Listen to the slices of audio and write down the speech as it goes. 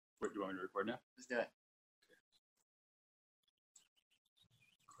going to record now? Let's do it.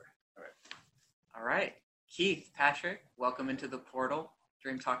 All right. Keith, Patrick, welcome into the portal,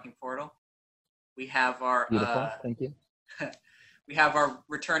 Dream Talking Portal. We have our beautiful. Thank you. We have our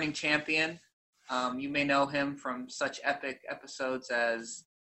returning champion. You may know him from such epic episodes as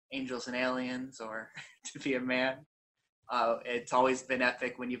Angels and Aliens or To Be a Man. It's always been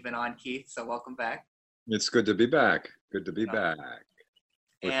epic when you've been on, Keith, so welcome back. It's good to be back. Good to be back.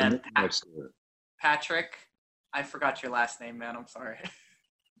 And Patrick, I forgot your last name, man. I'm sorry.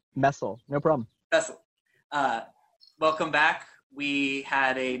 Messel, no problem. Messel. Welcome back. We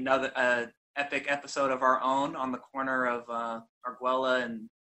had another epic episode of our own on the corner of Arguella and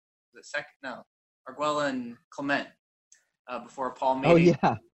Arguella and Clement before a Paul meeting. Oh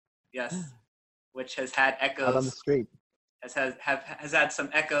yeah. Yes, which has had echoes out on the street. Has had some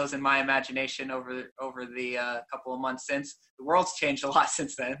echoes in my imagination over the couple of months since. The world's changed a lot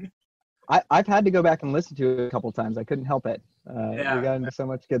since then. I've had to go back and listen to it a couple times. I couldn't help it. We got into so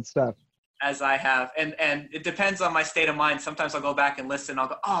much good stuff. As I have, and it depends on my state of mind. Sometimes I'll go back and listen. I'll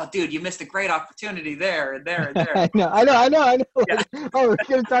go, oh, dude, you missed a great opportunity there and there and there. I know. Yeah. Oh, we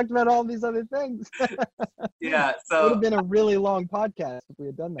could have talked about all these other things. Yeah, so it would have been a really long podcast if we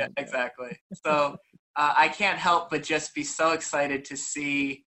had done that. Yeah, exactly. So I can't help but just be so excited to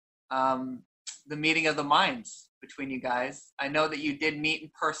see the meeting of the minds between you guys. I know that you did meet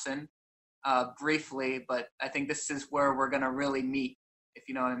in person briefly, but I think this is where we're going to really meet, if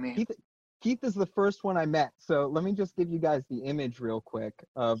you know what I mean. Keith is the first one I met. So let me just give you guys the image real quick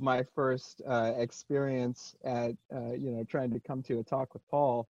of my first experience at, trying to come to a talk with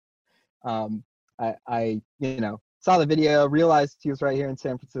Paul. I saw the video, realized he was right here in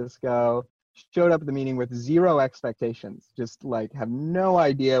San Francisco, showed up at the meeting with zero expectations, just like have no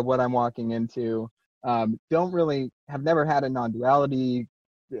idea what I'm walking into. Have never had a non-duality,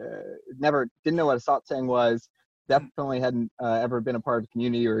 didn't know what a satsang was. Definitely hadn't ever been a part of the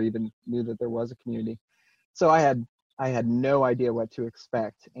community or even knew that there was a community. So I had no idea what to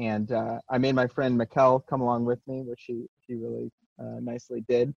expect. And I made my friend Mikkel come along with me, which he really nicely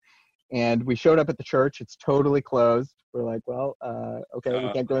did. And we showed up at the church. It's totally closed. We're like, well, okay,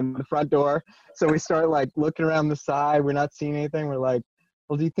 we can't go in the front door. So we start like looking around the side. We're not seeing anything. We're like,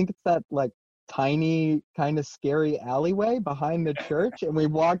 well, do you think it's that like tiny kind of scary alleyway behind the church? And we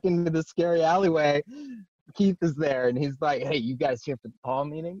walk into the scary alleyway. Keith is there and he's like, hey, you guys here for the Paul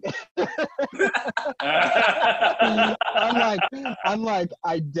meeting? I'm like,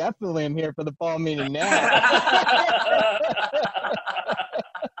 I definitely am here for the Paul meeting now.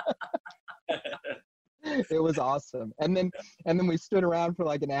 It was awesome. And then we stood around for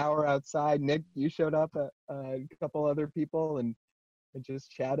like an hour outside. Nick, you showed up, a couple other people, and just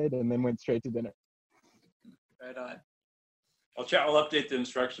chatted and then went straight to dinner. Right on. I'll update the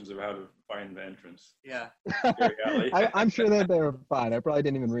instructions of how to find the entrance. Yeah. I'm sure that they were fine. I probably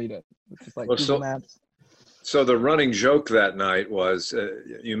didn't even read it. It's just like Google Maps. So the running joke that night was,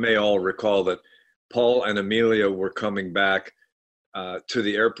 you may all recall that Paul and Amelia were coming back to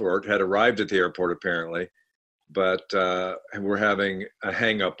the airport, had arrived at the airport apparently, but were having a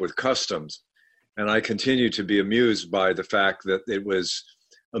hang up with customs. And I continue to be amused by the fact that it was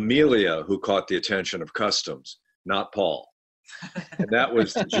Amelia who caught the attention of customs, not Paul. And that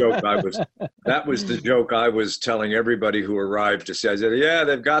was the joke I was telling everybody who arrived to see. I said, yeah,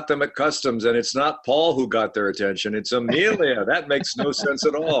 they've got them at customs and it's not Paul who got their attention, it's Amelia. That makes no sense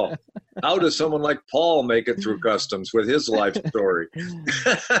at all. How does someone like Paul make it through customs with his life story?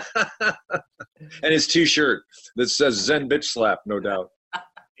 And his t-shirt that says Zen bitch slap, no doubt.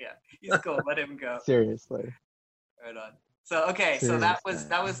 Yeah, he's cool. Let him go. Seriously. Right on. So okay, so that was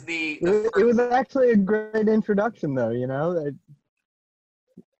the it was actually a great introduction, though. Yeah,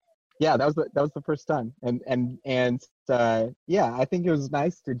 that was the first time, and yeah, I think it was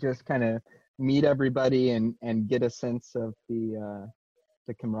nice to just kind of meet everybody and get a sense of the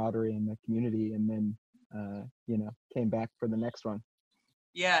camaraderie and the community, and then came back for the next one.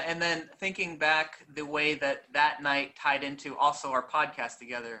 Yeah, and then thinking back, the way that night tied into also our podcast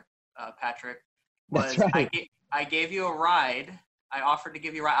together, Patrick, was That's right. I gave you a ride. I offered to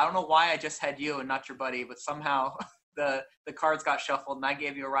give you a ride. I don't know why I just had you and not your buddy, but somehow the cards got shuffled and I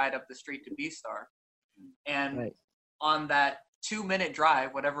gave you a ride up the street to B-Star. And right. On that 2-minute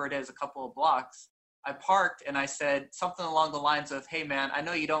drive, whatever it is, a couple of blocks, I parked and I said something along the lines of, hey man, I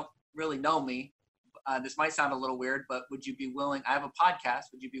know you don't really know me. This might sound a little weird, but would you be willing, I have a podcast.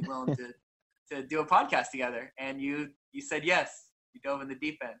 Would you be willing to do a podcast together? And you said yes. You dove in the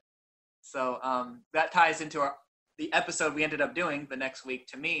deep end. So that ties into the episode we ended up doing the next week.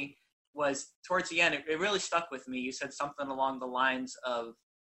 To me, was towards the end, it really stuck with me. You said something along the lines of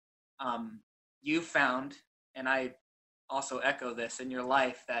you found, and I also echo this in your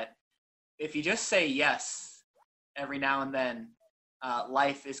life, that if you just say yes every now and then,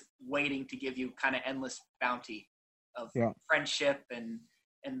 life is waiting to give you kind of endless bounty of friendship and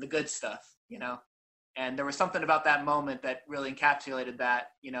the good stuff, you know? And there was something about that moment that really encapsulated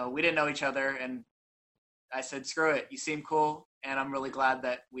that. You know, we didn't know each other, and I said, screw it, you seem cool, and I'm really glad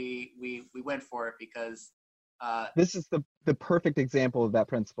that we went for it, because this is the perfect example of that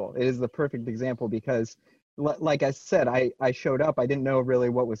principle. It is the perfect example because, like I said, I showed up, I didn't know really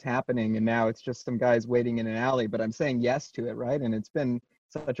what was happening, and now it's just some guys waiting in an alley, but I'm saying yes to it, right? And it's been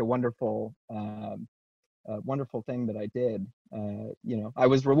such a wonderful wonderful thing that I did. You know, I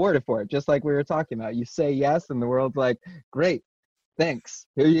was rewarded for it, just like we were talking about. You say yes, and the world's like, great, thanks,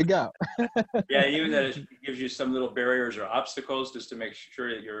 here you go. Yeah, even that it gives you some little barriers or obstacles just to make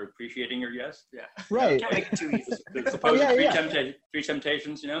sure that you're appreciating your yes. Yeah, right. Can't make it too easy. The supposed three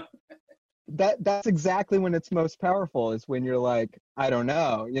temptations, you know. That's exactly when it's most powerful, is when you're like, I don't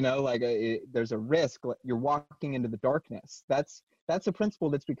know, you know, like there's a risk, you're walking into the darkness. That's a principle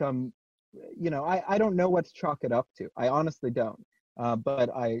that's become, you know, I don't know what to chalk it up to. I honestly don't. But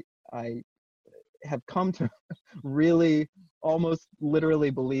I have come to really almost literally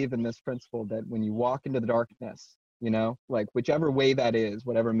believe in this principle that when you walk into the darkness, you know, like whichever way that is,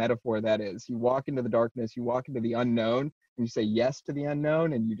 whatever metaphor that is, you walk into the darkness, you walk into the unknown, and you say yes to the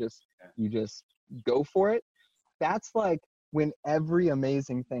unknown, and you just go for it. That's like when every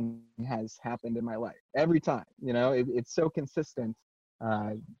amazing thing has happened in my life. Every time, you know, it's so consistent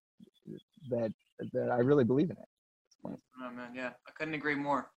that I really believe in it. Oh man, yeah, I couldn't agree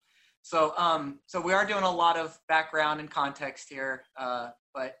more. So we are doing a lot of background and context here,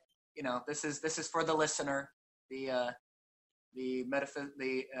 but you know, this is for the listener, the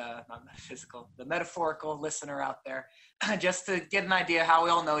metaphorical listener out there, just to get an idea how we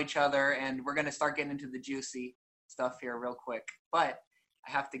all know each other, and we're gonna start getting into the juicy stuff here real quick. But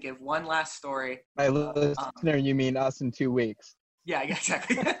I have to give one last story. By listener, you mean us in 2 weeks? Yeah,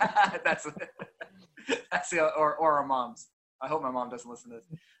 exactly. that's or our moms. I hope my mom doesn't listen to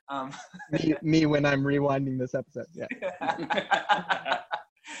this. Me when I'm rewinding this episode. Yeah.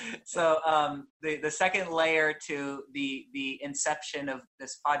 So the second layer to the inception of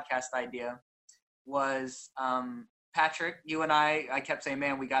this podcast idea was Patrick. You and I kept saying,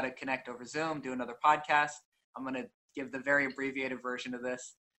 man, we got to connect over Zoom, do another podcast. I'm gonna give the very abbreviated version of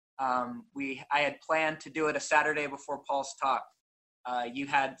this. I had planned to do it a Saturday before Paul's talk. You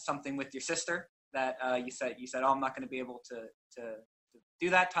had something with your sister that you said, oh, I'm not going to be able to do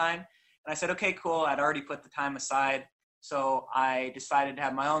that time. And I said, okay, cool. I'd already put the time aside. So I decided to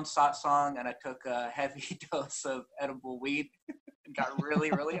have my own song, and I took a heavy dose of edible weed and got really,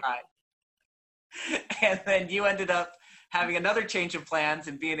 really high. And then you ended up having another change of plans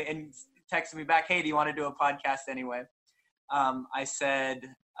and texting me back, hey, do you want to do a podcast anyway? I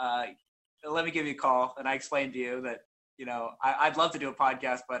said, let me give you a call. And I explained to you that, you know, I'd love to do a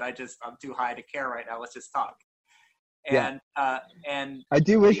podcast, but I'm too high to care right now. Let's just talk. And and I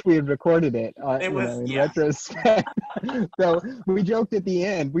do wish we had recorded it. It was in retrospect. So we joked at the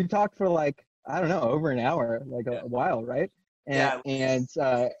end. We talked for like, I don't know, over an hour, like a while, right? And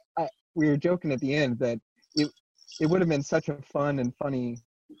we were joking at the end that it would have been such a fun and funny.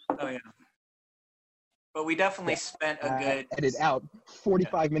 Oh yeah. But we definitely spent a good edit out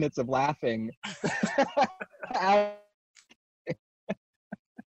 45 minutes of laughing.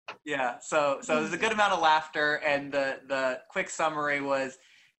 Yeah, so there's a good amount of laughter, and the quick summary was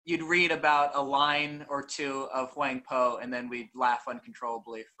you'd read about a line or two of Huang Po, and then we'd laugh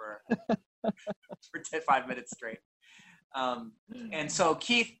uncontrollably for 5 minutes straight. And so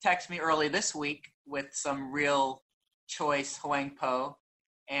Keith texted me early this week with some real choice Huang Po,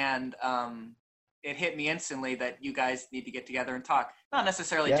 and it hit me instantly that you guys need to get together and talk. Not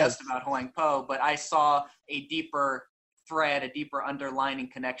necessarily just about Huang Po, but I saw a deeper thread, a deeper underlining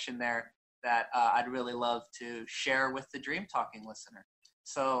connection there that I'd really love to share with the Dream Talking listener.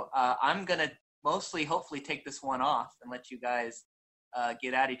 So I'm going to mostly, hopefully, take this one off and let you guys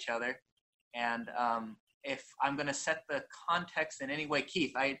get at each other. And if I'm going to set the context in any way,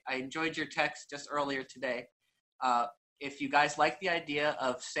 Keith, I enjoyed your text just earlier today. If you guys like the idea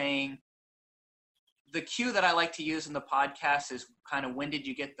of saying, the cue that I like to use in the podcast is kind of, when did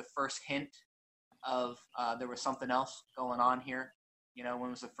you get the first hint of there was something else going on here? You know, when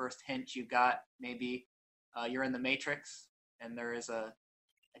was the first hint you got? Maybe you're in the Matrix and there is a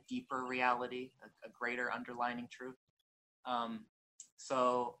deeper reality, a greater underlining truth.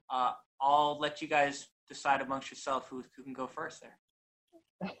 So I'll let you guys decide amongst yourself who can go first there.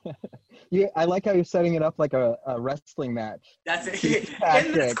 Yeah, I like how you're setting it up like a wrestling match. That's it. In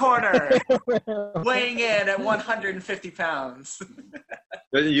Patrick. this corner, weighing in at 150 pounds.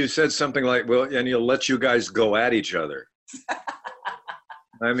 You said something like, well, and he'll let you guys go at each other.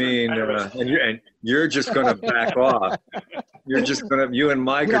 I mean, and you're just going to back off. You're just going to, you and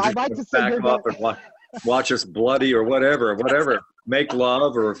Mike Yeah, are I'd just like going to to say back you're off and watch us bloody or whatever. Make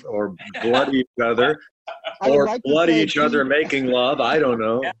love or bloody each other. I would Or like to bloody say each other making love. I don't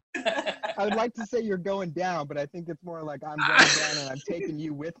know. I would like to say you're going down, but I think it's more like I'm going down and I'm taking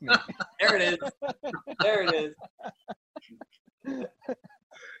you with me. There it is. There it is.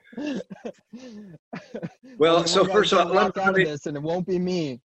 Well, Only so one first guy's of all, gonna walk out let of me, this, and it won't be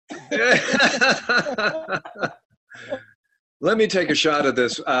me. let me take a shot at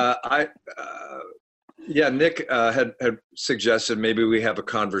this. Nick had suggested maybe we have a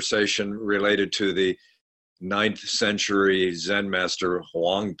conversation related to the 9th century Zen master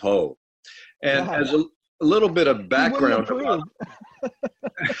Huang Po. And Yeah. as a little bit of background He about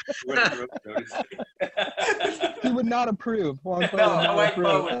He would not approve. Huang Po would No, not Wang Po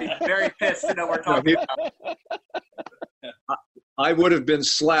approve. would be very pissed to know we're talking about. I would have been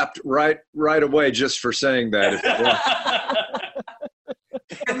slapped right away just for saying that.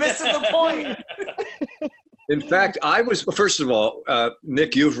 You're missing the point. In fact, first of all,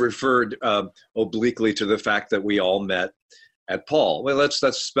 Nick, you've referred obliquely to the fact that we all met at Paul. Well, let's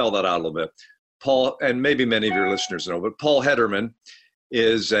spell that out a little bit. Paul, and maybe many of your listeners know, but Paul Hederman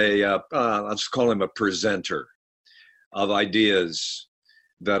is let's call him a presenter of ideas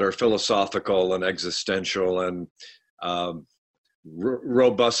that are philosophical and existential and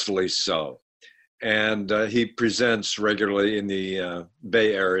robustly so. And he presents regularly in the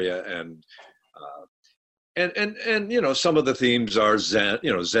Bay Area, and some of the themes are Zen,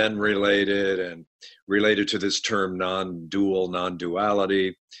 Zen related and related to this term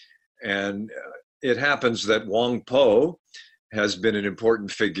non-duality. And it happens that Huang Po has been an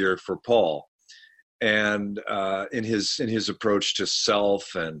important figure for Paul, and in his approach to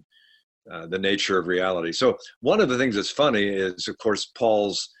self and the nature of reality. So one of the things that's funny is, of course,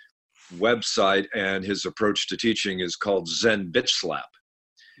 Paul's website and his approach to teaching is called Zen Bitch Slap.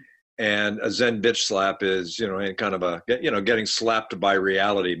 And a Zen bitch slap is, kind of getting slapped by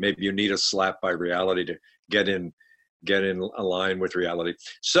reality. Maybe you need a slap by reality to get in line with reality.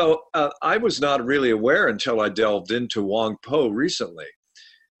 So I was not really aware until I delved into Huang Po recently,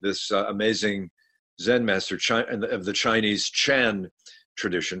 this amazing Zen master of the Chinese Chan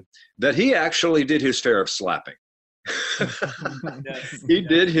tradition, that he actually did his share of slapping. He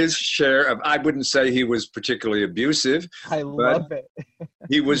did his share of, I wouldn't say he was particularly abusive. I love it.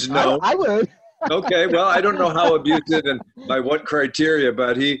 He was known. I would. Okay, well, I don't know how abusive and by what criteria,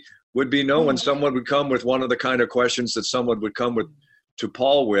 but he would be known when someone would come with one of the kind of questions that someone would come to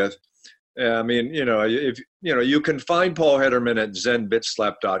Paul with. I mean, if you can find Paul Hederman at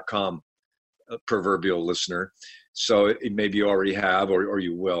zenbitslap.com, proverbial listener. So maybe you already have, or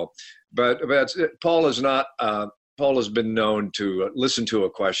you will. But Paul is not. Paul has been known to listen to a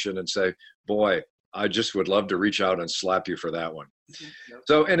question and say, "Boy, I just would love to reach out and slap you for that one."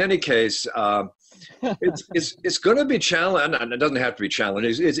 So in any case, it's going to be challenging, and it doesn't have to be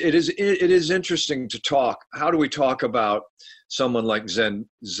challenging. It is interesting to talk. How do we talk about someone like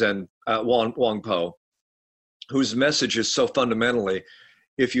Huang Po, whose message is so fundamentally,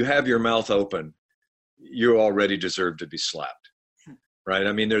 if you have your mouth open, you already deserve to be slapped, right?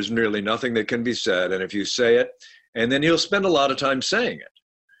 I mean, there's nearly nothing that can be said, and if you say it, and then he'll spend a lot of time saying it.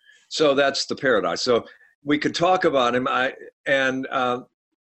 So that's the paradox. So we could talk about him. But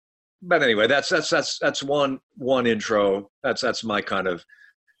anyway, that's one intro. That's my kind of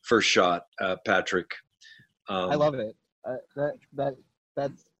first shot, Patrick. I love it.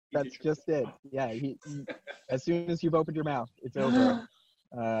 That's just it. Yeah. As soon as you've opened your mouth, it's over.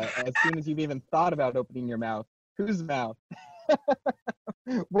 As soon as you've even thought about opening your mouth, whose mouth?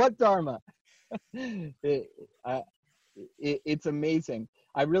 What dharma? It's amazing.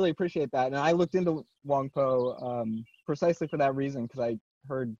 I really appreciate that. And I looked into Huang Po precisely for that reason, because I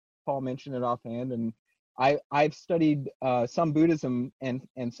heard Paul mention it offhand. And I've studied some Buddhism and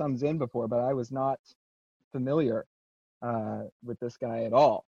some Zen before, but I was not familiar with this guy at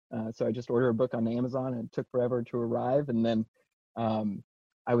all. So I just ordered a book on Amazon, and it took forever to arrive. And then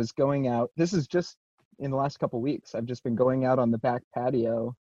I was going out. This is just in the last couple of weeks. I've just been going out on the back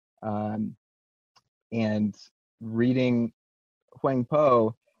patio and reading Huang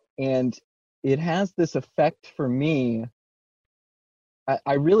Po, and it has this effect for me.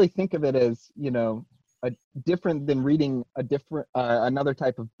 I really think of it as, different than reading another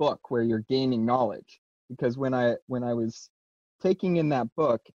type of book where you're gaining knowledge. Because when I was taking in that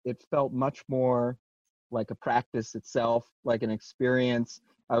book, it felt much more like a practice itself, like an experience.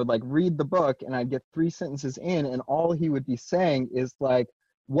 I would like read the book and I'd get 3 sentences in and all he would be saying is like,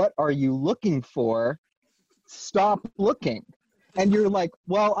 what are you looking for? Stop looking. And you're like,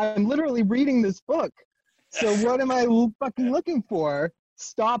 well, I'm literally reading this book. So what am I fucking looking for?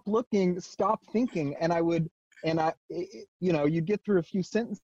 Stop looking, stop thinking. And you'd get through a few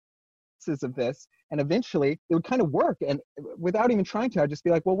sentences of this and eventually it would kind of work. And without even trying to, I'd just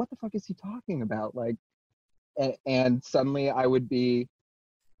be like, well, what the fuck is he talking about? Like, and suddenly I would be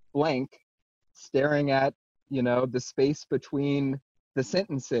blank, staring at, the space between the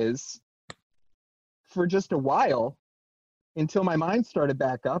sentences for just a while until my mind started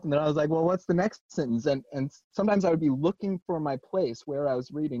back up. And then I was like, well, what's the next sentence? And sometimes I would be looking for my place where I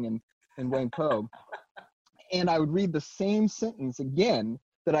was reading in Wang Po. And I would read the same sentence again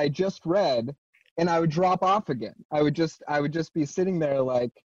that I just read, and I would drop off again. I would just be sitting there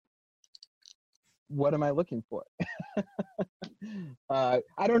like, what am I looking for? I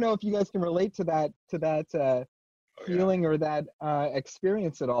don't know if you guys can relate to that feeling or that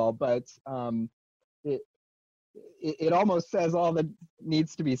experience at all, but it almost says all that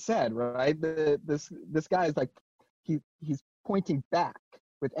needs to be said, right? This guy is like, he's pointing back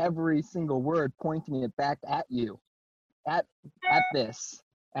with every single word, pointing it back at you, at this,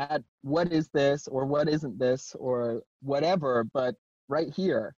 at what is this or what isn't this or whatever, but right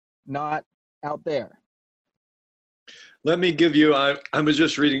here, not out there. Let me give you, I was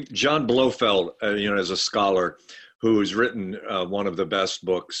just reading John Blofeld, as a scholar who's written one of the best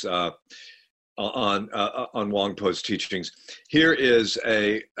books on Wang Po's teachings. Here is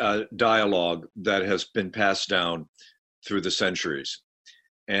a dialogue that has been passed down through the centuries.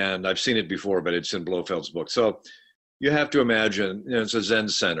 And I've seen it before, but it's in Blofeld's book. So you have to imagine, it's a Zen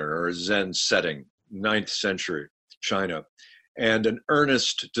center or a Zen setting, 9th century China. And an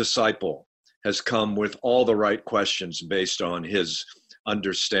earnest disciple has come with all the right questions based on his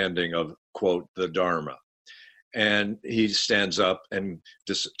understanding of, quote, the Dharma. And he stands up and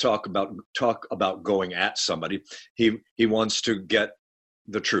just talk about going at somebody. He wants to get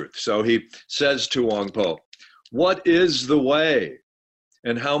the truth. So he says to Wang Po, what is the way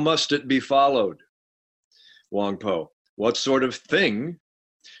and how must it be followed? Wang Po, what sort of thing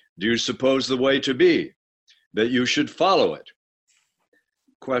do you suppose the way to be, that you should follow it?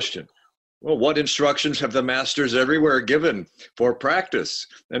 Question. Well, what instructions have the masters everywhere given for practice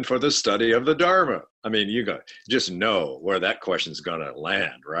and for the study of the Dharma? I mean, you just know where that question's going to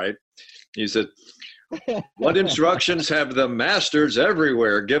land, right? He said, what instructions have the masters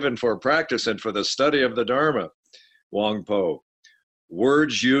everywhere given for practice and for the study of the Dharma? Wang Po,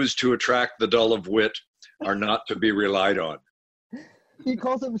 words used to attract the dull of wit are not to be relied on. He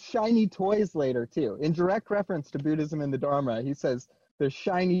calls them shiny toys later, too. In direct reference to Buddhism and the Dharma, he says, there's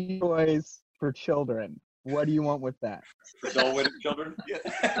shiny toys for children. What do you want with that? For dull-witted children?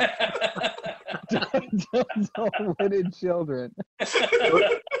 Dull-witted children.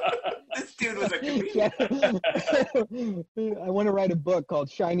 This dude was a comedian. I want to write a book called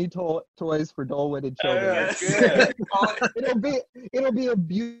Shiny Toys for Dull-Witted Children. Yes. It'll be a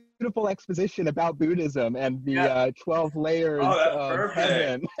beautiful exposition about Buddhism and the 12 layers of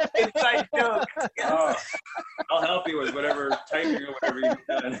heaven. Inside joke. Yes. Oh, I'll help you with whatever typing or whatever you've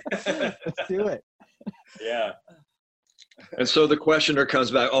done. Let's do it. Yeah. And so the questioner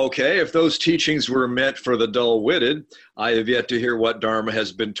comes back, okay, if those teachings were meant for the dull-witted, I have yet to hear what Dharma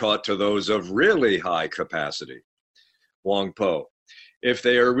has been taught to those of really high capacity. Wang Po, if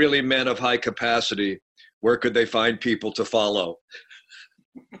they are really men of high capacity, where could they find people to follow?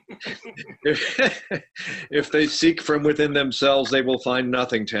 If they seek from within themselves, they will find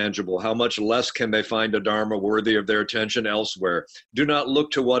nothing tangible. How much less can they find a Dharma worthy of their attention elsewhere? Do not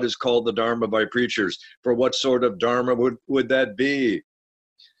look to what is called the Dharma by preachers, for what sort of Dharma would that be?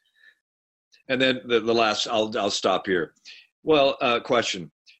 And then the last, I'll stop here. Well,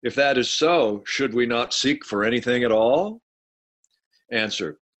 question, if that is so, should we not seek for anything at all?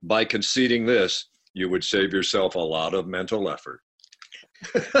 Answer, by conceding this, you would save yourself a lot of mental effort.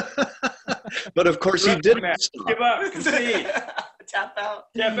 But of course he didn't. Give up, concede. Tap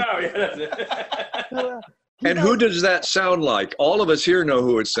out. Tap out. Yeah, that's it. And who does that sound like? All of us here know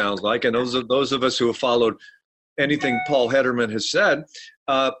who it sounds like, and those of us who have followed anything Paul Hederman has said,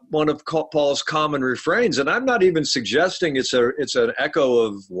 one of Paul's common refrains, and I'm not even suggesting it's an echo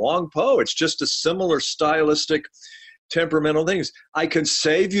of Wang Po. It's just a similar stylistic, temperamental things. I can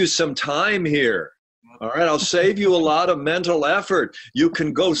save you some time here. All right, I'll save you a lot of mental effort. You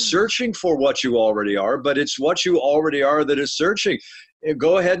can go searching for what you already are, but it's what you already are that is searching.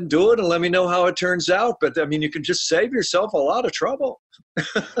 go ahead and do it and let me know how it turns out. But I mean, you can just save yourself a lot of trouble.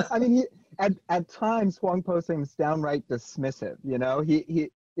 I mean, at times Huang Po seems downright dismissive. You know,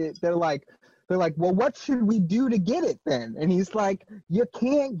 they're like, well, what should we do to get it then? And he's like, you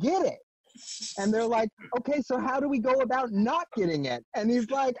can't get it. And they're like, okay, so how do we go about not getting it? And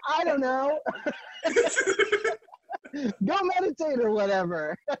he's like, I don't know. Go meditate or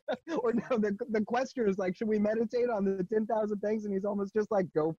whatever. Or no, the question is like, should we meditate on the 10,000 things? And he's almost just like,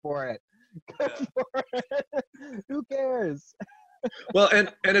 go for it. Go for it. Who cares? Well, and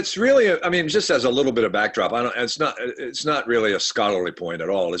it's really, I mean, just as a little bit of backdrop, it's not really a scholarly point at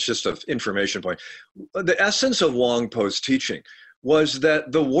all. It's just an information point. The essence of Huang Po's teaching was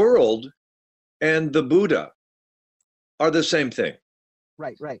that the world and the Buddha are the same thing.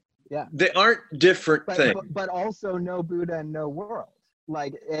 Right. Yeah. They aren't different things. But also no Buddha and no world.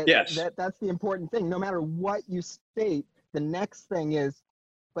 Like, yes. That's the important thing. No matter what you state, the next thing is,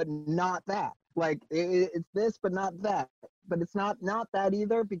 but not that. Like, it's this, but not that. But it's not that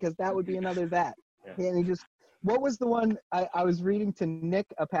either, because that would be another that. Yeah. And he just, what was the one, I was reading to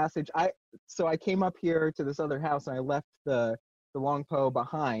Nick a passage. So I came up here to this other house and I left the Huang Po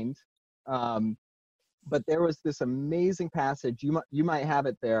behind. But there was this amazing passage, you might have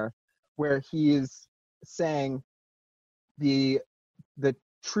it there, where he's saying the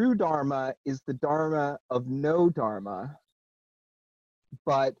true Dharma is the Dharma of no Dharma,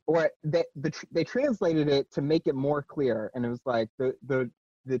 they translated it to make it more clear, and it was like the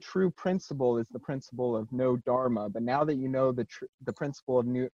true principle is the principle of no Dharma. But now that you know the principle of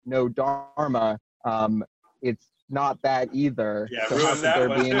no Dharma, it's not that either. Yeah, so how could there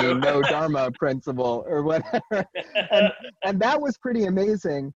be any no Dharma principle or whatever? and that was pretty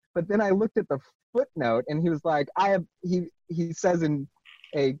amazing. But then I looked at the footnote, and he was like, he says in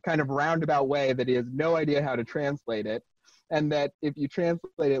a kind of roundabout way that he has no idea how to translate it, and that if you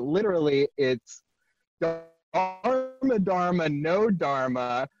translate it literally, it's Dharma, Dharma, no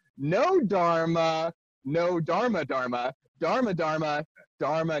Dharma, no Dharma, no Dharma, Dharma, Dharma, Dharma,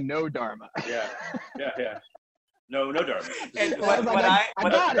 Dharma, no Dharma. Yeah. No Dharma. And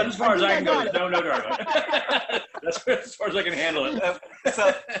as far as I can go, no Dharma. That's as far as I can handle it.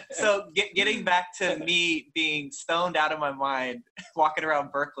 So getting back to me being stoned out of my mind, walking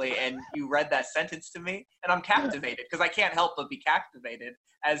around Berkeley, and you read that sentence to me, and I'm captivated because I can't help but be captivated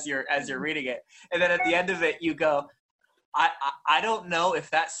as you're reading it. And then at the end of it, you go, I don't know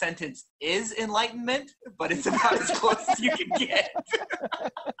if that sentence is enlightenment, but it's about as close as you can get.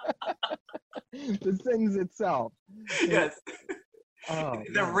 The things itself. Yes. Oh,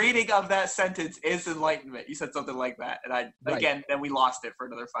 the reading of that sentence is enlightenment. You said something like that, and then we lost it for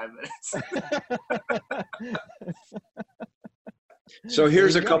another 5 minutes. So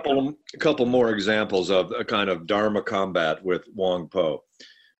here's a couple more examples of a kind of Dharma combat with Huang Po.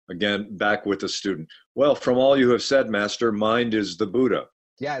 Again, back with the student. Well, from all you have said, Master, mind is the Buddha.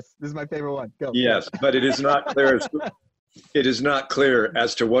 Yes, this is my favorite one. Go. Yes, but it is not clear. It is not clear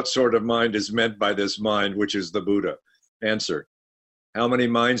as to what sort of mind is meant by this mind, which is the Buddha. Answer: how many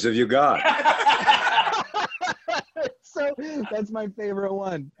minds have you got? So that's my favorite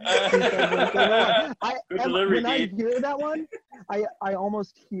one. When I hear that one, I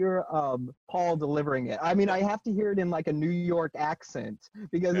almost hear Paul delivering it. I mean, I have to hear it in like a New York accent,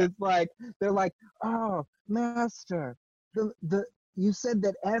 because it's like, they're like, oh, Master, you said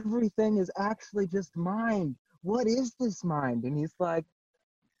that everything is actually just mind. What is this mind? And he's like,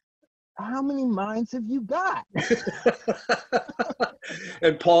 how many minds have you got?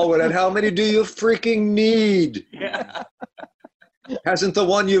 And Paul would add, how many do you freaking need? Yeah. Hasn't the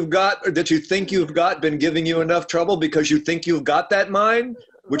one you've got, that you think you've got, been giving you enough trouble because you think you've got that mind,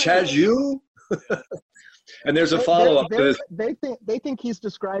 which has you? And there's a follow-up to this. They think he's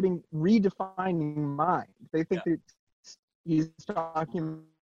describing redefining mind. They think that he's talking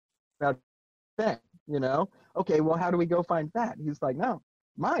about thing, you know? Okay, well, how do we go find that? He's like, no,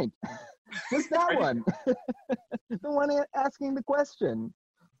 mind. Just that one. The one asking the question.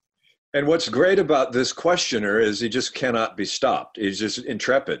 And what's great about this questioner is he just cannot be stopped. He's just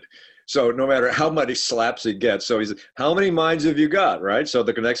intrepid. So no matter how many slaps he gets, so he's, how many minds have you got, right? So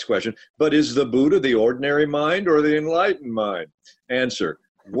the next question, but is the Buddha the ordinary mind or the enlightened mind? Answer: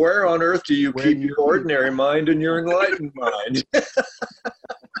 where on earth do you keep your ordinary mind and your enlightened mind?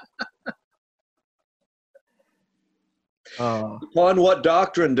 Upon what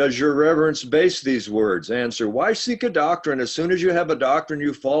doctrine does your reverence base these words? Answer: why seek a doctrine? As soon as you have a doctrine,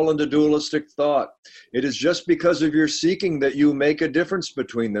 you fall into dualistic thought. It is just because of your seeking that you make a difference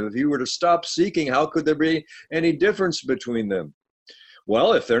between them. If you were to stop seeking, how could there be any difference between them?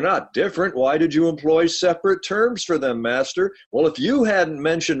 Well, if they're not different, why did you employ separate terms for them, Master? Well, if you hadn't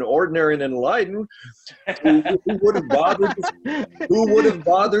mentioned ordinary and enlightened, who would have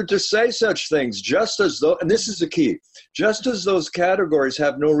bothered to say such things? Just as though, and this is the key, just as those categories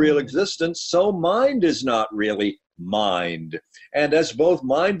have no real existence, so mind is not really mind. And as both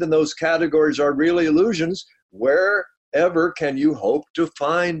mind and those categories are really illusions, wherever can you hope to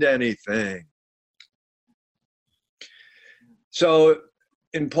find anything? So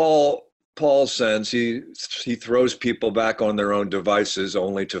in Paul's sense, he throws people back on their own devices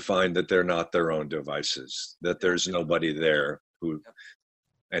only to find that they're not their own devices, that there's nobody there who,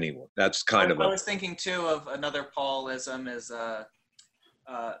 anyone. That's kind of I was thinking too of another Paulism is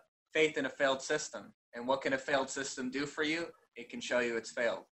faith in a failed system. And what can a failed system do for you? It can show you it's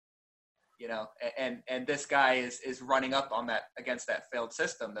failed. You know, and this guy is running up on that against that failed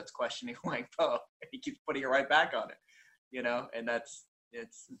system that's questioning Wang Po. He keeps putting it right back on it. You know, and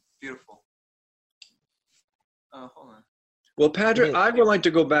it's beautiful. Oh, hold on. Well, Patrick, I would like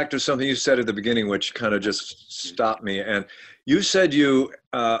to go back to something you said at the beginning, which kind of just stopped me. And you said you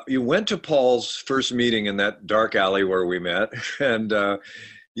went to Paul's first meeting in that dark alley where we met, and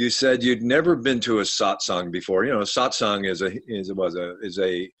you said you'd never been to a satsang before. You know, satsang is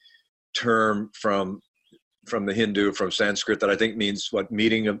a term from the Hindu, from Sanskrit, that I think means what,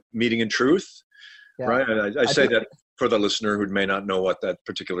 meeting in truth, yeah. Right? And I say that for the listener who may not know what that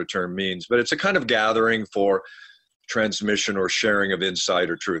particular term means, but it's a kind of gathering for transmission or sharing of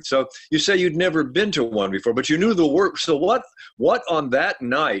insight or truth. So you say you'd never been to one before, but you knew the work. So what on that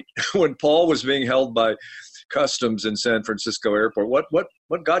night when Paul was being held by customs in San Francisco airport,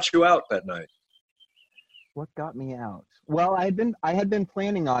 what got you out that night? What got me out? Well, I had been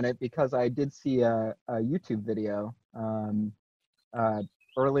planning on it because I did see a YouTube video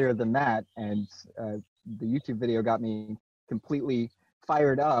earlier than that, and the YouTube video got me completely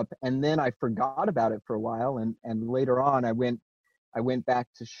fired up, and then I forgot about it for a while, and later on I went back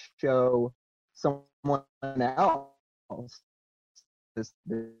to show someone else this.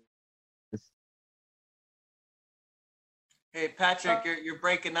 Hey Patrick, you're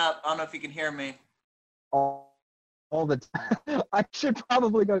breaking up. I don't know if you can hear me. All the time. I should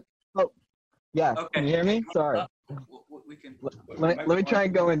probably go. Oh, yeah. Okay. Can you hear me? Sorry. We can. Let me try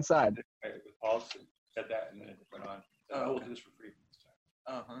and go inside. Paul said that, and then it went on. We'll do this for free.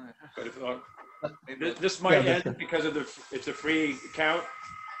 But if this might end because it's a free account,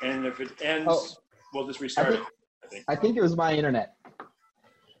 and if it ends, we'll just restart it. I think it was my internet.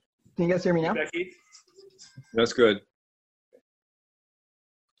 Can you guys hear me now? That's good.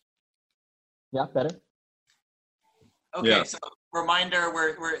 Yeah, better. Okay, yeah. So reminder,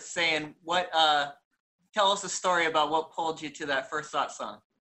 we're saying tell us a story about what pulled you to that first satsang.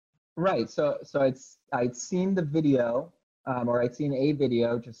 Right. So I'd seen the video, or I'd seen a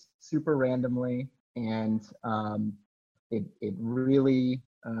video just super randomly, and it really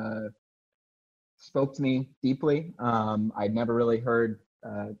spoke to me deeply. I'd never really heard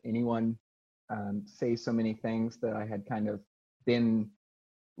anyone say so many things that I had kind of been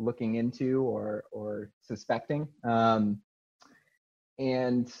looking into or suspecting.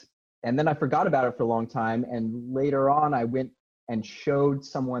 And then I forgot about it for a long time. And later on, I went and showed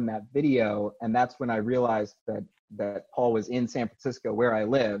someone that video. And that's when I realized that Paul was in San Francisco where I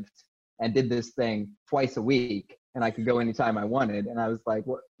lived and did this thing twice a week. And I could go anytime I wanted. And I was like,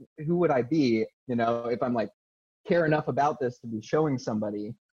 who would I be, if I'm like, care enough about this to be showing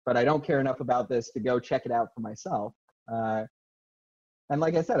somebody, but I don't care enough about this to go check it out for myself. And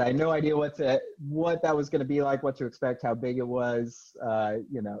like I said, I had no idea what that was going to be like, what to expect, how big it was.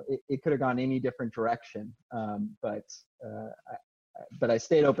 It could have gone any different direction. But I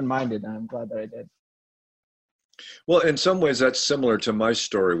stayed open-minded, and I'm glad that I did. Well, in some ways, that's similar to my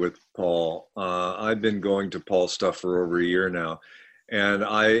story with Paul. I've been going to Paul's stuff for over a year now. And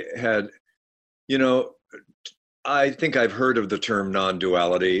I had, I think I've heard of the term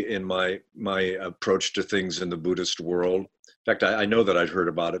non-duality in my approach to things in the Buddhist world. In fact, I know that I'd heard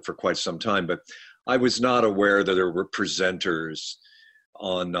about it for quite some time, but I was not aware that there were presenters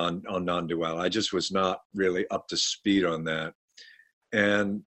on non-duality. I just was not really up to speed on that.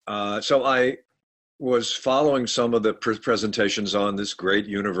 And so I was following some of the presentations on this great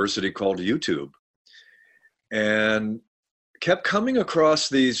university called YouTube, and kept coming across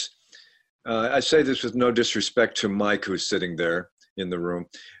these, I say this with no disrespect to Mike, who's sitting there in the room.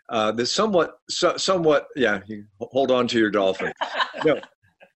 There's somewhat, yeah, you hold on to your dolphin.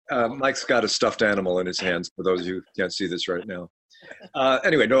 Mike's got a stuffed animal in his hands, for those of you who can't see this right now.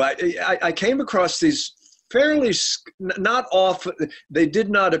 Anyway, no, I came across these fairly, not off. They did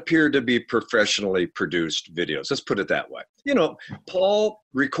not appear to be professionally produced videos. Let's put it that way. You know, Paul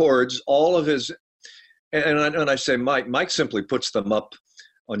records all of his, and I say Mike simply puts them up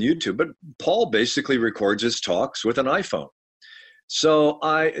on YouTube, but Paul basically records his talks with an iPhone. So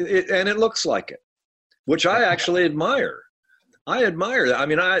and it looks like it, which I actually admire. I admire that. I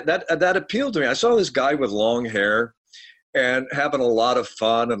mean, that appealed to me. I saw this guy with long hair and having a lot of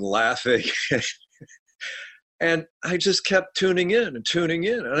fun and laughing. And I just kept tuning in.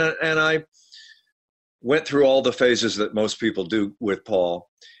 And I went through all the phases that most people do with Paul.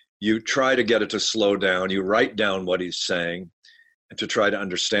 You try to get it to slow down. You write down what he's saying and to try to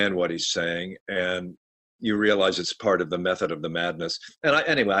understand what he's saying. And you realize it's part of the method of the madness. And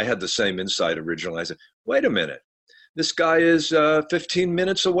anyway, I had the same insight originally. I said, wait a minute. This guy is 15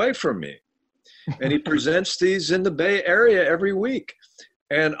 minutes away from me. And he presents these in the Bay Area every week.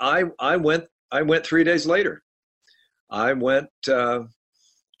 And I went 3 days later. I went to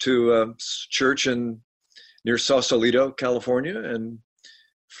a church near Sausalito, California, and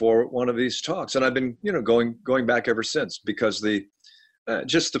for one of these talks. And I've been, going back ever since, because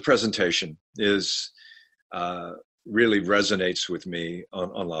just the presentation is really resonates with me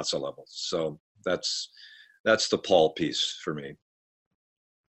on lots of levels. So that's the Paul piece for me.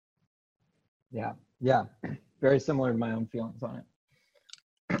 Yeah, very similar to my own feelings on it.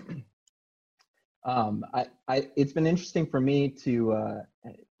 It's been interesting for me to,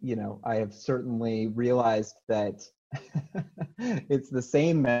 I have certainly realized that it's the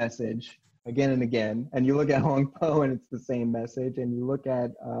same message again and again. And you look at Hong Po and it's the same message. And you look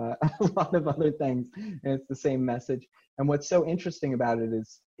at a lot of other things and it's the same message. And what's so interesting about it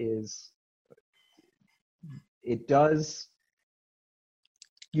is it does,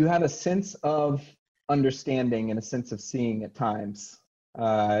 you have a sense of understanding and a sense of seeing at times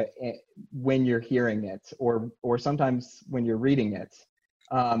when you're hearing it, or sometimes when you're reading it.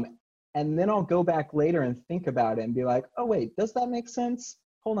 And then I'll go back later and think about it and be like, oh wait, does that make sense?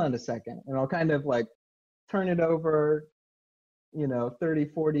 Hold on a second. And I'll kind of like turn it over, 30,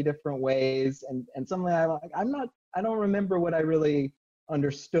 40 different ways. And something I don't remember what I really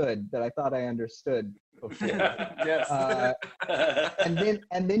understood that I thought I understood before. Yes.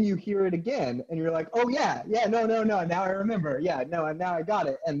 And then you hear it again and you're like, oh yeah, no, now I remember. Yeah, no, now I got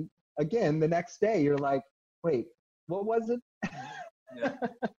it. And again, the next day you're like, wait, what was it? Yeah.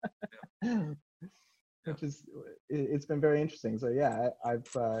 Which is, it's been very interesting. So yeah, I've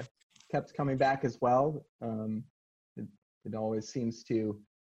kept coming back as well. It always seems to,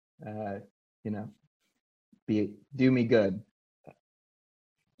 do me good.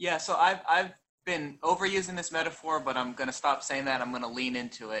 Yeah, so I've been overusing this metaphor, but I'm going to stop saying that. I'm going to lean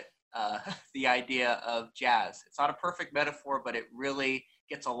into it. The idea of jazz. It's not a perfect metaphor, but it really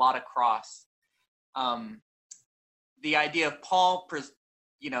gets a lot across. The idea of Paul,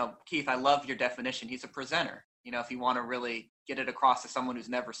 Keith, I love your definition. He's a presenter. If you want to really get it across to someone who's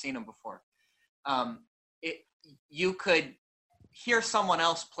never seen him before. You could hear someone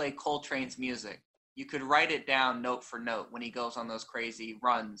else play Coltrane's music. You could write it down note for note when he goes on those crazy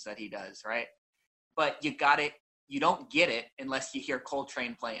runs that he does, right? But you don't get it unless you hear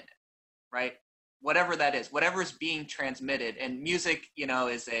Coltrane playing it, right? Whatever that is, whatever is being transmitted. And music,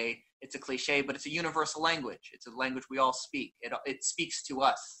 it's a cliche, but it's a universal language. It's a language we all speak. It speaks to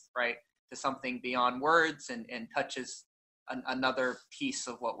us, right? To something beyond words and touches another piece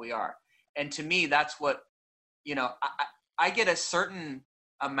of what we are. And to me, that's what, I get a certain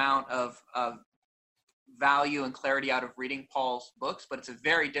amount of value and clarity out of reading Paul's books, but it's a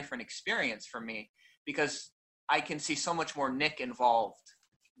very different experience for me because I can see so much more Nick involved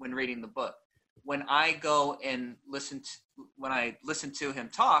when reading the book. When I go and listen to him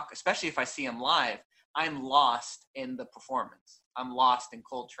talk, especially if I see him live, I'm lost in the performance. I'm lost in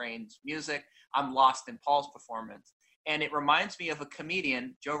Coltrane's music. I'm lost in Paul's performance. And it reminds me of a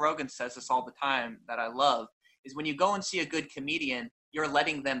comedian, Joe Rogan says this all the time, that I love, is when you go and see a good comedian, you're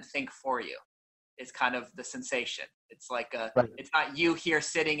letting them think for you. It's kind of the sensation. It's like It's not you here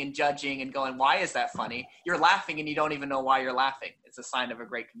sitting and judging and going, why is that funny? You're laughing and you don't even know why you're laughing. It's a sign of a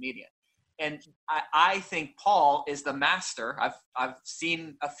great comedian. And I think Paul is the master. I've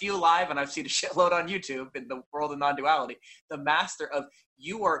seen a few live and I've seen a shitload on YouTube in the world of non-duality. The master of,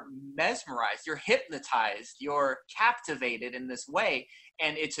 you are mesmerized, you're hypnotized, you're captivated in this way.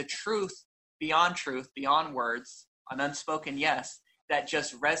 And it's a truth, beyond words, an unspoken yes, that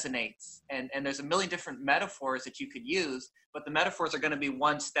just resonates. And there's a million different metaphors that you could use, but the metaphors are going to be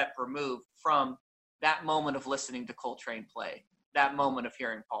one step removed from that moment of listening to Coltrane play, that moment of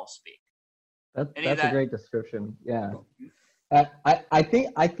hearing Paul speak. That's a great description. Yeah. I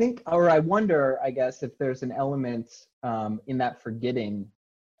think, or I wonder, I guess, if there's an element in that forgetting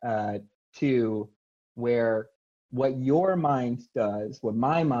too, where what your mind does, what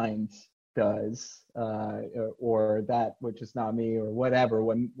my mind does, or that which is not me, or whatever,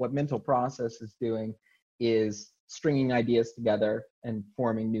 what mental process is doing is stringing ideas together and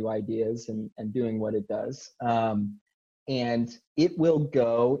forming new ideas and doing what it does. And it will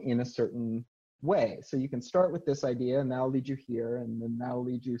go in a certain way. So you can start with this idea and that'll lead you here, and then that'll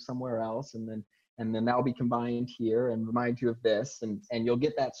lead you somewhere else, and then that'll be combined here and remind you of this, and you'll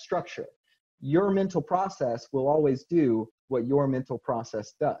get that structure. Your mental process will always do what your mental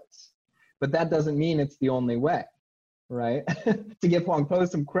process does. But that doesn't mean it's the only way, right? To give Huang Po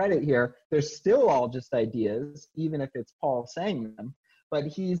some credit here, they're still all just ideas, even if it's Paul saying them. But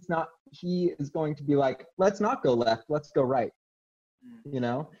he is going to be like, let's not go left, let's go right. You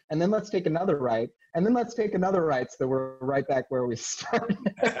know, and then let's take another right, and then let's take another right, so that we're right back where we started.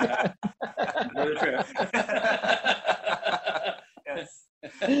 Another trip. Yes.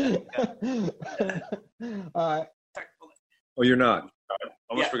 Oh, you're not.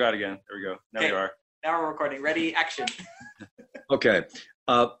 Almost Yeah. forgot again. There we go. Now Okay. we are. Now we're recording. Ready? Action. Okay.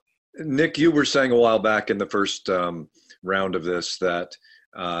 Nick, you were saying a while back in the first round of this that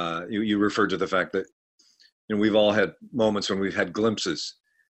you referred to the fact that we've all had moments when we've had glimpses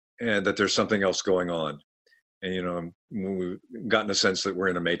and that there's something else going on. And, we've gotten a sense that we're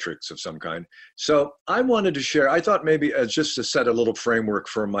in a matrix of some kind. So I wanted to share, I thought maybe just to set a little framework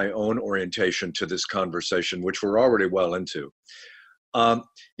for my own orientation to this conversation, which we're already well into.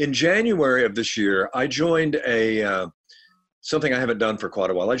 In January of this year, I joined something I haven't done for quite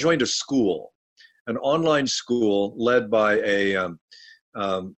a while. I joined a school, an online school led by a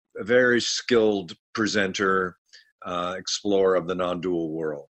very skilled presenter, explorer of the non-dual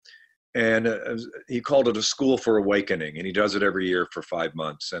world. And he called it a school for awakening, and he does it every year for 5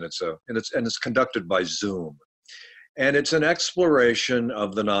 months. And it's conducted by Zoom. And it's an exploration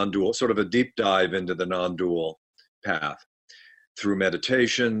of the non-dual, sort of a deep dive into the non-dual path through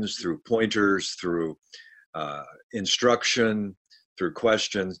meditations, through pointers, through instruction, through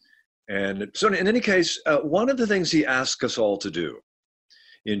questions. And so in any case, one of the things he asked us all to do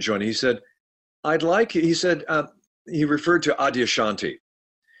in joining, he said, he referred to Adyashanti.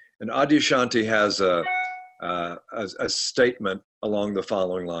 And Adyashanti has a statement along the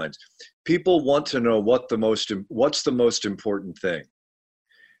following lines. People want to know what's the most important thing.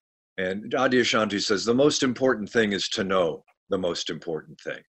 And Adyashanti says, the most important thing is to know the most important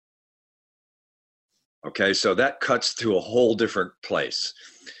thing. Okay, so that cuts to a whole different place.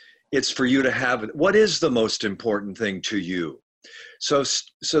 It's for you to have, what is the most important thing to you? So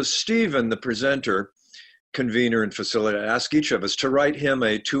Stephen, the presenter, convener and facilitator, asked each of us to write him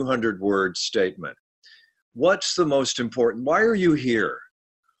a 200-word statement. What's the most important? Why are you here?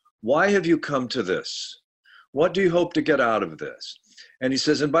 Why have you come to this? What do you hope to get out of this? And he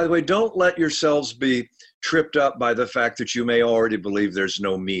says, and by the way, don't let yourselves be tripped up by the fact that you may already believe there's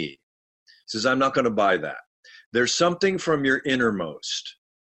no me. He says, I'm not going to buy that. There's something from your innermost,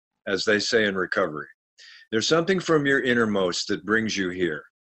 as they say in recovery. There's something from your innermost that brings you here.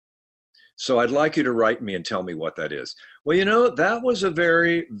 So I'd like you to write me and tell me what that is. Well, that was a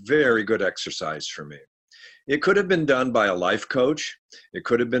very, very good exercise for me. It could have been done by a life coach. It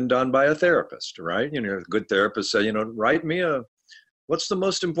could have been done by a therapist, right? A good therapist say, write me what's the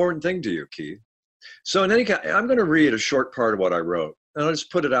most important thing to you, Keith? So in any case, I'm going to read a short part of what I wrote, and I'll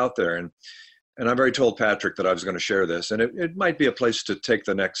just put it out there. And I've already told Patrick that I was going to share this, and it might be a place to take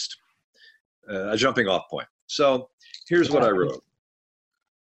the next, a jumping off point. So here's what I wrote.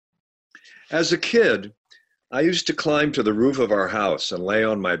 As a kid, I used to climb to the roof of our house and lay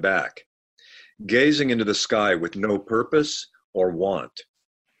on my back, gazing into the sky with no purpose or want.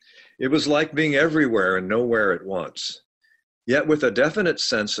 It was like being everywhere and nowhere at once, yet with a definite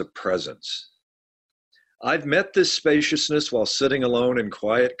sense of presence. I've met this spaciousness while sitting alone in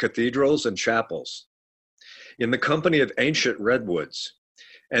quiet cathedrals and chapels, in the company of ancient redwoods,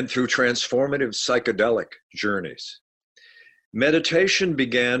 and through transformative psychedelic journeys. Meditation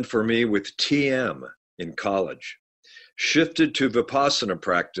began for me with TM in college, shifted to Vipassana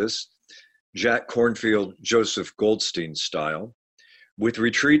practice, Jack Kornfield, Joseph Goldstein style, with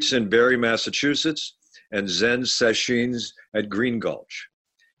retreats in Barre, Massachusetts, and Zen sessions at Green Gulch.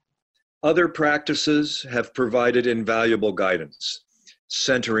 Other practices have provided invaluable guidance,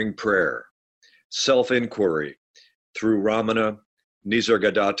 centering prayer, self-inquiry through Ramana,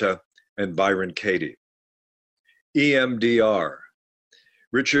 Nisargadatta, and Byron Katie. EMDR,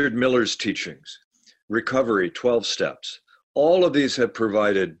 Richard Miller's teachings, recovery 12 steps. All of these have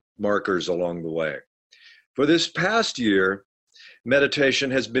provided markers along the way. For this past year,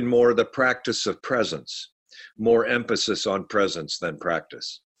 meditation has been more the practice of presence, more emphasis on presence than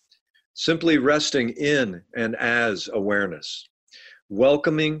practice. Simply resting in and as awareness,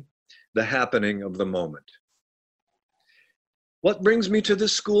 welcoming the happening of the moment. What brings me to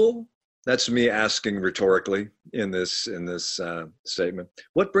this school? That's me asking rhetorically in this statement.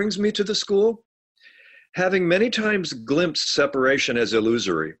 What brings me to the school? Having many times glimpsed separation as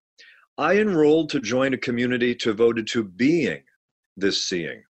illusory, I enrolled to join a community devoted to being this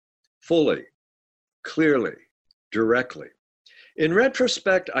seeing, fully, clearly, directly. In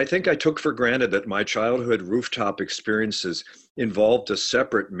retrospect, I think I took for granted that my childhood rooftop experiences involved a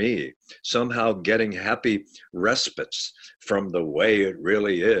separate me, somehow getting happy respites from the way it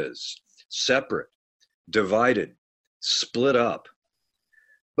really is, separate, divided, split up.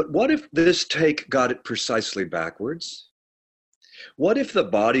 But what if this take got it precisely backwards? What if the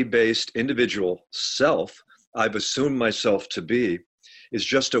body-based individual self I've assumed myself to be is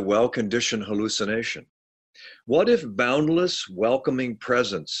just a well-conditioned hallucination? What if boundless, welcoming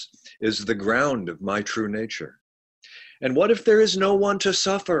presence is the ground of my true nature? And what if there is no one to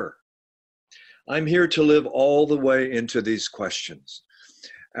suffer? I'm here to live all the way into these questions.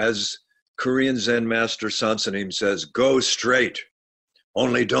 As Korean Zen master Sansanim says, go straight,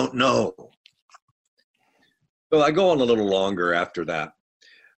 only don't know. So I go on a little longer after that.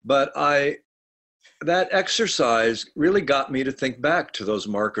 But that exercise really got me to think back to those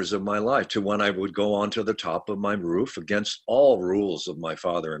markers of my life, to when I would go onto the top of my roof against all rules of my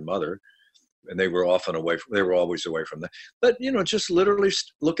father and mother. And they were always away from that. But, just literally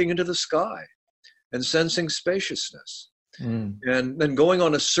looking into the sky and sensing spaciousness. And then going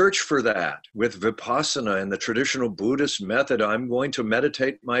on a search for that with Vipassana and the traditional Buddhist method. I'm going to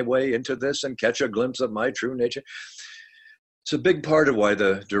meditate my way into this and catch a glimpse of my true nature. It's a big part of why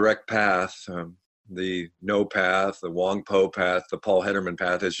the direct path, the No path, the Wang Po path, the Paul Hederman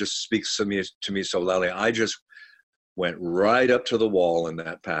path, just speaks to me so loudly. I just went right up to the wall in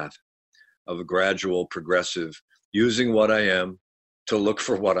that path of a gradual, progressive, using what I am to look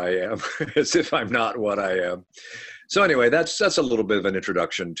for what I am, as if I'm not what I am. So anyway, that's a little bit of an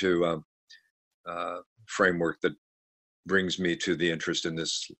introduction to framework that brings me to the interest in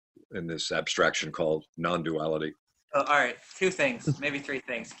this abstraction called non-duality. All right, 2 things, maybe 3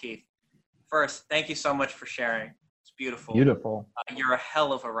 things, Keith. First, thank you so much for sharing. It's beautiful. Beautiful. You're a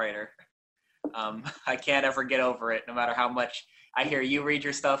hell of a writer. I can't ever get over it, no matter how much I hear you read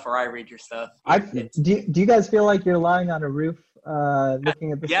your stuff or I read your stuff. Do you guys feel like you're lying on a roof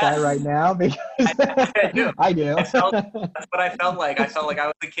looking at the sky right now? Because I do. I do. That's what I felt like. I felt like I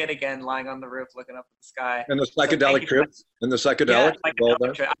was a kid again, lying on the roof looking up at the sky. And the psychedelic trip. And the psychedelic. Yeah,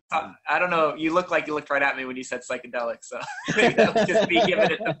 psychedelic trip. I don't know. You looked right at me when you said psychedelic, so that was just me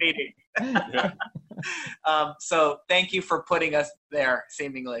giving it the meaning. So thank you for putting us there.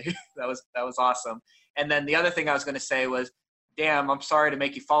 Seemingly, that was awesome. And then the other thing I was going to say was, damn, I'm sorry to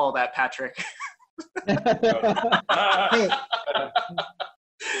make you follow that, Patrick.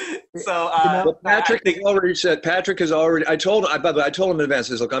 So Patrick has already I told him in advance,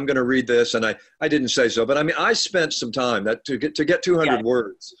 I says, look, I'm going to read this, and I didn't say so, but I mean, I spent some time to get 200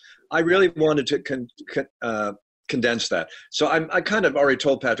 words. I really wanted to condense that. So I kind of already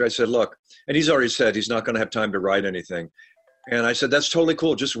told Patrick, I said, look, and he's already said he's not going to have time to write anything. And I said, that's totally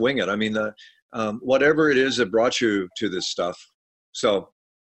cool. Just wing it. I mean, whatever it is that brought you to this stuff. So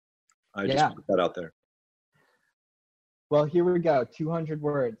I just put that out there. Well, here we go. 200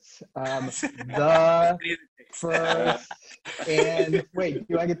 words. The first and wait,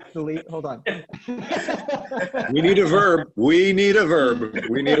 do I get to delete? Hold on. We need a verb. We need a verb.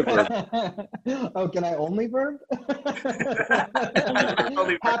 Oh, can I only verb?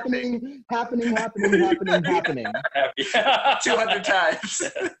 Happening. 200 times.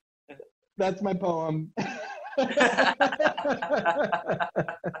 That's my poem.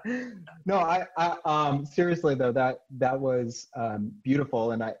 No, I seriously though, that was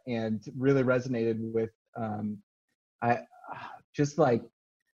beautiful, and really resonated with I just like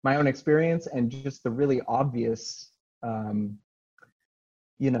my own experience, and just the really obvious all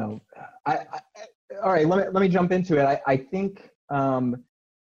right, let me jump into it. I think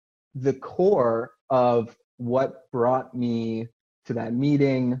the core of what brought me to that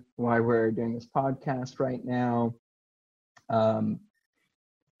meeting, why we're doing this podcast right now,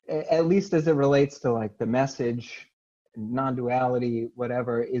 at least as it relates to like the message, non-duality,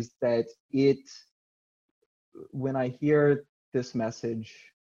 whatever, is that when I hear this message,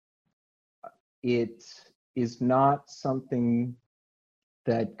 it is not something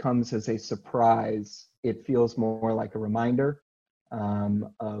that comes as a surprise. It feels more like a reminder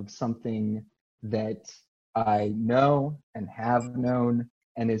of something that I know and have known,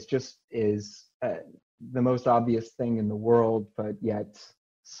 and is the most obvious thing in the world, but yet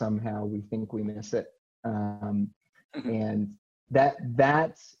somehow we think we miss it. And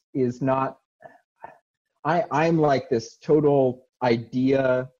that is not. I'm like this total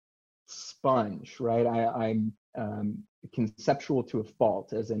idea sponge, right? I'm conceptual to a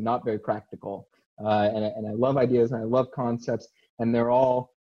fault, as in not very practical. And I love ideas and I love concepts, and they're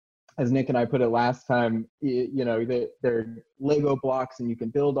all, as Nick and I put it last time, they're Lego blocks, and you can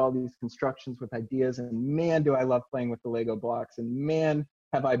build all these constructions with ideas. And man, do I love playing with the Lego blocks, and man,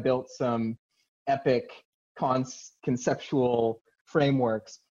 have I built some epic conceptual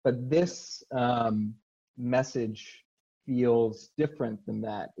frameworks. But this message feels different than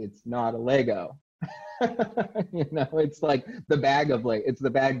that. It's not a Lego. It's like the bag of Lego. It's the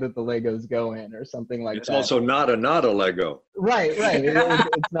bag that the Legos go in, or something like that. It's also not a Lego. Right.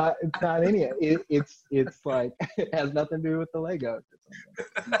 It's not any. It's like it has nothing to do with the Legos or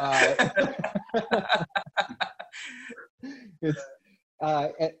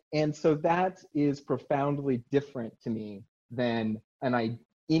something. And so that is profoundly different to me than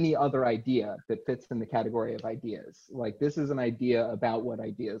any other idea that fits in the category of ideas. Like, this is an idea about what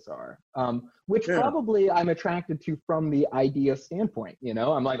ideas are, which probably I'm attracted to from the idea standpoint.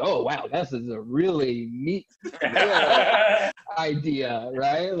 I'm like, oh wow, this is a really neat idea,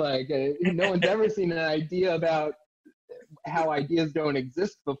 right? Like, no one's ever seen an idea about how ideas don't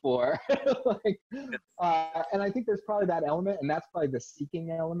exist before. And I think there's probably that element, and that's probably the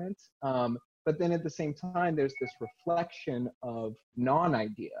seeking element. But then at the same time, there's this reflection of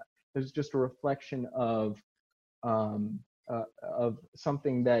non-idea. There's just a reflection of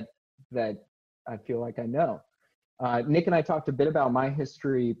something that I feel like I know. Nick and I talked a bit about my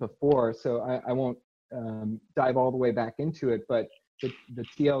history before, so I won't dive all the way back into it. But the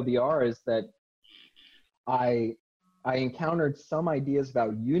TLDR is that I encountered some ideas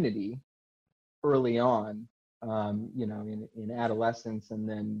about unity early on. In adolescence, and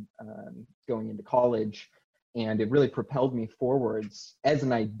then going into college, and it really propelled me forwards as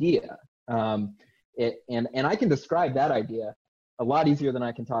an idea. And I can describe that idea a lot easier than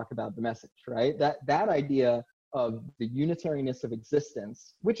I can talk about the message, right? That idea of the unitariness of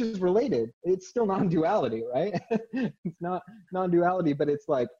existence, which is related. It's still non-duality, right? It's not non-duality, but it's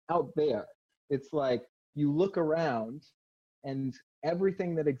like out there. It's like you look around, and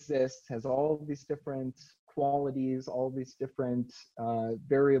everything that exists has all these different qualities, all these different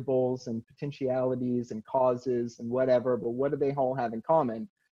variables and potentialities and causes and whatever, but what do they all have in common?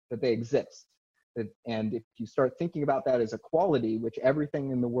 That they exist. And if you start thinking about that as a quality, which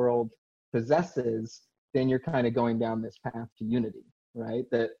everything in the world possesses, then you're kind of going down this path to unity, right?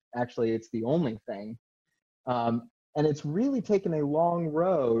 That actually it's the only thing. And it's really taken a long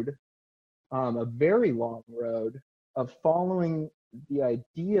road, a very long road, of following the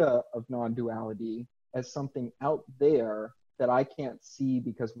idea of non-duality as something out there that I can't see,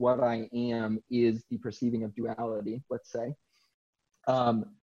 because what I am is the perceiving of duality, let's say,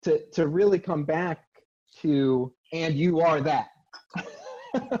 to really come back to, and you are that,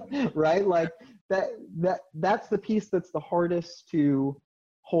 right? Like that's the piece that's the hardest to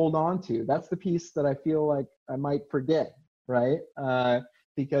hold on to. That's the piece that I feel like I might forget, right?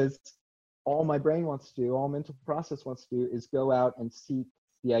 Because all my brain wants to do, all mental process wants to do, is go out and seek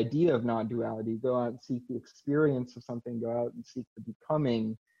the idea of non-duality, go out and seek the experience of something, go out and seek the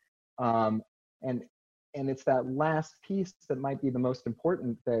becoming. And it's that last piece that might be the most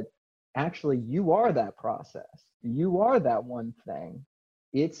important, that actually you are that process. You are that one thing.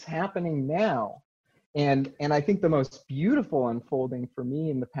 It's happening now. And I think the most beautiful unfolding for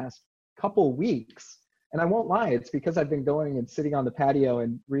me in the past couple weeks, and I won't lie, it's because I've been going and sitting on the patio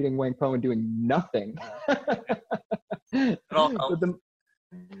and reading Wang Po and doing nothing. The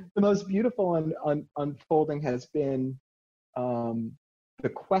most beautiful unfolding has been the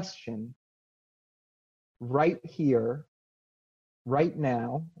question, right here, right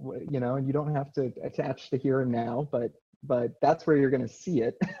now, and you don't have to attach the here and now, but that's where you're going to see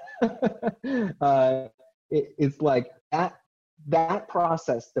it. It's like that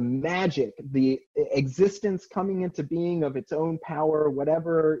process, the magic, the existence coming into being of its own power,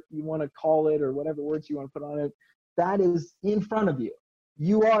 whatever you want to call it, or whatever words you want to put on it, that is in front of you.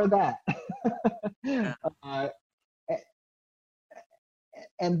 You are that.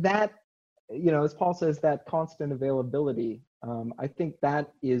 And that, as Paul says, that constant availability, I think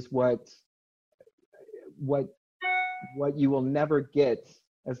that is what you will never get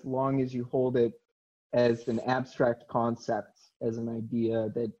as long as you hold it as an abstract concept, as an idea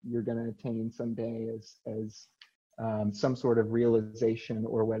that you're going to attain someday as some sort of realization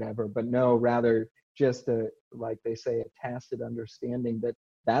or whatever, but no, rather just like they say, a tacit understanding that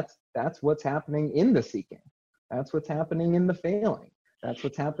that's what's happening in the seeking. That's what's happening in the failing. That's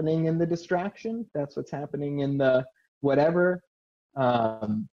what's happening in the distraction. That's what's happening in the whatever.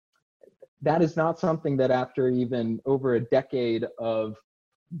 That is not something that after even over a decade of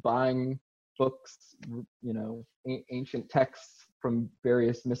buying books, ancient texts from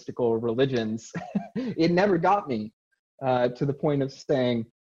various mystical religions, it never got me to the point of saying,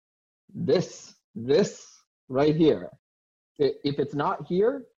 this right here, if it's not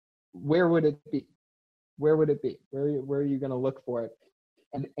here, where would it be? Where would it be? Where are you going to look for it?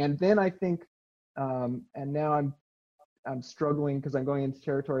 And then I think, and now I'm struggling because I'm going into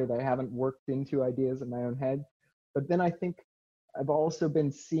territory that I haven't worked into ideas in my own head. But then I think I've also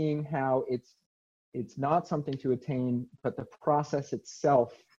been seeing how it's not something to attain, but the process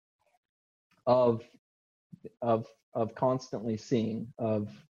itself of constantly seeing, of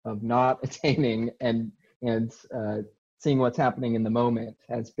not attaining and seeing what's happening in the moment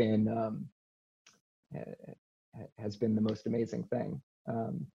has been the most amazing thing.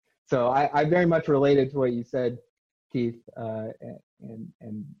 So I very much related to what you said, Keith,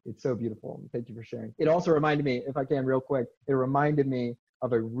 and it's so beautiful. Thank you for sharing. It also reminded me, if I can real quick, it reminded me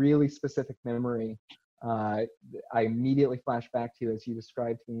of a really specific memory. I immediately flashed back to you as you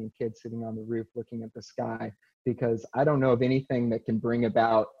described to me, a kid sitting on the roof looking at the sky, because I don't know of anything that can bring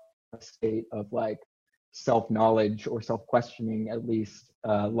about a state of like self-knowledge or self-questioning, at least,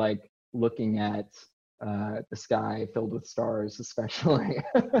 like looking at the sky filled with stars, especially.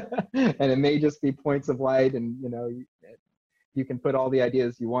 And it may just be points of light, and you can put all the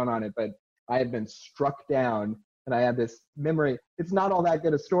ideas you want on it, but I have been struck down, and I have this memory. It's not all that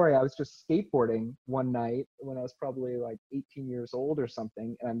good a story. I was just skateboarding one night when I was probably like 18 years old or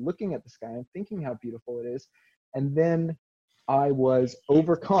something, and I'm looking at the sky and thinking how beautiful it is, and then I was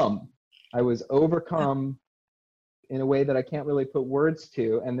overcome. In a way that I can't really put words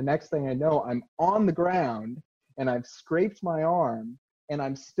to. And the next thing I know, I'm on the ground and I've scraped my arm and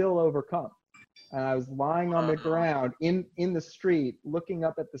I'm still overcome. And I was lying on the ground in the street, looking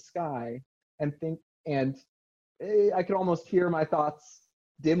up at the sky and I could almost hear my thoughts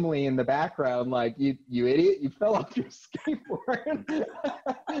dimly in the background, like, you idiot, you fell off your skateboard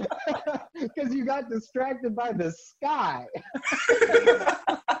because you got distracted by the sky.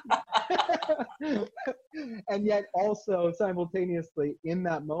 And yet also simultaneously in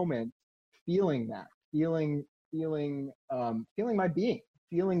that moment, feeling my being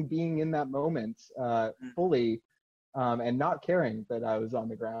in that moment fully, and not caring that I was on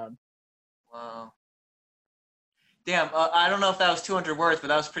the ground. Wow. Damn, I don't know if that was 200 words, but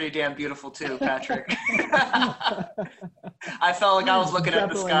that was pretty damn beautiful too, Patrick. I felt like I was looking at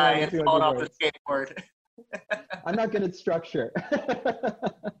the sky and falling off the skateboard. I'm not good at structure.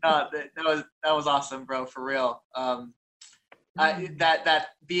 No, that was awesome, bro, for real. That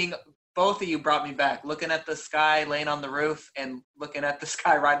being, both of you brought me back. Looking at the sky, laying on the roof, and looking at the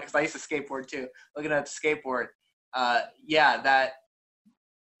sky right next. I used to skateboard too. Looking at the skateboard, that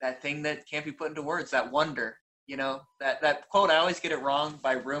thing that can't be put into words. That wonder, that quote. I always get it wrong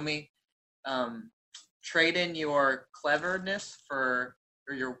by Rumi. Trade in your cleverness or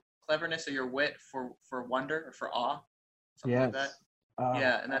your cleverness or your wit for wonder or for awe. Something like that.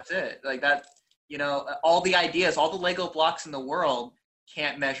 Yeah, and that's it. Like that, all the ideas, all the Lego blocks in the world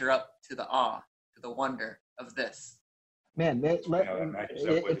can't measure up to the awe, to the wonder of this. Man,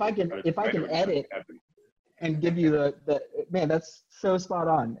 if I can edit and give you the man, that's so spot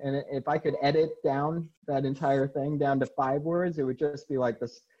on. And if I could edit down that entire thing down to 5 words, it would just be like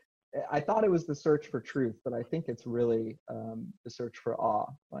this. I thought it was the search for truth, but I think it's really the search for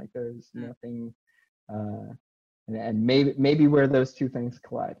awe. Like there's nothing, and maybe where those two things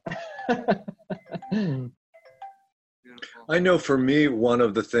collide. I know for me, one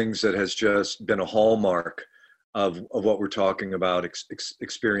of the things that has just been a hallmark of what we're talking about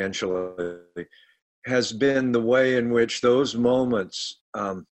experientially has been the way in which those moments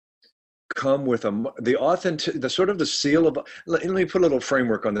come with the sort of the seal of. Let me put a little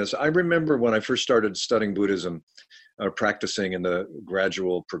framework on this. I remember when I first started studying Buddhism, practicing in the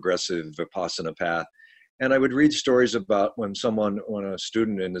gradual progressive Vipassana path, and I would read stories about when a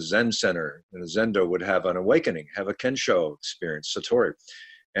student in the Zen center, in a Zendo, would have an awakening, have a Kensho experience, Satori,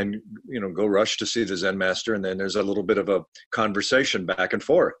 and go rush to see the Zen master, and then there's a little bit of a conversation back and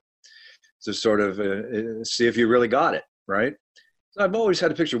forth to sort of see if you really got it, right? So I've always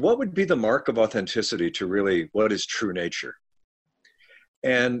had a picture. What would be the mark of authenticity to really what is true nature?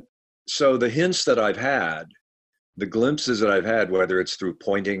 And so the hints that I've had, the glimpses that I've had, whether it's through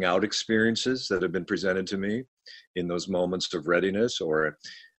pointing out experiences that have been presented to me, in those moments of readiness, or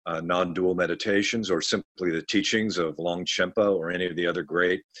non-dual meditations, or simply the teachings of Longchenpa or any of the other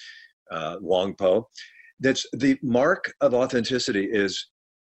great Wangpo. That's the mark of authenticity, is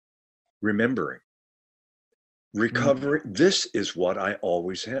remembering, recovery. This is what I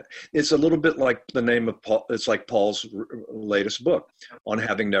always had. It's a little bit like the name of Paul. It's like Paul's latest book, On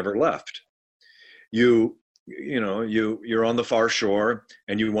Having Never Left. You're on the far shore,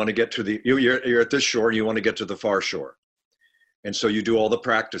 and you want to get to you're at this shore, and you want to get to the far shore. And so you do all the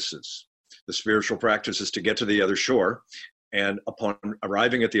practices, the spiritual practices, to get to the other shore. And upon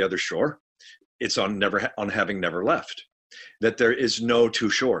arriving at the other shore, it's on having never left, that there is no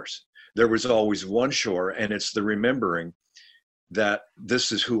two shores. There was always one shore, and it's the remembering that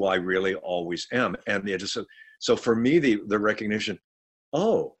this is who I really always am. And so for me, the recognition,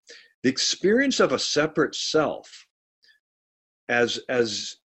 the experience of a separate self as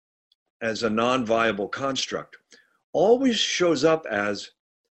a non-viable construct always shows up as,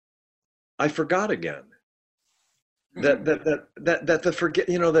 I forgot again. That the forget,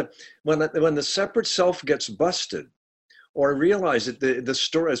 that when the separate self gets busted, or realize that the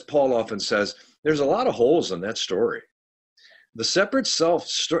story, as Paul often says, there's a lot of holes in that story. The separate self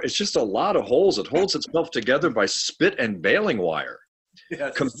story, it's just a lot of holes. It holds itself together by spit and baling wire.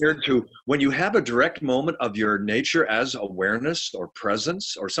 Yes. Compared to when you have a direct moment of your nature as awareness or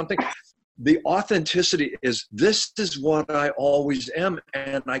presence or something, the authenticity is, this is what I always am,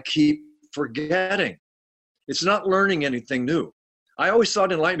 and I keep forgetting. It's not learning anything new. I always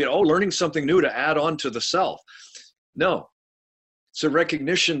thought enlightenment, learning something new to add on to the self. No, it's a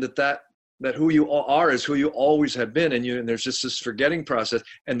recognition that who you are is who you always have been, and there's just this forgetting process,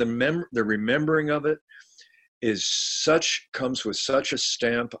 and the remembering of it comes with such a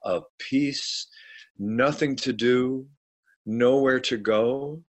stamp of peace, nothing to do, nowhere to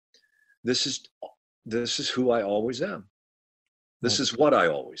go. This is who I always am. This is what I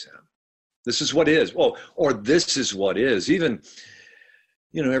always am. This is what is. Or this is what is. Even,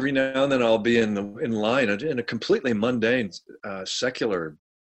 every now and then I'll be in line in a completely mundane, secular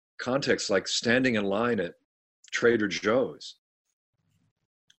context, like standing in line at Trader Joe's.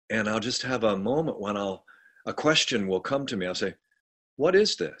 And I'll just have a moment when a question will come to me. I'll say, what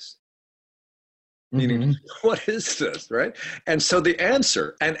is this? Meaning, what is this, right? And so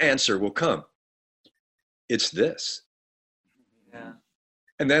an answer will come. It's this. Yeah.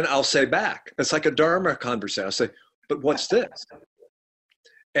 And then I'll say back, it's like a Dharma conversation. I'll say, but what's this?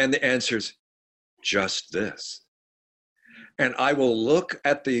 And the answer's just this. And I will look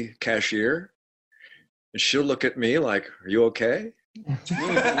at the cashier, and she'll look at me like, are you okay?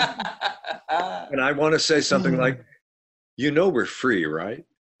 And I want to say something like, we're free, right?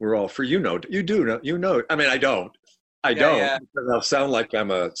 We're all free. You do know. I mean, I don't. Yeah. Because I'll sound like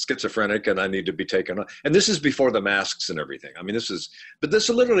I'm a schizophrenic and I need to be taken on. And this is before the masks and everything. I mean, but this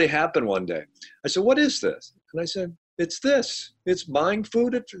literally happened one day. I said, what is this? And I said, it's this. It's buying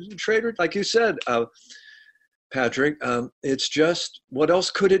food at Trader, like you said, Patrick. It's just, what else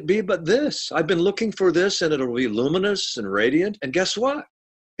could it be but this? I've been looking for this, and it'll be luminous and radiant. And guess what?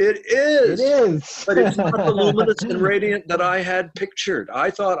 It is. It is. But it's not the luminous and radiant that I had pictured.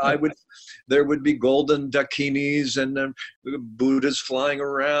 I thought there would be golden dakinis and Buddhas flying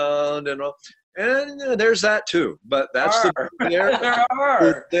around and all. And there's that too. But that's the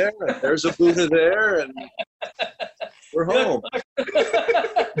Buddha there. There's a Buddha there, and we're home.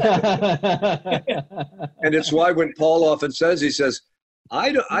 And it's why when Paul often says, he says,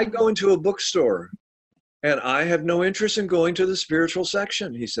 I go into a bookstore, and I have no interest in going to the spiritual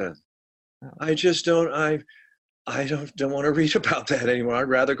section, he said. I just don't want to read about that anymore. I'd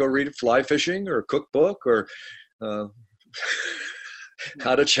rather go read fly fishing or a cookbook or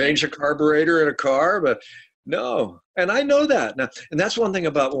how to change a carburetor in a car. But no, and I know that. Now, and that's one thing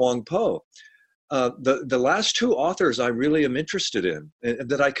about Wangpo. The last two authors I really am interested in,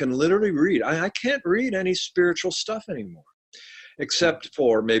 that I can literally read. I can't read any spiritual stuff anymore, except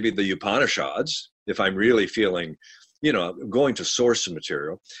for maybe the Upanishads, if I'm really feeling, going to source some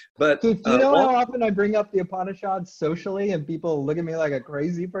material. But do you know how often I bring up the Upanishads socially, and people look at me like a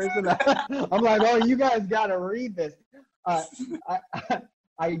crazy person? I'm like, you guys got to read this. I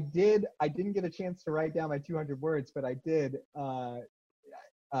didn't get a chance to write down my 200 words, but I did. I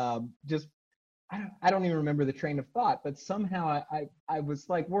don't even remember the train of thought, but somehow I was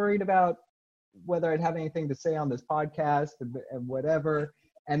like worried about whether I'd have anything to say on this podcast and whatever.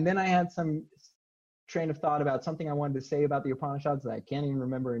 And then I had some train of thought about something I wanted to say about the Upanishads that I can't even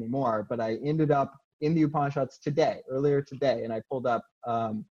remember anymore, but I ended up in the Upanishads earlier today, and I pulled up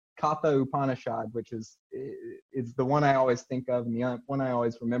Katha Upanishad, which is the one I always think of and the one I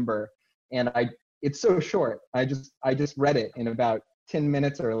always remember. And I it's so short. I just read it in about 10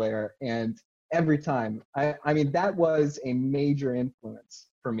 minutes earlier, and every time, I mean, that was a major influence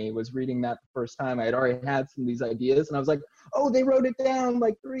for me, was reading that the first time. I had already had some of these ideas, and I was like, oh, they wrote it down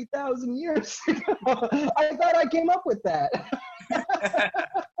like 3,000 years ago. I thought I came up with that.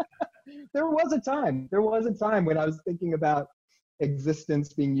 There was a time when I was thinking about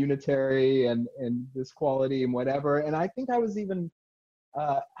existence being unitary and this quality and whatever. And I think I was even,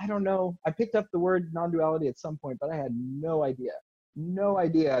 I don't know, I picked up the word non-duality at some point, but I had no idea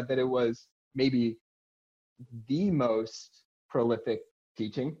that it was maybe the most prolific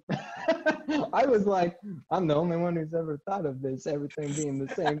teaching. I was like, I'm the only one who's ever thought of this, everything being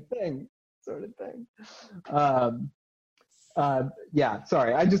the same thing, sort of thing. Yeah,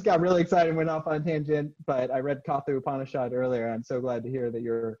 sorry, I just got really excited and went off on a tangent, but I read Katha Upanishad earlier. I'm so glad to hear that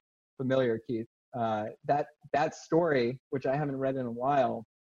you're familiar, Keith. That story, which I haven't read in a while,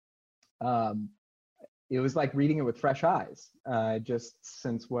 it was like reading it with fresh eyes, just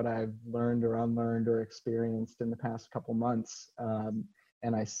since what I've learned or unlearned or experienced in the past couple months.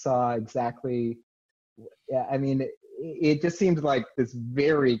 And I saw exactly, yeah, I mean, it just seemed like this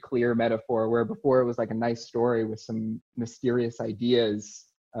very clear metaphor, where before it was like a nice story with some mysterious ideas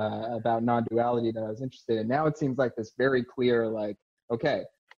about non-duality that I was interested in. Now it seems like this very clear, like, okay,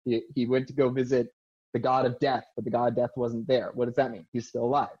 he went to go visit the god of death, but the god of death wasn't there. What does that mean? He's still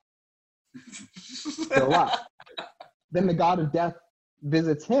alive. Still alive. Then the god of death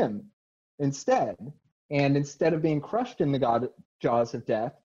visits him instead. And instead of being crushed in the jaws of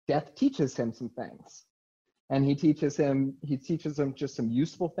death, death teaches him some things. And he teaches him just some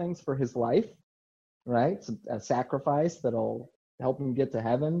useful things for his life, right? A sacrifice that'll help him get to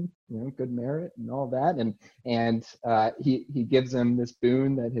heaven, good merit and all that. And he gives him this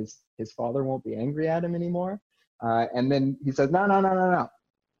boon that his father won't be angry at him anymore. And then he says, no.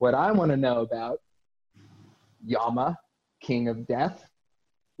 What I want to know about, Yama, king of death,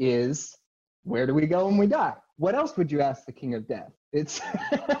 is where do we go when we die? What else would you ask the king of death? It's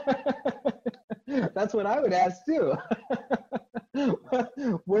that's what I would ask too.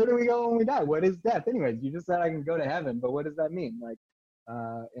 Where do we go when we die? What is death? Anyways, you just said I can go to heaven, but what does that mean? Like,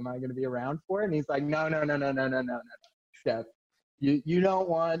 am I going to be around for it? And he's like, no. Death. You don't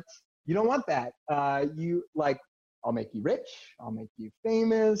want that. You like, I'll make you rich. I'll make you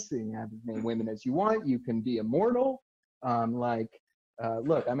famous. You can have as many women as you want. You can be immortal.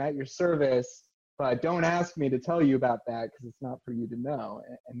 Look, I'm at your service, but don't ask me to tell you about that because it's not for you to know.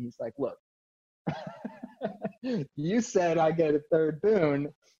 And he's like, look, you said I get a third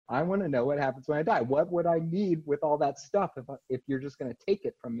boon. I want to know what happens when I die. What would I need with all that stuff if you're just going to take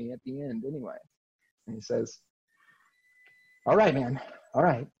it from me at the end anyway? And he says, all right, man. All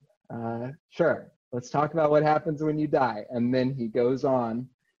right. Sure. Let's talk about what happens when you die. And then he goes on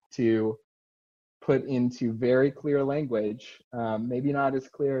to put into very clear language, maybe not as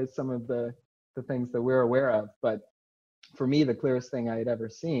clear as some of the things that we're aware of, but for me, the clearest thing I had ever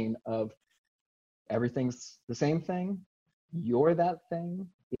seen of everything's the same thing. You're that thing.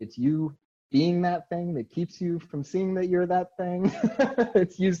 It's you being that thing that keeps you from seeing that you're that thing.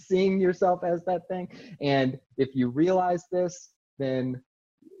 It's you seeing yourself as that thing. And if you realize this, then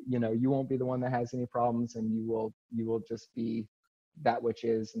you won't be the one that has any problems, and you will just be that which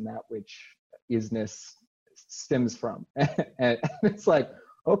is, and that which isness stems from. And it's like,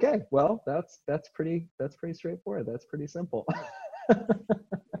 okay, well, that's pretty straightforward. That's pretty simple.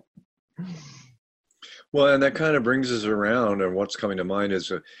 Well, and that kind of brings us around, and what's coming to mind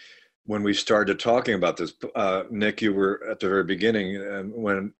is when we started talking about this, Nick, you were at the very beginning,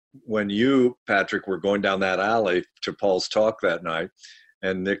 and when you, Patrick, were going down that alley to Paul's talk that night,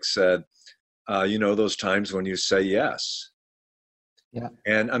 and Nick said, those times when you say yes. Yeah.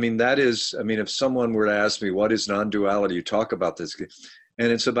 And I mean, if someone were to ask me, what is non-duality? You talk about this,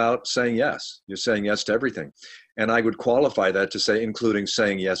 and it's about saying yes. You're saying yes to everything. And I would qualify that to say, including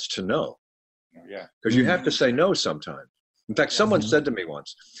saying yes to no. Yeah. Because you have to say no sometimes. In fact, someone said to me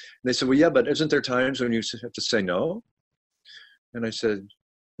once, and they said, well, yeah, but isn't there times when you have to say no? And I said,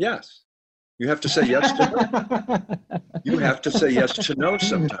 yes. You have to say yes to no. You have to say yes to no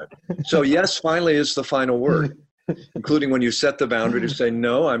sometimes. So yes finally is the final word, including when you set the boundary to say,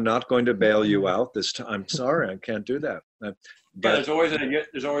 no, I'm not going to bail you out this time. I'm sorry, I can't do that. But there's always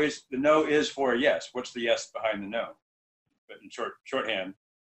the no is for a yes. What's the yes behind the no? But in shorthand,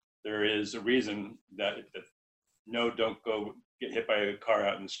 there is a reason that if the no, don't go get hit by a car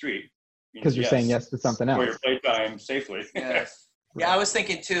out in the street. Because you're saying yes to something else. For your playtime safely. Yes. Yeah, I was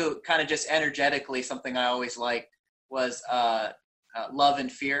thinking too, kind of just energetically, something I always liked was love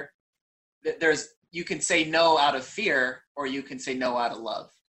and fear. You can say no out of fear, or you can say no out of love.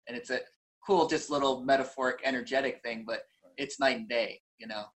 And cool, just little metaphoric, energetic thing, but it's night and day, you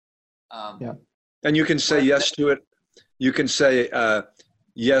know? Yeah. And you can say yes to it. You can say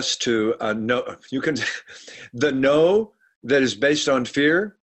yes to no. You can, the no that is based on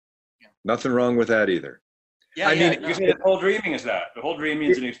fear, nothing wrong with that either. Yeah, I mean, You say the whole dreaming is that. The whole dream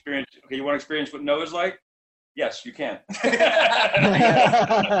means an experience. Okay, you want to experience what no is like? Yes, you can.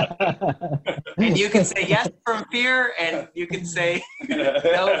 And you can say yes from fear, and you can say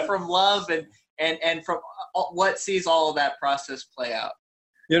no from love, and from what sees all of that process play out.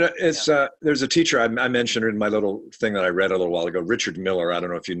 You know, it's there's a teacher I mentioned in my little thing that I read a little while ago, Richard Miller. I don't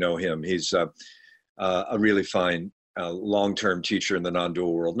know if you know him. He's a really fine long-term teacher in the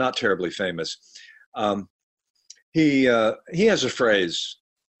non-dual world, not terribly famous. He has a phrase,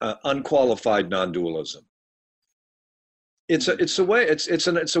 unqualified non-dualism. It's a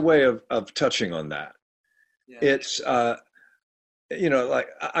way of touching on that. Yeah. It's you know, like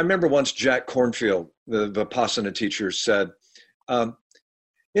I remember once Jack Kornfield, the Vipassana teacher, said,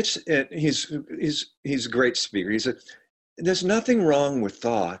 he's a great speaker. He said, "There's nothing wrong with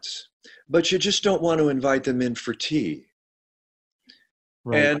thoughts, but you just don't want to invite them in for tea."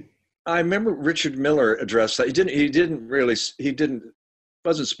 Right. And I remember Richard Miller addressed that. He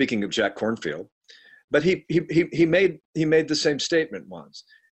wasn't speaking of Jack Kornfield, but he made the same statement once.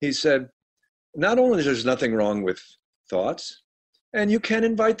 He said, "Not only is there's nothing wrong with thoughts, and you can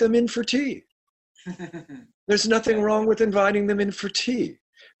invite them in for tea. There's nothing wrong with inviting them in for tea.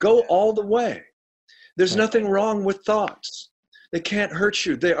 Go all the way. There's nothing wrong with thoughts. They can't hurt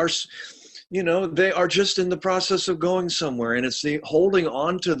you. They are, you know, they are just in the process of going somewhere, and it's the holding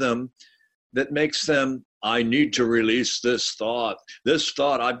on to them that makes them, I need to release this thought. This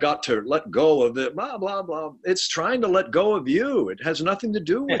thought, I've got to let go of it, blah, blah, blah. It's trying to let go of you. It has nothing to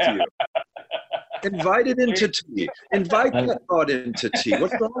do with you. Invite it into tea. Invite that thought into tea.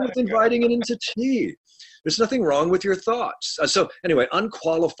 What's wrong with inviting it into tea? There's nothing wrong with your thoughts." So anyway,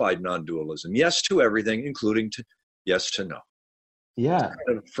 unqualified non-dualism. Yes to everything, including to yes to no. Yeah. That's the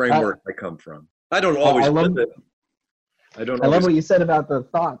kind of framework I come from. I don't always live it. I love what you said about the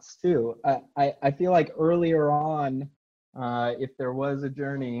thoughts too. I feel like earlier on, if there was a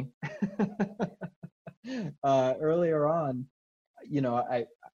journey, earlier on, you know,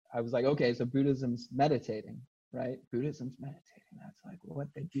 I was like, okay, so Buddhism's meditating, right? Buddhism's meditating. That's like what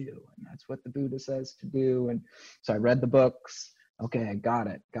they do, and that's what the Buddha says to do. And so I read the books. Okay, I got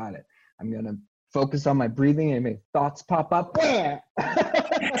it. I'm gonna focus on my breathing, and make thoughts pop up. And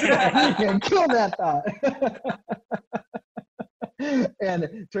kill that thought. And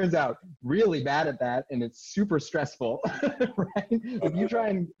it turns out really bad at that, and it's super stressful, right? If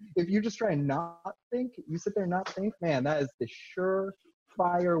you just try and not think, you sit there and not think, man, that is the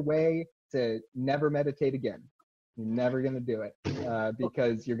surefire way to never meditate again. You're never gonna do it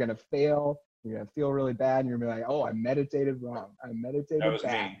because you're gonna fail. You're gonna feel really bad, and you're gonna be like, "Oh, I meditated wrong. I meditated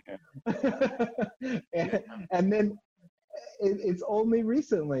bad." And then it's only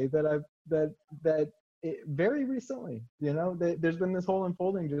recently that very recently, you know, there's been this whole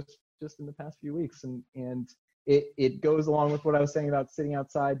unfolding just in the past few weeks, and it goes along with what I was saying about sitting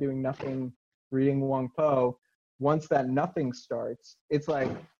outside doing nothing, reading Wang Po. Once that nothing starts, it's like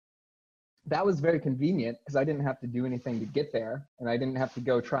that was very convenient because I didn't have to do anything to get there, and I didn't have to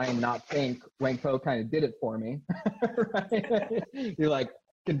go try and not think. Wang Po kind of did it for me. Right? You're like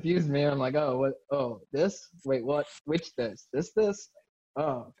confused me. I'm like, oh, what? Oh, this? Wait, what? Which this? This?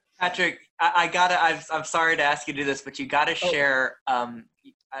 Oh. Patrick, I'm sorry to ask you to do this, but you gotta share.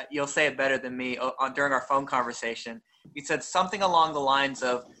 You'll say it better than me during our phone conversation. You said something along the lines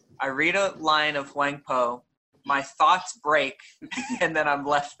of, "I read a line of Wang Po, my thoughts break, and then I'm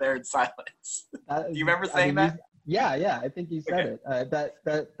left there in silence." Do you remember saying that? Yeah. I think you said it.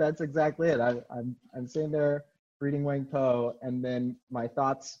 That's exactly it. I'm sitting there reading Wang Po, and then my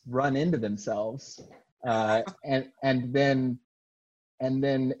thoughts run into themselves, and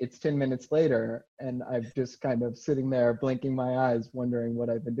then it's 10 minutes later, and I'm just kind of sitting there blinking my eyes, wondering what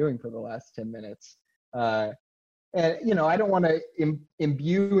I've been doing for the last 10 minutes. And, you know, I don't want to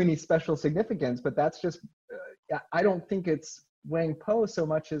imbue any special significance, but that's just, I don't think it's Wang Po so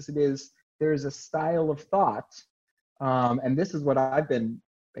much as it is, there's a style of thought. And this is what I've been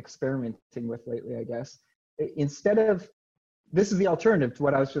experimenting with lately, I guess. This is the alternative to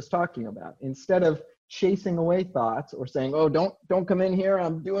what I was just talking about. Instead of chasing away thoughts or saying, "Oh, don't come in here,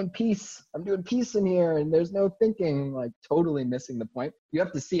 I'm doing peace in here, and there's no thinking," like totally missing the point. You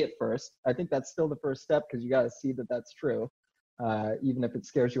have to see it first. I think that's still the first step, because you got to see that that's true, even if it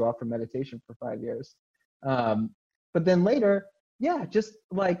scares you off from meditation for 5 years. But then later, just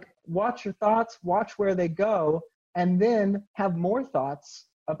like watch your thoughts, watch where they go, and then have more thoughts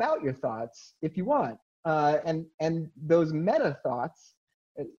about your thoughts if you want. And those meta thoughts,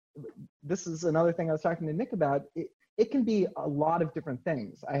 this is another thing I was talking to Nick about. It can be a lot of different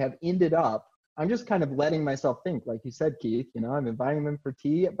things. I have ended up, I'm just kind of letting myself think, like you said, Keith, you know, I'm inviting them for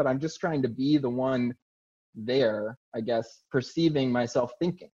tea, but I'm just trying to be the one there, I guess, perceiving myself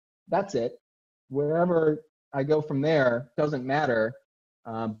thinking. That's it. Wherever I go from there doesn't matter.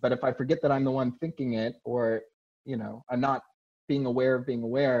 But if I forget that I'm the one thinking it, or, you know, I'm not being aware of being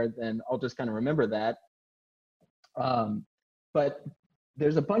aware, then I'll just kind of remember that. But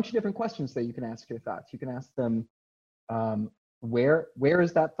there's a bunch of different questions that you can ask your thoughts. You can ask them, where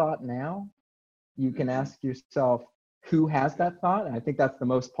is that thought now? You can ask yourself, who has that thought? And I think that's the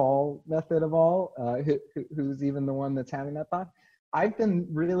most Paul method of all. Who's even the one that's having that thought? I've been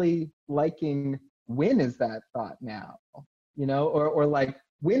really liking, when is that thought now? You know, or like,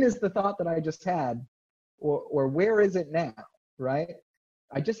 when is the thought that I just had? Or where is it now, right?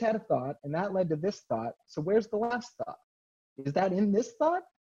 I just had a thought and that led to this thought. So where's the last thought? Is that in this thought?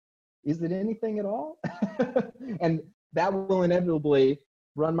 Is it anything at all? And that will inevitably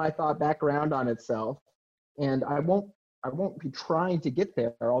run my thought back around on itself. And I won't be trying to get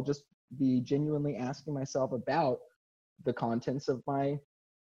there. I'll just be genuinely asking myself about the contents of my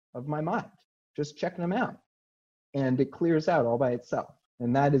mind, just checking them out. And it clears out all by itself.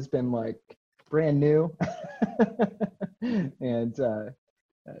 And that has been like brand new and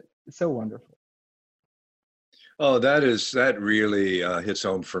so wonderful. Oh, that really hits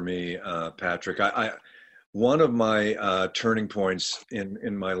home for me, Patrick. One of my turning points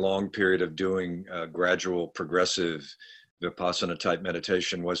in my long period of doing gradual progressive Vipassana type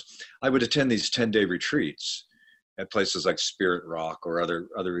meditation was I would attend these 10-day retreats at places like Spirit Rock or other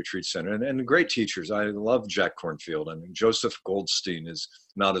retreat center, and great teachers. I love Jack Kornfield. I mean, Joseph Goldstein is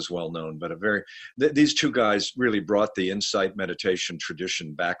not as well known, but these two guys really brought the insight meditation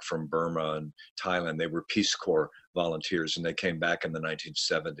tradition back from Burma and Thailand. They were Peace Corps volunteers, and they came back in the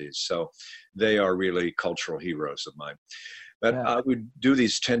 1970s. So they are really cultural heroes of mine. But I would do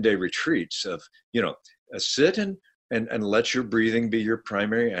these 10-day retreats of, you know, sit and let your breathing be your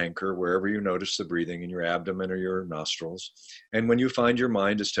primary anchor wherever you notice the breathing in your abdomen or your nostrils. And when you find your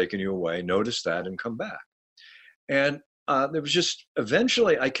mind is taking you away, notice that and come back. And there was just,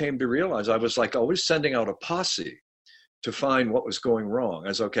 eventually I came to realize I was like always sending out a posse to find what was going wrong. I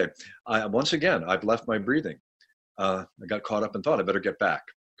was, okay, once again, I've left my breathing. I got caught up in thought, I better get back,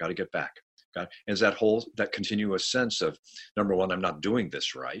 got to get back. And it's that continuous sense of, number one, I'm not doing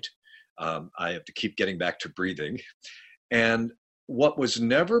this right. I have to keep getting back to breathing. And what was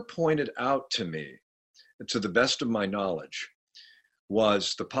never pointed out to me, to the best of my knowledge,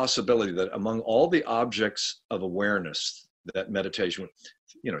 was the possibility that among all the objects of awareness that meditation,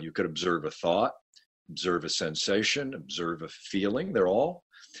 you know, you could observe a thought, observe a sensation, observe a feeling,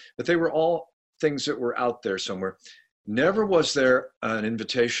 but they were all things that were out there somewhere. Never was there an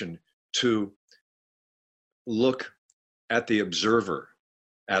invitation to look at the observer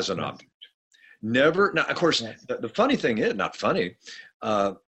as an object. Never. Now, of course, the funny thing is, not funny,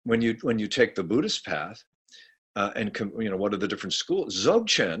 when you take the Buddhist path, and you know, what are the different schools?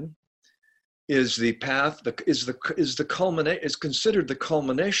 Dzogchen is the path, is considered the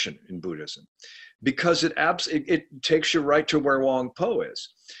culmination in Buddhism, because it takes you right to where Wang Po is,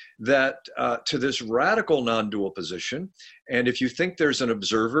 that to this radical non-dual position. And if you think there's an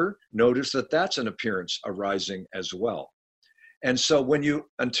observer, notice that that's an appearance arising as well. And so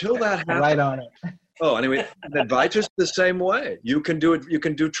until that happens, right on it. Oh, anyway, Advaita's the same way. You can do it. You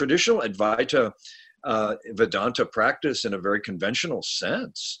can do traditional Advaita Vedanta practice in a very conventional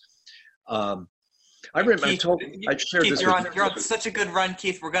sense. I remember Keith, I shared Keith, this. You're on such a good run,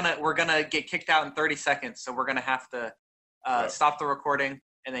 Keith. We're gonna get kicked out in 30 seconds, so we're gonna have to stop the recording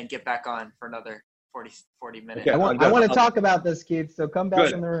and then get back on for another 40 minutes. Okay, I want to talk about this, Keith. So come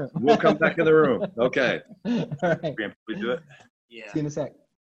back in the room. We'll come back in the room. Okay. All right. We do it. Yeah. See you in a sec.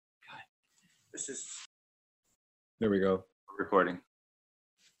 This is. There we go. Recording.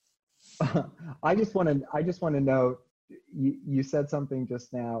 I just want to know. You said something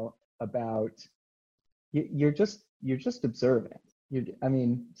just now about you're just observing. I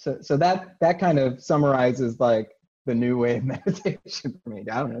mean, so that kind of summarizes like the new way of meditation for me.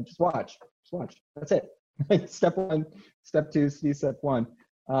 I don't know. Just watch. That's it. Step one, step two, see step one.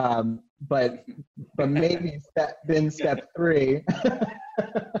 But maybe then step three.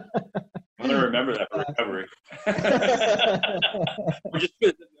 I'm gonna remember that for recovery.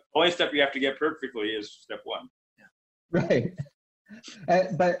 The only step you have to get perfectly is step one. Right.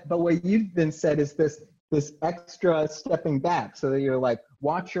 But what you've been said is this extra stepping back, so that you're like,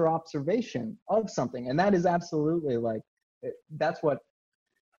 watch your observation of something, and that is absolutely like, that's what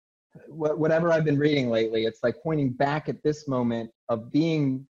whatever I've been reading lately, it's like pointing back at this moment of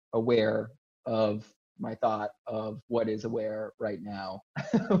being aware of my thought of what is aware right now,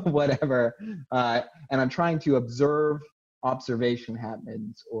 whatever. And I'm trying to observe observation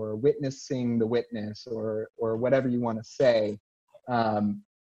happens, or witnessing the witness, or whatever you want to say.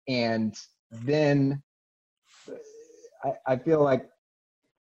 And then I feel like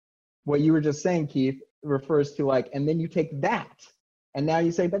what you were just saying, Keith, refers to like, and then you take that, and now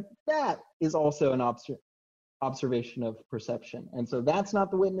you say, but that is also an observation of perception. And so that's not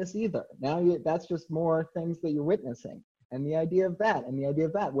the witness either. Now that's just more things that you're witnessing. And the idea of that, and the idea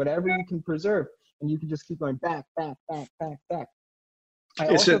of that, whatever you can preserve, and you can just keep going back. I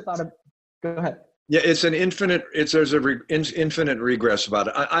also thought of, go ahead. Yeah, it's an infinite, there's infinite regress about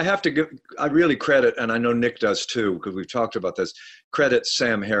it. I really credit, and I know Nick does too, because we've talked about this, credit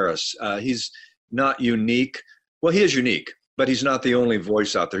Sam Harris. He's not unique. Well, he is unique, but he's not the only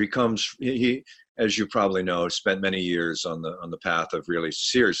voice out there. He, as you probably know, spent many years on the path of really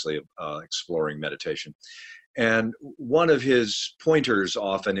seriously exploring meditation. And one of his pointers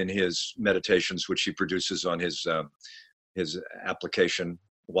often in his meditations, which he produces on his application,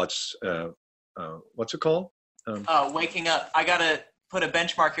 what's it called? Waking Up. I gotta put a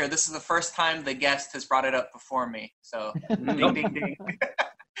benchmark here. This is the first time the guest has brought it up before me. So ding, ding, ding.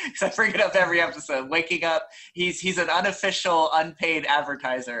 Because I bring it up every episode. Waking Up. He's an unofficial, unpaid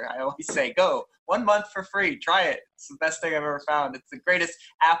advertiser. I always say, go 1 month for free. Try it. It's the best thing I've ever found. It's the greatest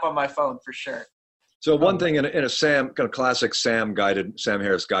app on my phone for sure. So one thing in a kind of classic Sam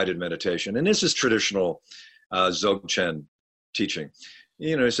Harris guided meditation, and this is traditional Dzogchen teaching.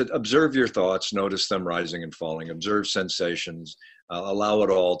 You know, he said, observe your thoughts, notice them rising and falling, observe sensations, allow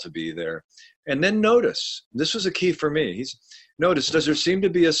it all to be there. And then notice, this was a key for me. Notice, does there seem to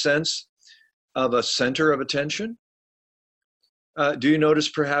be a sense of a center of attention? Do you notice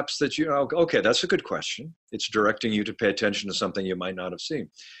perhaps that okay, that's a good question. It's directing you to pay attention to something you might not have seen.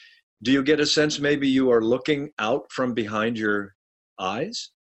 Do you get a sense maybe you are looking out from behind your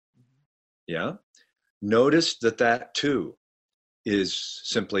eyes? Yeah. Notice that too is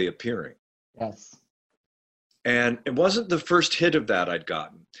simply appearing. Yes. And it wasn't the first hit of that I'd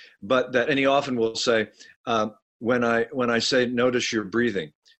gotten, but and he often will say, when I say, notice your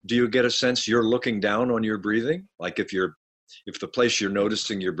breathing, do you get a sense you're looking down on your breathing? Like if the place you're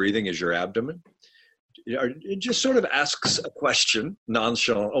noticing your breathing is your abdomen? It just sort of asks a question,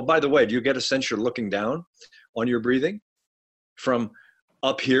 nonchalant. Oh, by the way, do you get a sense you're looking down on your breathing from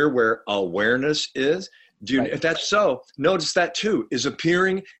up here where awareness is? If that's so, notice that too is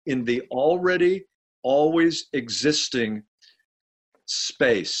appearing in the already always existing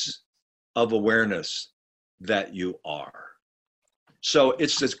space of awareness that you are. So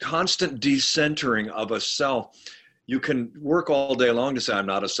it's this constant decentering of a self. You can work all day long to say, I'm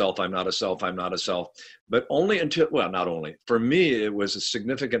not a self, I'm not a self, I'm not a self. But only until, well, not only. For me, it was a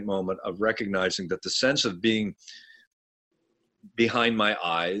significant moment of recognizing that the sense of being behind my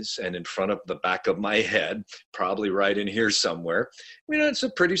eyes and in front of the back of my head, probably right in here somewhere, it's a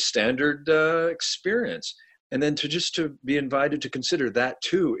pretty standard experience. And then to be invited to consider that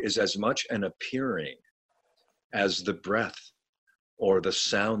too is as much an appearing as the breath or the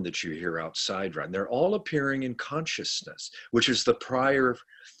sound that you hear outside, right? And they're all appearing in consciousness, which is the prior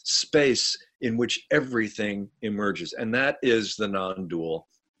space in which everything emerges. And that is the non-dual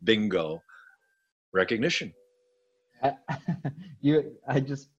bingo recognition. I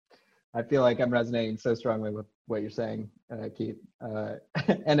feel like I'm resonating so strongly with what you're saying, Keith.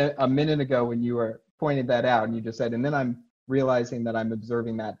 And a minute ago when you were pointing that out and you just said, and then I'm realizing that I'm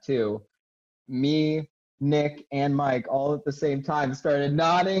observing that too. Me, Nick, and Mike all at the same time started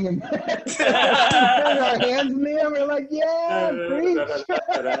nodding and putting our hands in the air. We're like, yeah, preach.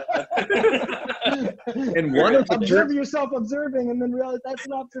 And one of observe yourself observing and then realize that's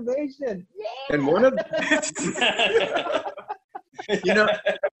an observation. Yeah. And one of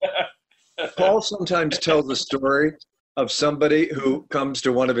Paul sometimes tells the story of somebody who comes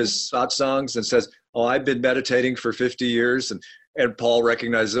to one of his satsangs and says, oh, I've been meditating for 50 years. And Paul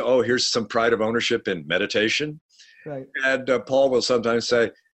recognizes, oh, here's some pride of ownership in meditation. Right. And Paul will sometimes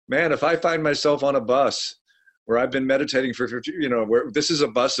say, man, if I find myself on a bus where I've been meditating for 50, where this is a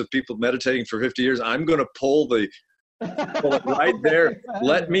bus of people meditating for 50 years, I'm going to pull it right there.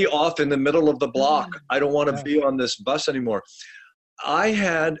 Let me off in the middle of the block. I don't want to be on this bus anymore. I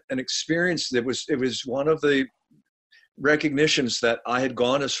had an experience that it was one of the recognitions that I had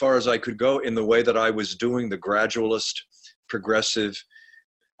gone as far as I could go in the way that I was doing the gradualist, progressive,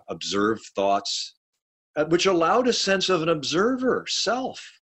 observed thoughts, which allowed a sense of an observer self,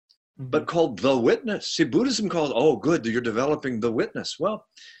 but called the witness. See, Buddhism calls, oh, good, you're developing the witness. Well,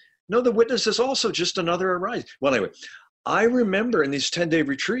 No, the witness is also just another arise. Well, anyway, I remember in these 10-day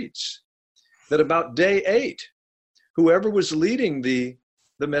retreats that about day 8, whoever was leading the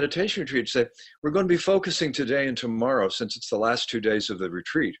meditation retreat said, we're going to be focusing today and tomorrow, since it's the last 2 days of the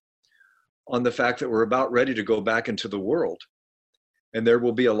retreat, on the fact that we're about ready to go back into the world. And there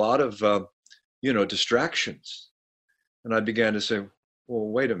will be a lot of, distractions. And I began to say, well,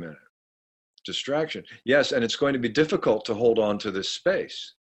 wait a minute. Distraction. Yes, and it's going to be difficult to hold on to this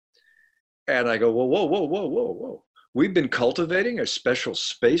space. And I go, whoa. We've been cultivating a special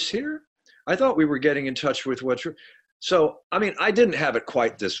space here? I thought we were getting in touch with what's true. So, I mean, I didn't have it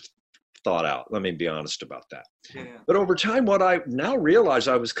quite this thought out. Let me be honest about that. Yeah. But over time, what I now realize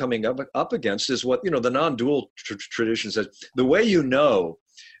I was coming up against is what, the non-dual tradition says. The way you know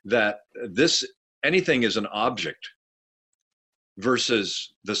that anything is an object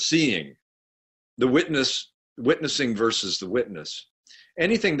versus the seeing, the witnessing versus the witness.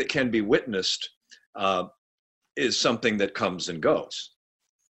 Anything that can be witnessed is something that comes and goes.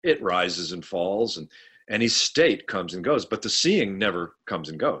 It rises and falls, and any state comes and goes, but the seeing never comes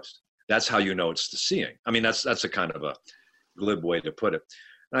and goes. That's how you know it's the seeing. I mean, that's a kind of a glib way to put it.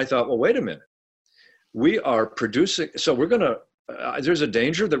 And I thought, well, wait a minute. We are producing, so we're going to, there's a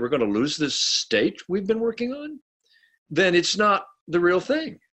danger that we're going to lose this state we've been working on. Then it's not the real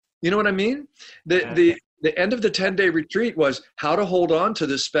thing. You know what I mean? The end of the 10-day retreat was how to hold on to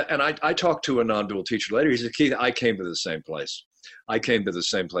this. And I talked to a non-dual teacher later. He said, Keith, I came to the same place. I came to the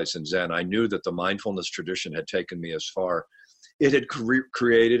same place in Zen. I knew that the mindfulness tradition had taken me as far. It had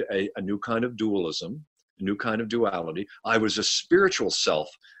created a new kind of dualism, a new kind of duality. I was a spiritual self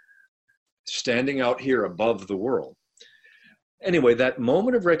standing out here above the world. Anyway, that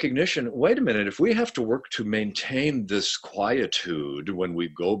moment of recognition, wait a minute, if we have to work to maintain this quietude when we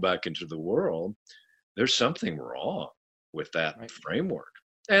go back into the world, there's something wrong with that framework.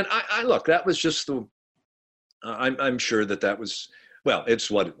 And I look, that was just I'm sure that was, well,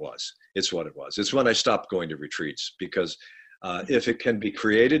 it's what it was. It's what it was. It's when I stopped going to retreats, because if it can be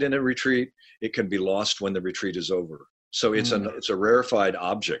created in a retreat, it can be lost when the retreat is over. So it's a rarefied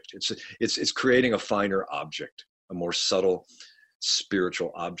object. It's creating a finer object, a more subtle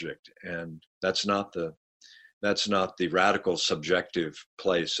spiritual object. And that's not the radical subjective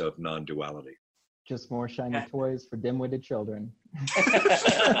place of non-duality. Just more shiny toys for dim-witted children.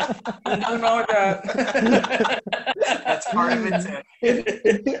 Nothing wrong with that. That's part of it too.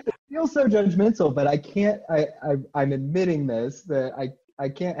 It feels so judgmental, but I can't. I'm admitting this, that I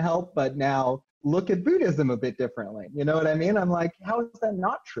can't help but now look at Buddhism a bit differently. You know what I mean? I'm like, how is that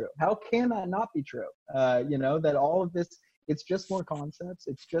not true? How can that not be true? That all of this, it's just more concepts.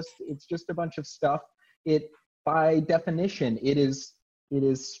 It's just a bunch of stuff. It, by definition, it is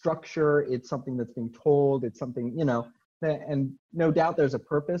structure. It's something that's being told. It's something, and no doubt there's a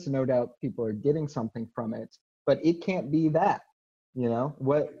purpose, and no doubt people are getting something from it, but it can't be that,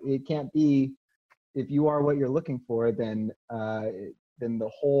 it can't be, if you are what you're looking for, then the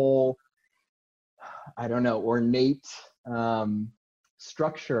whole, I don't know, ornate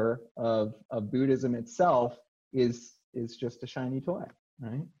structure of Buddhism itself is just a shiny toy,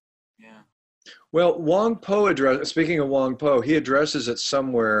 right? Yeah. Well, Wang Po speaking of Wang Po, he addresses it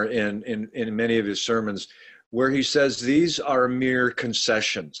somewhere in many of his sermons, where he says these are mere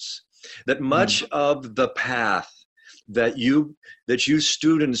concessions, that much of the path that you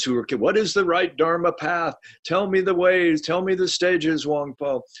students who are, what is the right Dharma path? Tell me the ways, tell me the stages, Wang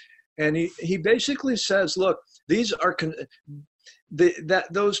Po. And he basically says, look, these are,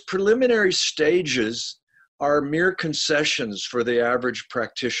 those preliminary stages are mere concessions for the average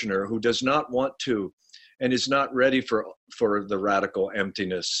practitioner who does not want to and is not ready for the radical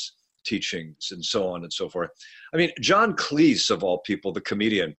emptiness teachings and so on and so forth. I mean, John Cleese, of all people, the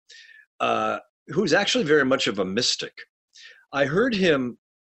comedian, who's actually very much of a mystic. I heard him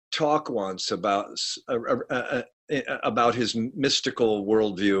talk once about his mystical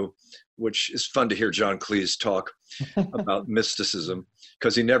worldview, which is fun to hear John Cleese talk about mysticism,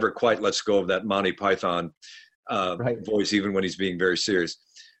 because he never quite lets go of that Monty Python voice, even when he's being very serious.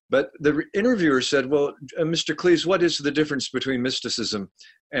 But the interviewer said, well, Mr. Cleese, what is the difference between mysticism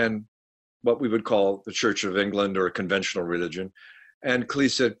and what we would call the Church of England or a conventional religion? And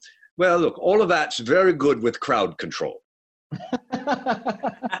Cleese said, well, look, all of that's very good with crowd control. But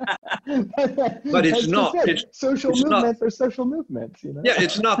it's not. It's social movements are social movements. Yeah,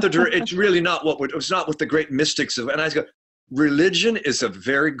 it's not it's really not it's not what the great mystics of. And I go, religion is a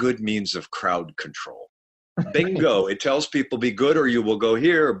very good means of crowd control. Bingo! It tells people be good or you will go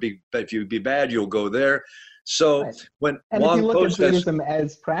here, or if you be bad, you'll go there. So when if you look at Buddhism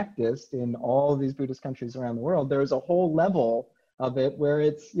as practiced in all these Buddhist countries around the world, there's a whole level of it where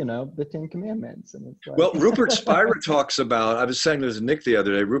it's, you know, the Ten Commandments. And it's like... Well, Rupert Spira talks about, I was saying this to Nick the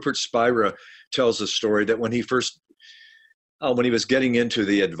other day, Rupert Spira tells a story that when he was getting into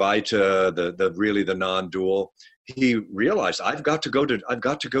the Advaita, the non-dual, he realized I've got to go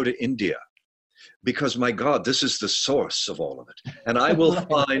to India, because my God, this is the source of all of it. And I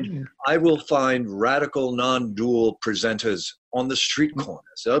will find radical non-dual presenters on the street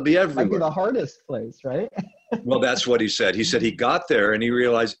corners. They'll be everywhere. Might be the hardest place, right? Well, that's what he said. He said he got there and he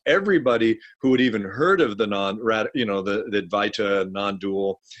realized everybody who had even heard of the the Advaita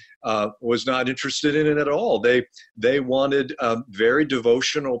non-dual was not interested in it at all. They wanted very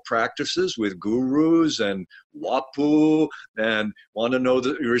devotional practices with gurus and wapu, and want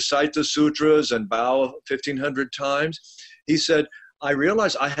to recite the sutras and bow 1,500 times. He said, I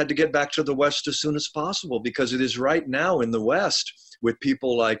realized I had to get back to the West as soon as possible, because it is right now in the West with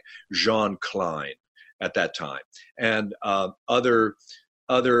people like Jean Klein at that time, and other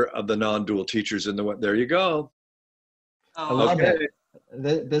of the non-dual teachers in the West. There you go. I love it.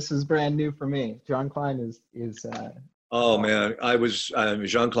 This is brand new for me. John Klein is oh man,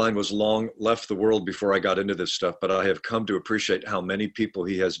 Jean Klein was long left the world before I got into this stuff, but I have come to appreciate how many people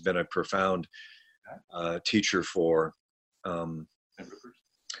he has been a profound teacher for.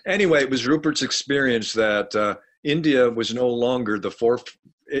 Anyway, it was Rupert's experience that India was no longer the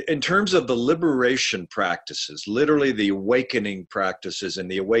in terms of the liberation practices, literally the awakening practices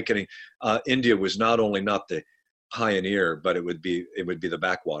and the awakening, India was not only not the pioneer, but it would be the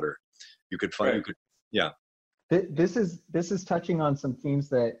backwater. You could find, right. Yeah. This is touching on some themes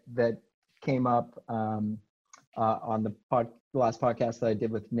that came up on the last podcast that I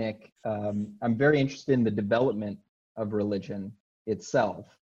did with Nick. I'm very interested in the development of religion itself.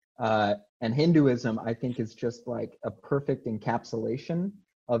 And Hinduism, I think, is just like a perfect encapsulation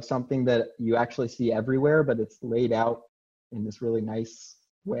of something that you actually see everywhere, but it's laid out in this really nice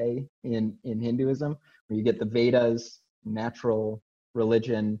way in Hinduism, where you get the Vedas, natural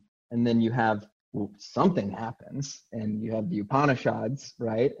religion, and then you have something happens, and you have the Upanishads,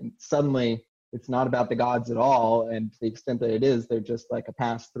 right? And suddenly it's not about the gods at all, and to the extent that it is, they're just like a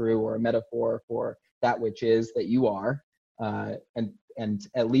pass-through or a metaphor for that which is that you are. And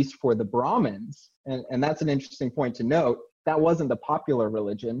at least for the Brahmins, and that's an interesting point to note, that wasn't the popular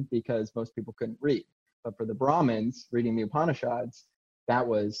religion because most people couldn't read. But for the Brahmins, reading the Upanishads, that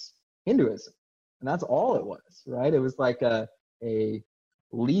was Hinduism. And that's all it was, right? It was like a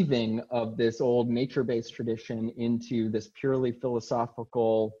leaving of this old nature-based tradition into this purely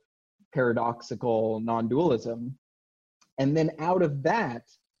philosophical, paradoxical non-dualism. And then out of that,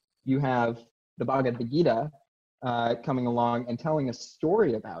 you have the Bhagavad Gita coming along and telling a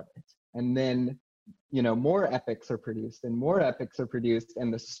story about it. And then, you know, more epics are produced and more epics are produced,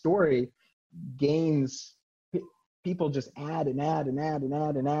 and the story gains, people just add and add and add and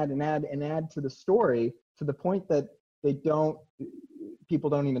add and add and add and add to the story, to the point that people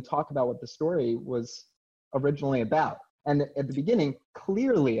don't even talk about what the story was originally about. And at the beginning,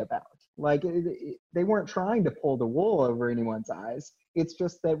 clearly about. Like, they weren't trying to pull the wool over anyone's eyes. It's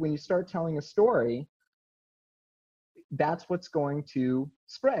just that when you start telling a story, that's what's going to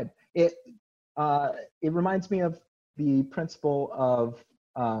spread. It reminds me of the principle of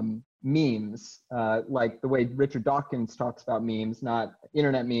memes, like the way Richard Dawkins talks about memes, not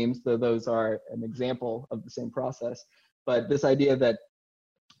internet memes, though those are an example of the same process. But this idea that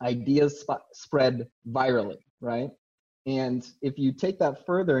ideas spread virally, right? And if you take that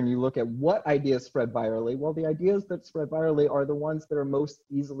further and you look at what ideas spread virally, well, the ideas that spread virally are the ones that are most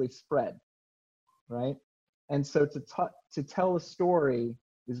easily spread, right? And so to tell a story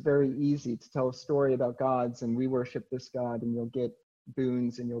is very easy. To tell a story about gods and we worship this god and you'll get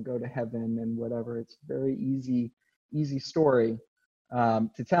boons and you'll go to heaven and whatever. It's a very easy story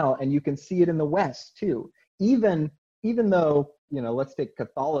to tell. And you can see it in the West too. Even though, you know, let's take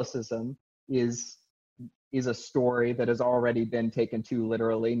Catholicism is a story that has already been taken too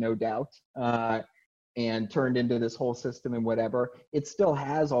literally, no doubt, and turned into this whole system and whatever. It still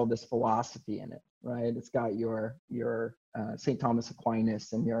has all this philosophy in it, right? It's got your St. Thomas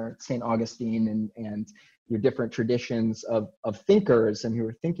Aquinas and your St. Augustine and your different traditions of thinkers and who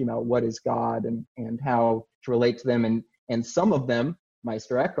are thinking about what is God and how to relate to them. And some of them,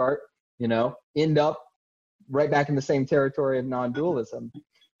 Meister Eckhart, you know, end up right back in the same territory of non-dualism.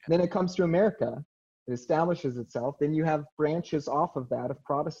 Then it comes to America. It establishes itself. Then you have branches off of that of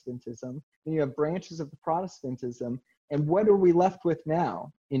Protestantism. Then you have branches of the Protestantism. And what are we left with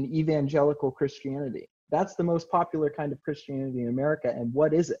now in evangelical Christianity? That's the most popular kind of Christianity in America. And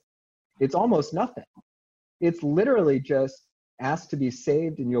what is it? It's almost nothing. It's literally just ask to be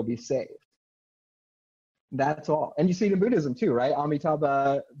saved and you'll be saved. That's all. And you see it in Buddhism too, right?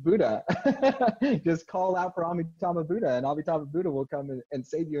 Amitabha Buddha. Just call out for Amitabha Buddha, and Amitabha Buddha will come and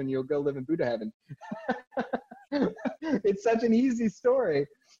save you, and you'll go live in Buddha heaven. It's such an easy story.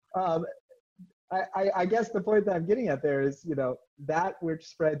 I guess the point that I'm getting at there is, that which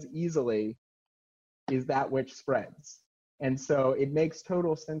spreads easily is that which spreads. And so it makes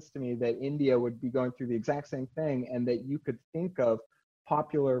total sense to me that India would be going through the exact same thing, and that you could think of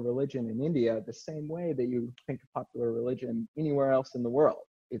popular religion in India the same way that you think of popular religion anywhere else in the world.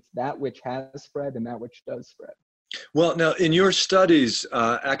 It's that which has spread and that which does spread. Well, now in your studies,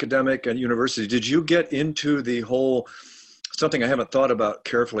 academic and university, did you get into the whole, something I haven't thought about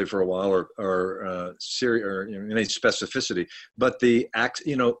carefully for a while, or in any specificity, but the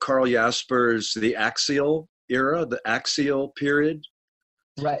Karl Jasper's the axial era, the axial period?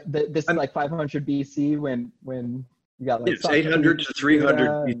 Right. This is like 500 BC when you got like, it's 800 to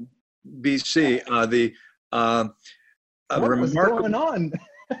 300 BC. What was going on?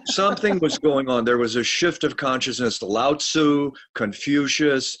 Something was going on. There was a shift of consciousness. Lao Tzu,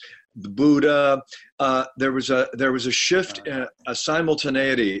 Confucius, the Buddha. There was a shift, a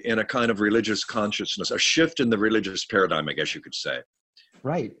simultaneity in a kind of religious consciousness, a shift in the religious paradigm, I guess you could say.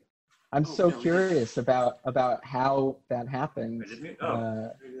 Right. I'm so curious about how that happened,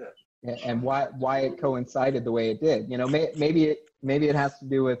 and why it coincided the way it did. Maybe it has to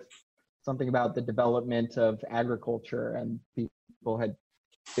do with something about the development of agriculture, and people had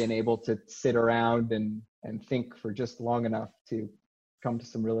been able to sit around and think for just long enough to come to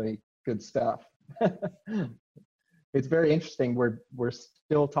some really good stuff. It's very interesting. We're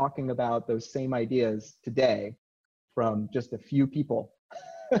still talking about those same ideas today from just a few people.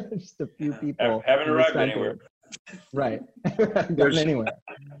 Just a few people. Haven't arrived anywhere. Right.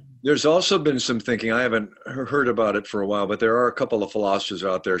 There's also been some thinking, I haven't heard about it for a while, but there are a couple of philosophers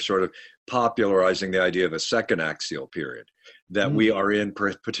out there sort of popularizing the idea of a second axial period, that we are in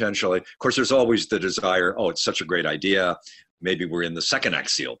potentially. Of course, there's always the desire, it's such a great idea, maybe we're in the second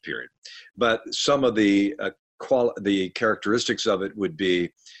axial period. But some of the characteristics of it would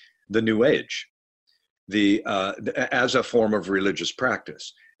be the New Age, as a form of religious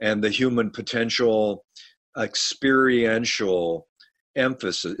practice, and the human potential experiential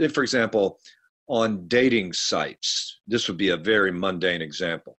emphasis. If, for example, on dating sites, this would be a very mundane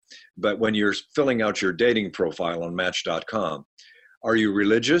example, but when you're filling out your dating profile on Match.com, are you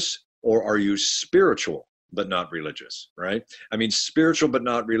religious or are you spiritual but not religious, right? I mean, spiritual but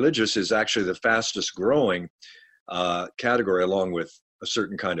not religious is actually the fastest growing category, along with a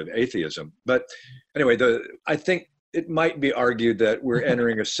certain kind of atheism. But anyway, I think it might be argued that we're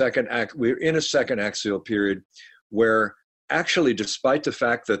entering we're in a second axial period where actually, despite the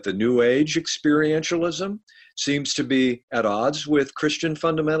fact that the New Age experientialism seems to be at odds with Christian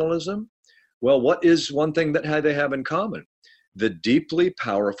fundamentalism, well, what is one thing that they have in common? The deeply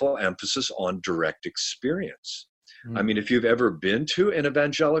powerful emphasis on direct experience. I mean, if you've ever been to an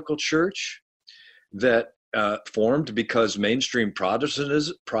evangelical church that formed because mainstream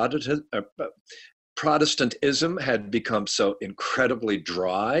Protestantism had become so incredibly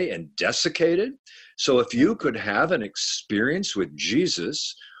dry and desiccated. So if you could have an experience with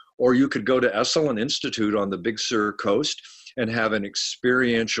Jesus, or you could go to Esalen Institute on the Big Sur coast and have an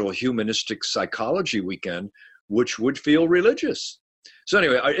experiential humanistic psychology weekend, which would feel religious. So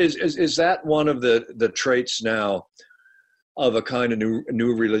anyway, is that one of the traits now of a kind of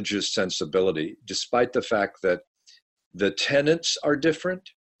new religious sensibility, despite the fact that the tenets are different?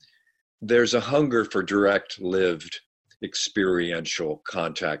 There's a hunger for direct, lived, experiential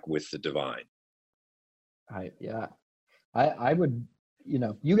contact with the divine. I would,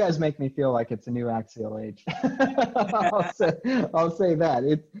 you guys make me feel like it's a new axial age. I'll say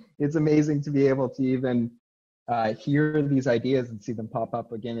that. It's amazing to be able to even hear these ideas and see them pop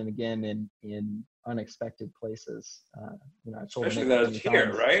up again and again in unexpected places. Especially that it's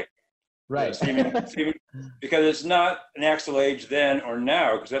here, right? Right. Because it's not an axial age then or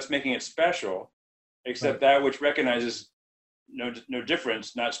now, because that's making it special, except that which recognizes no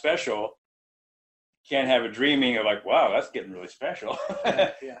difference, not special, can't have a dreaming of like, wow, that's getting really special.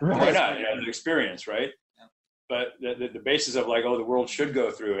 Why not? The experience, right? Yeah. But the basis of like, the world should go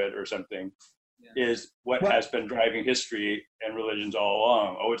through it or something is what has been driving history and religions all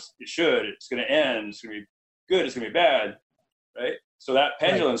along. It should, it's going to end, it's going to be good, it's going to be bad, right? So that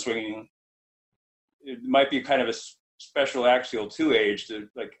pendulum swinging, it might be kind of a special axial 2 age to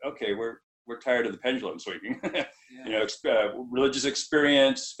like, okay, we're tired of the pendulum swinging. Religious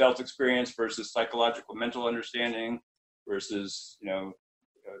experience, felt experience versus psychological mental understanding versus,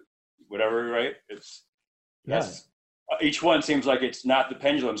 whatever, right? Each one seems like it's not the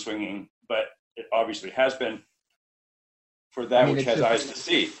pendulum swinging, but obviously has been for that which has eyes to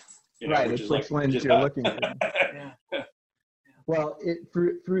see. Right, which it's is which like lens you're looking through. Yeah. Well,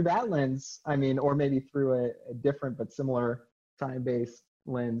 through that lens, I mean, or maybe through a different but similar time-based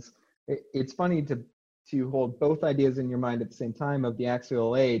lens, it's funny to hold both ideas in your mind at the same time of the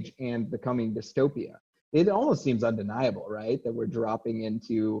axial age and the coming dystopia. It almost seems undeniable, right, that we're dropping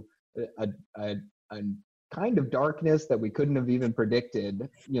into a kind of darkness that we couldn't have even predicted.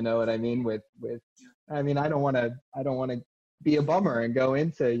 You know what I mean? I mean, I don't want to be a bummer and go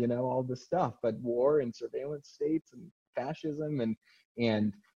into all this stuff, but war and surveillance states and fascism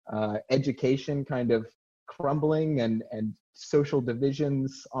and education kind of crumbling and social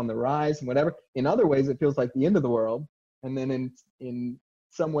divisions on the rise and whatever. In other ways, it feels like the end of the world, and then in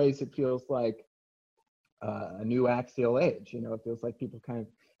some ways, it feels like a new axial age. It feels like people kind of,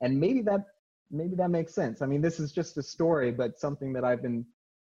 and maybe that makes sense. I mean, this is just a story, but something that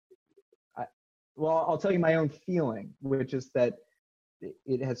I'll tell you my own feeling, which is that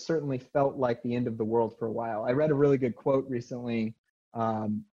it has certainly felt like the end of the world for a while. I read a really good quote recently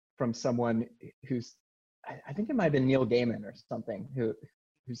from someone who's, I think it might have been Neil Gaiman or something, who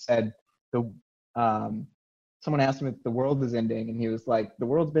said someone asked him if the world is ending, and he was like, the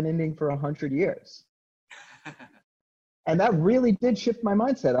world's been ending for 100 years. And that really did shift my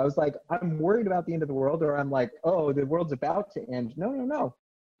mindset. I was like, I'm worried about the end of the world, or I'm like, oh, the world's about to end. No.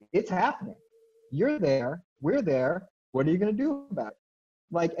 It's happening. You're there. We're there. What are you going to do about it?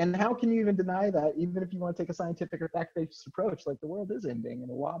 Like, and how can you even deny that, even if you want to take a scientific or fact-based approach? Like, the world is ending in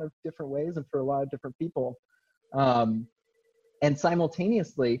a lot of different ways and for a lot of different people. And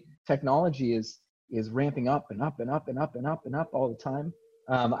simultaneously, technology is ramping up and up and up and up and up and up all the time.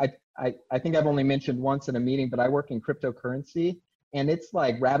 I think I've only mentioned once in a meeting, but I work in cryptocurrency, and it's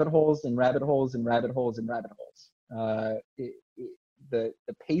like rabbit holes and rabbit holes and rabbit holes and rabbit holes. The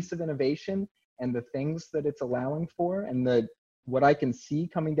pace of innovation and the things that it's allowing for, and what I can see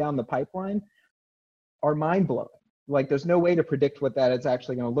coming down the pipeline are mind-blowing. Like, there's no way to predict what that is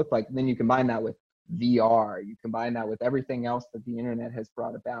actually going to look like. And then you combine that with VR, you combine that with everything else that the internet has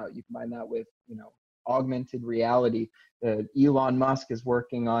brought about, you combine that with augmented reality. Elon Musk is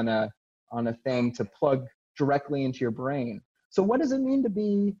working on a thing to plug directly into your brain. So what does it mean to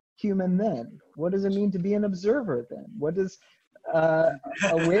be human then? What does it mean to be an observer then? What does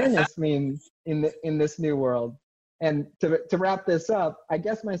awareness mean in this new world? And to wrap this up, I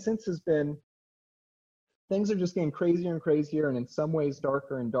guess my sense has been things are just getting crazier and crazier, and in some ways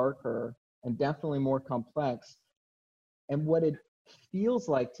darker and darker, and definitely more complex. And what it feels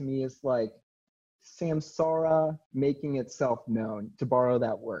like to me is like samsara making itself known, to borrow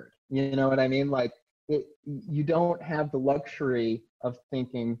that word. You know what I mean? Like, you don't have the luxury of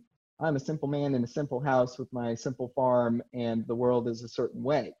thinking, I'm a simple man in a simple house with my simple farm, and the world is a certain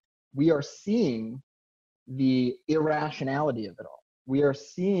way. We are seeing the irrationality of it all. We are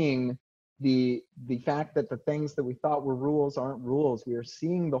seeing the fact that the things that we thought were rules aren't rules. We are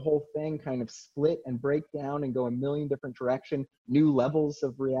seeing the whole thing kind of split and break down and go a million different directions, new levels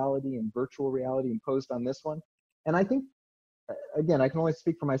of reality and virtual reality imposed on this one. And I think, again, I can only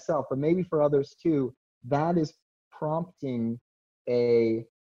speak for myself, but maybe for others too, that is prompting a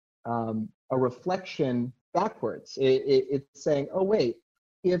reflection backwards. It's saying, oh wait,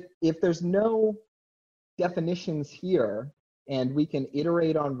 if there's no definitions here, and we can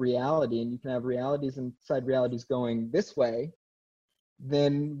iterate on reality, and you can have realities inside realities going this way,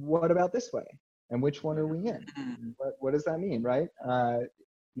 then what about this way? And which one are we in? What does that mean, right? Talking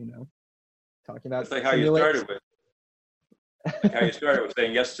about it's like how you started with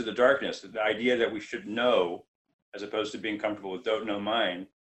saying yes to the darkness, the idea that we should know, as opposed to being comfortable with don't know mind.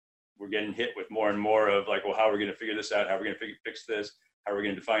 We're getting hit with more and more of like, well, how are we going to figure this out? How are we going to fix this? How are we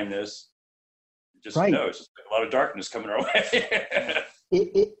going to define this? Just right. It's just a lot of darkness coming our way.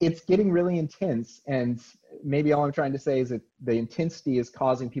 It's getting really intense, and maybe all I'm trying to say is that the intensity is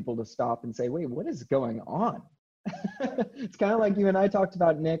causing people to stop and say, wait, what is going on? It's kind of like you and I talked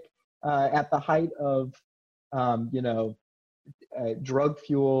about, Nick, at the height of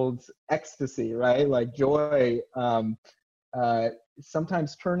drug-fueled ecstasy, right? Like joy.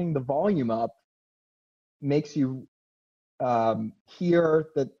 Sometimes turning the volume up makes you hear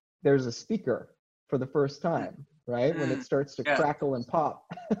that there's a speaker for the first time, right? When it starts to crackle and pop.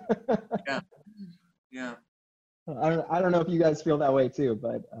 Yeah. I don't know if you guys feel that way too,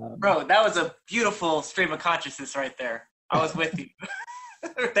 but bro, that was a beautiful stream of consciousness right there. I was with you.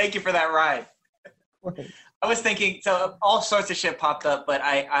 Thank you for that ride. I was thinking, so all sorts of shit popped up, but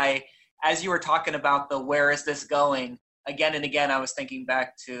I as you were talking about the where is this going, again and again, I was thinking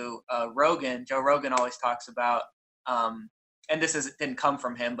back to Rogan. Joe Rogan always talks about and didn't come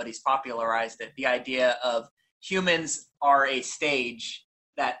from him, but he's popularized it, the idea of humans are a stage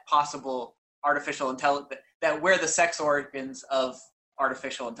that possible artificial intelligence, that we're the sex organs of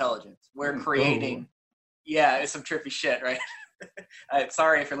artificial intelligence. We're creating, yeah, it's some trippy shit, right?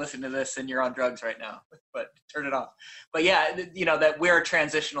 Sorry if you're listening to this and you're on drugs right now, but turn it off. But yeah, that we're a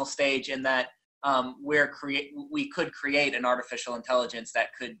transitional stage in that we could create an artificial intelligence that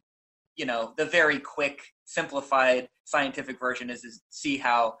could, the very quick, simplified scientific version is see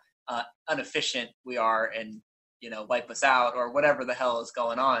how inefficient we are and, wipe us out or whatever the hell is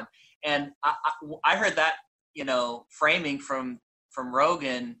going on. And I heard that, framing from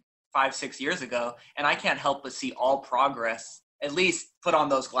Rogan 5-6 years ago, and I can't help but see all progress, at least put on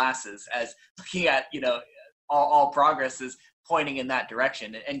those glasses as looking at, all progress is pointing in that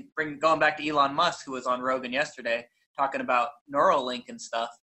direction. And going back to Elon Musk, who was on Rogan yesterday talking about Neuralink and stuff.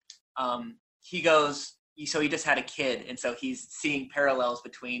 He goes, so he just had a kid, and so he's seeing parallels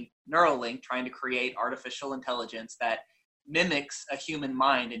between Neuralink trying to create artificial intelligence that mimics a human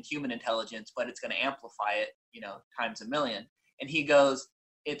mind and human intelligence, but it's going to amplify it, times a million. And he goes,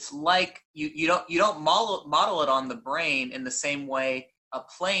 it's like you don't model it on the brain in the same way a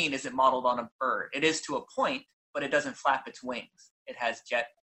plane isn't modeled on a bird. It is to a point, but it doesn't flap its wings. It has jet,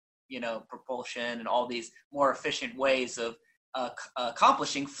 propulsion and all these more efficient ways of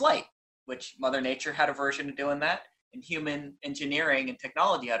accomplishing flight, which Mother Nature had a version of doing that, and human engineering and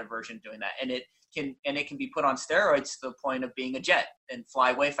technology had a version of doing that. And it can be put on steroids to the point of being a jet and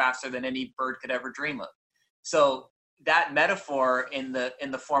fly way faster than any bird could ever dream of. So that metaphor in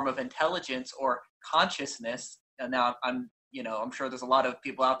the form of intelligence or consciousness, and now I'm sure there's a lot of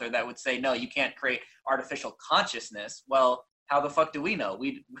people out there that would say, no, you can't create artificial consciousness. Well, how the fuck do we know?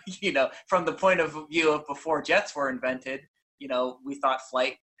 We from the point of view of before jets were invented, we thought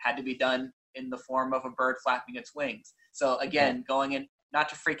flight had to be done in the form of a bird flapping its wings. So again, going in, not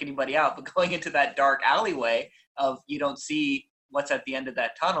to freak anybody out, but going into that dark alleyway of you don't see what's at the end of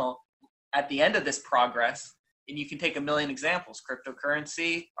that tunnel, at the end of this progress, and you can take a million examples,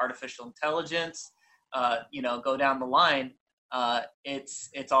 cryptocurrency, artificial intelligence, go down the line.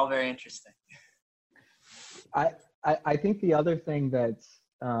 It's all very interesting. I think the other thing that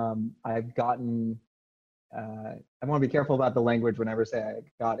I've gotten, I want to be careful about the language whenever I say I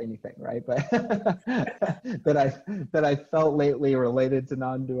got anything, right? But that I felt lately related to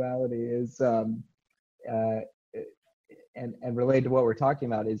non-duality is, and related to what we're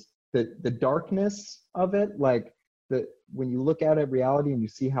talking about is the darkness of it. Like when you look at it, reality, and you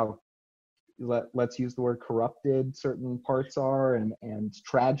see how, let's use the word corrupted certain parts are, and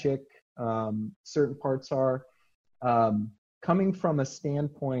tragic certain parts are, coming from a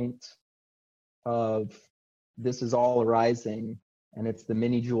standpoint of this is all arising and it's the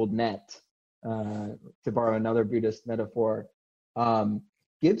many jeweled net, to borrow another Buddhist metaphor,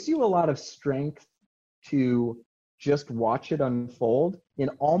 gives you a lot of strength to just watch it unfold in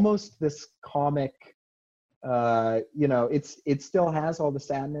almost this comic, it still has all the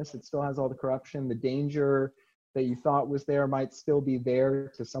sadness, it still has all the corruption, the danger that you thought was there might still be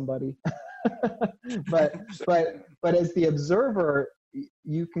there to somebody. but as the observer,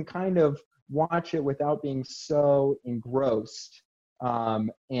 you can kind of watch it without being so engrossed,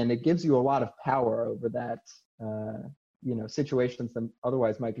 and it gives you a lot of power over that, situations that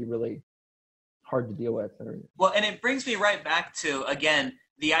otherwise might be really hard to deal with. Well, and it brings me right back to, again,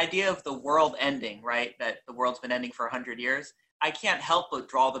 the idea of the world ending, right? That the world's been ending for 100 years. I can't help but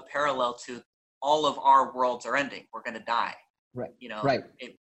draw the parallel to all of our worlds are ending. We're going to die. Right. Right.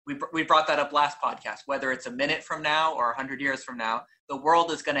 We brought that up last podcast. Whether it's a minute from now or 100 years from now, the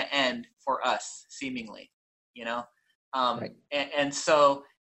world is going to end for us, seemingly. Right. And so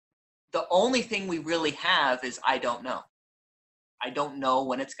the only thing we really have is I don't know. I don't know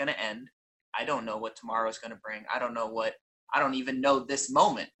when it's going to end. I don't know what tomorrow is going to bring. I don't even know this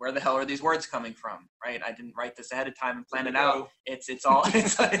moment. Where the hell are these words coming from? Right? I didn't write this ahead of time and plan it out. It's all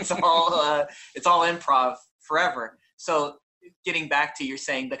improv forever. So getting back to you're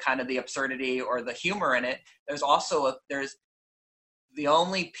saying the kind of the absurdity or the humor in it, there's also there's the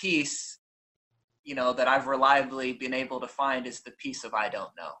only piece, that I've reliably been able to find is the piece of I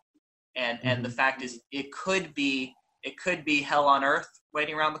don't know. And the fact is it could be hell on earth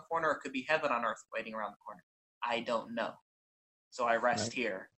waiting around the corner, or it could be heaven on earth waiting around the corner. I don't know. So I rest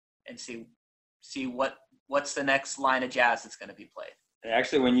here and see what's the next line of jazz that's going to be played. And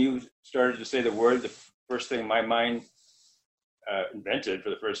actually, when you started to say the word, the first thing my mind invented for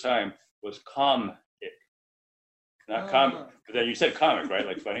the first time was comic. Not comic, but then you said comic, right?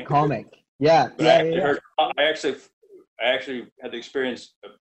 Like funny? Comic. Yeah. But I actually had the experience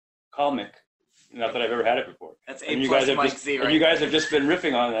of comic Not that I've ever had it before. That's And A you plus guys have Mike just, Z, and right? you guys have just been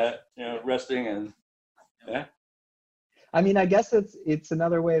riffing on that, resting and yeah. I mean, I guess it's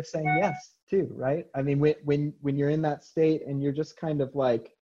another way of saying yes too, right? I mean, when you're in that state and you're just kind of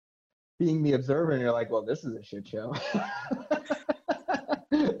like being the observer, and you're like, well, this is a shit show.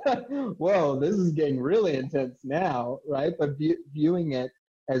 Whoa, this is getting really intense now, right? But viewing it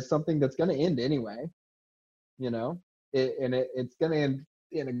as something that's going to end anyway, it's going to end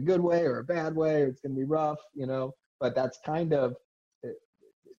in a good way or a bad way, or it's going to be rough, but that's kind of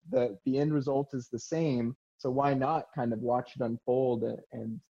the end result is the same. So why not kind of watch it unfold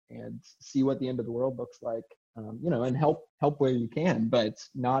and see what the end of the world looks like, and help where you can, but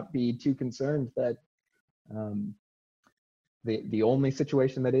not be too concerned that the only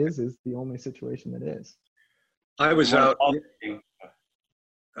situation that is the only situation that is. I was out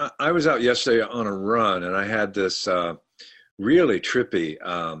yesterday on a run, and I had this really trippy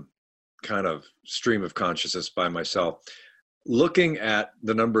kind of stream of consciousness by myself, looking at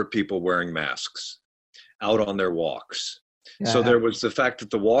the number of people wearing masks out on their walks. Yeah. So there was the fact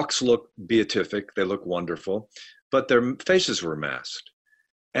that the walks look beatific, they look wonderful, but their faces were masked.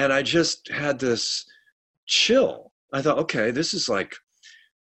 And I just had this chill. I thought, okay, this is like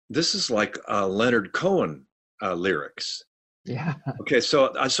Leonard Cohen lyrics. Yeah. Okay,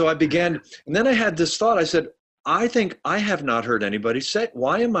 so I began, and then I had this thought. I said, I think I have not heard anybody say,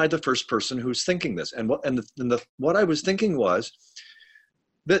 why am I the first person who's thinking this? And what I was thinking was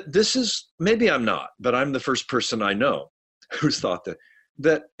that this is, maybe I'm not, but I'm the first person I know who's thought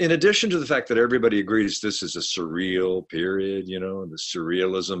that in addition to the fact that everybody agrees this is a surreal period, the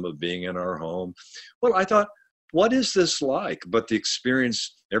surrealism of being in our home. Well, I thought, what is this like? But the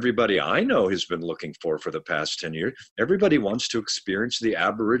experience everybody I know has been looking for the past 10 years. Everybody wants to experience the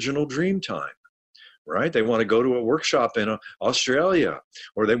Aboriginal dream time, right? They want to go to a workshop in Australia,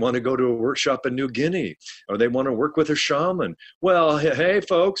 or they want to go to a workshop in New Guinea, or they want to work with a shaman. Well, hey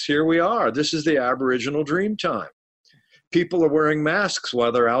folks, here we are. This is the Aboriginal dream time. People are wearing masks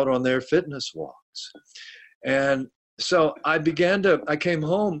while they're out on their fitness walks. And so I came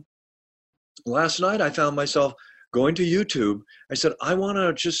home last night. I found myself going to YouTube. I said, I want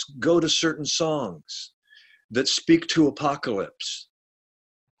to just go to certain songs that speak to apocalypse.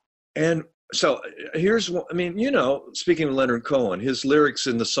 And so here's what, speaking of Leonard Cohen, his lyrics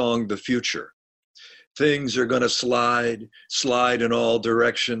in the song, The Future. Things are going to slide in all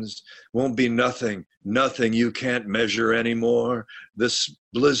directions. Won't be nothing you can't measure anymore. The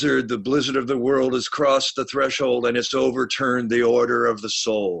blizzard of the world has crossed the threshold, and it's overturned the order of the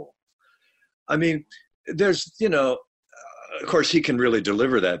soul. I mean, there's, of course he can really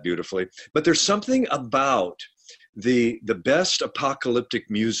deliver that beautifully, but there's something about the best apocalyptic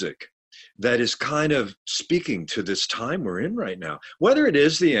music that is kind of speaking to this time we're in right now. Whether it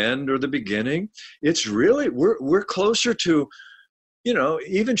is the end or the beginning, it's really, we're closer to,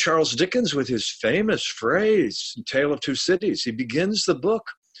 even Charles Dickens with his famous phrase, Tale of Two Cities. He begins the book,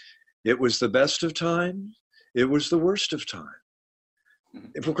 it was the best of times, it was the worst of times.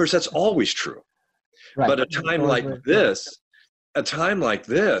 Of course, that's always true. Right. But a time like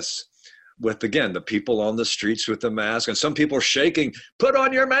this, with, again, the people on the streets with the mask, and some people are shaking, put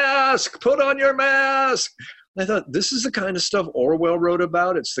on your mask, put on your mask. And I thought, this is the kind of stuff Orwell wrote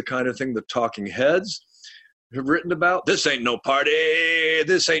about. It's the kind of thing the talking heads have written about. This ain't no party.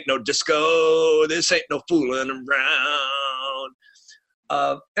 This ain't no disco. This ain't no fooling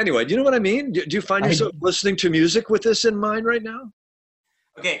around. Anyway, do you know what I mean? Do you find yourself listening to music with this in mind right now?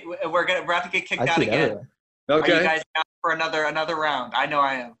 Okay, we're about to get kicked out again. Everywhere. Okay. Are you guys down for another round? I know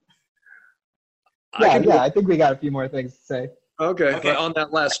I am. I think we got a few more things to say. Okay. But on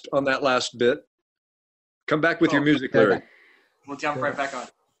that last bit, come back with your music lyric. We'll jump right back on.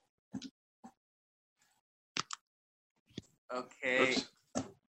 Okay. Oops.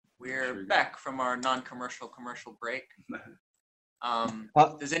 We're back from our non-commercial commercial break.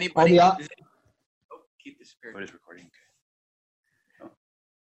 Does anybody? Keith disappeared. What is recording?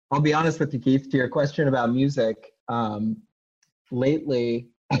 I'll be honest with you, Keith, to your question about music. Lately,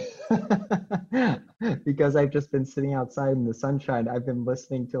 because I've just been sitting outside in the sunshine, I've been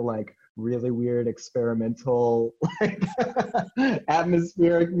listening to like really weird experimental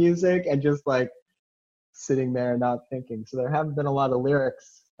atmospheric music and just like sitting there not thinking. So there haven't been a lot of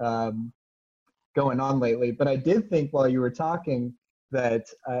lyrics going on lately. But I did think while you were talking that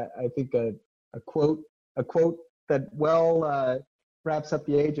I think a quote that wraps up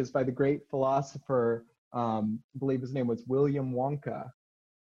the ages by the great philosopher, I believe his name was William Wonka.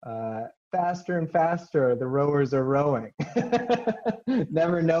 Faster and faster, the rowers are rowing,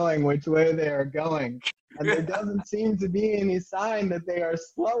 never knowing which way they are going. And there doesn't seem to be any sign that they are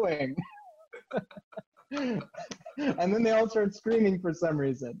slowing. And then they all start screaming for some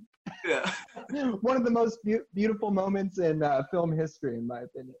reason. Yeah. One of the most beautiful moments in film history, in my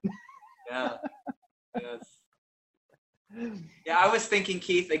opinion. Yeah. Yes. Yeah, I was thinking,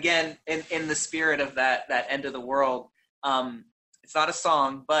 Keith, again, in the spirit of that end of the world. It's not a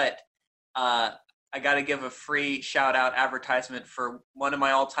song, but I got to give a free shout out advertisement for one of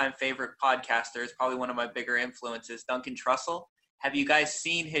my all-time favorite podcasters, probably one of my bigger influences, Duncan Trussell. Have you guys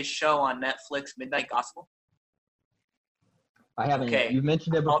seen his show on Netflix, Midnight Gospel? I haven't. Okay. You've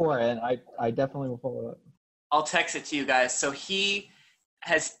mentioned it before, and I definitely will follow up. I'll text it to you guys. So he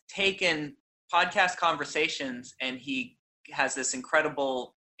has taken podcast conversations, and he has this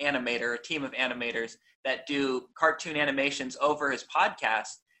incredible animator, a team of animators that do cartoon animations over his podcast.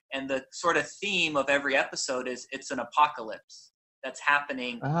 And the sort of theme of every episode is it's an apocalypse that's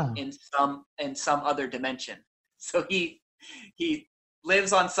happening in some other dimension. So he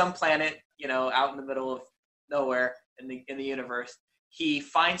lives on some planet, out in the middle of nowhere in the universe. He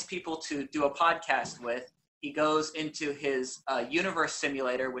finds people to do a podcast with. He goes into his universe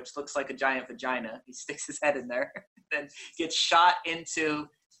simulator, which looks like a giant vagina. He sticks his head in there, then gets shot into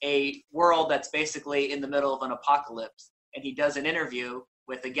a world that's basically in the middle of an apocalypse. And he does an interview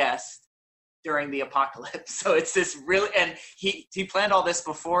with a guest during the apocalypse. So it's this really, and he planned all this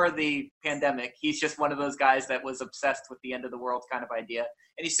before the pandemic. He's just one of those guys that was obsessed with the end of the world kind of idea.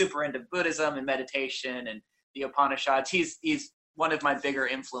 And he's super into Buddhism and meditation and the Upanishads. He's one of my bigger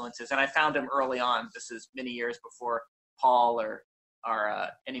influences. And I found him early on. This is many years before Paul or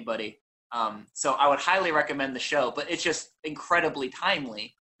anybody. So I would highly recommend the show, but it's just incredibly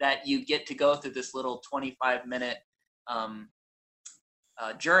timely that you get to go through this little 25-minute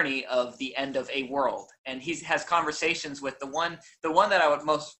journey of the end of a world. And he has conversations with the one that I would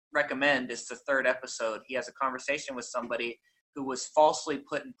most recommend is the third episode. He has a conversation with somebody who was falsely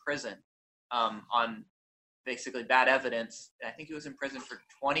put in prison on basically bad evidence. I think he was in prison for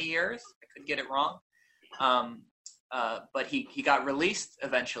 20 years. I could get it wrong. But he got released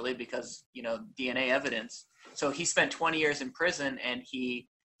eventually because, DNA evidence. So he spent 20 years in prison, and he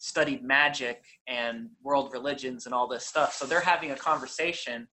studied magic and world religions and all this stuff. So they're having a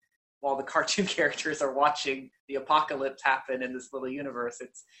conversation while the cartoon characters are watching the apocalypse happen in this little universe.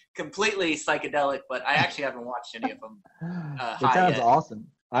 It's completely psychedelic, but I actually haven't watched any of them. It sounds awesome.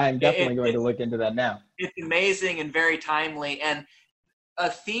 I am definitely going to look into that now. It's amazing and very timely. And a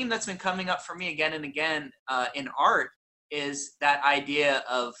theme that's been coming up for me again and again in art is that idea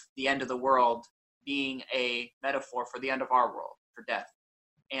of the end of the world being a metaphor for the end of our world, for death.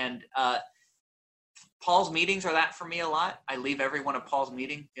 And Paul's meetings are that for me a lot. I leave every one of Paul's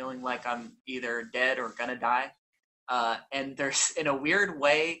meetings feeling like I'm either dead or gonna die. And there's, in a weird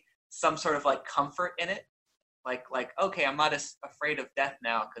way, some sort of like comfort in it. Like okay, I'm not as afraid of death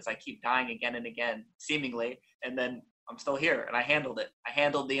now because I keep dying again and again, seemingly, and then I'm still here and I handled it. I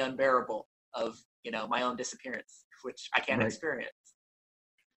handled the unbearable of, my own disappearance, which I can't experience.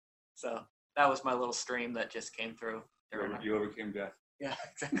 So that was my little stream that just came through. You overcame death. Yeah,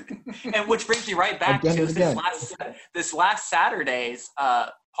 exactly. And which brings me right back to this last Saturday's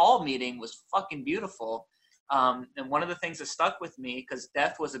Paul meeting was fucking beautiful. And one of the things that stuck with me, because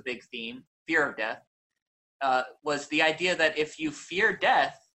death was a big theme, fear of death, was the idea that if you fear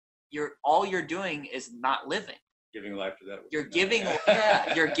death, all you're doing is not living. Giving life to that.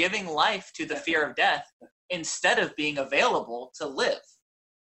 You're giving life to the fear of death instead of being available to live.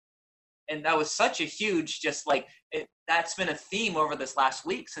 And that was such a huge, that's been a theme over this last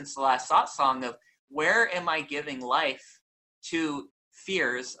week since the last Thought Song of where am I giving life to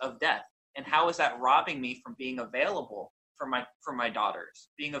fears of death? And how is that robbing me from being available for my daughters,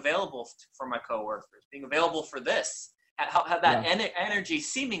 being available for my coworkers, being available for this? How that energy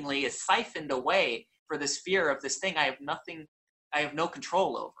seemingly is siphoned away for this fear of this thing I have no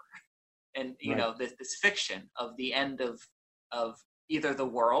control over. And, this fiction of the end of either the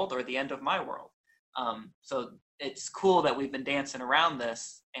world or the end of my world. So it's cool that we've been dancing around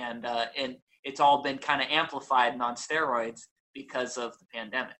this, and it's all been kind of amplified and on steroids because of the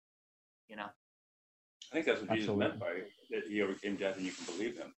pandemic, I think that's what Jesus meant by that he overcame death and you can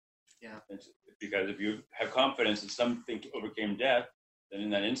believe him. Yeah. It's because if you have confidence that something overcame death, then in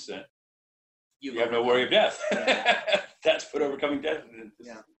that instant, you have no worry of death. Yeah. That's what overcoming death is.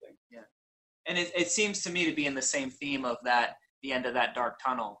 Yeah. And it seems to me to be in the same theme of that, the end of that dark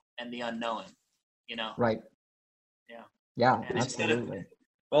tunnel and the unknowing, Right. Yeah. Yeah, and absolutely.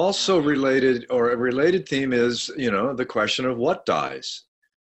 Also related, or a related theme is, the question of what dies,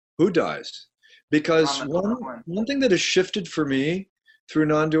 who dies. Because one thing that has shifted for me through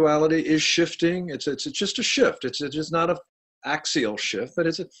non-duality is shifting. It's just a shift. It's just not an axial shift, but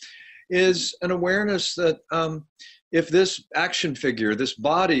is an awareness that if this action figure, this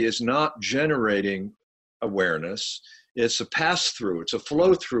body is not generating awareness, it's a pass-through, it's a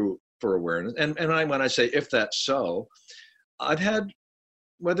flow-through for awareness. And when I say if that's so, I've had,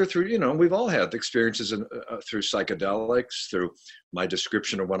 whether through, we've all had experiences through psychedelics, through my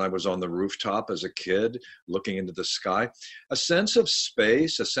description of when I was on the rooftop as a kid, looking into the sky, a sense of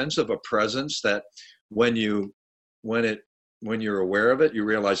space, a sense of a presence that when you're aware of it, you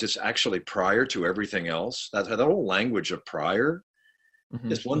realize it's actually prior to everything else. That whole language of prior,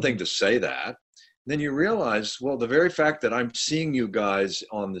 it's one thing to say that. Then you realize, well, the very fact that I'm seeing you guys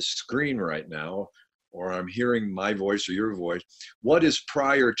on the screen right now, or I'm hearing my voice or your voice, what is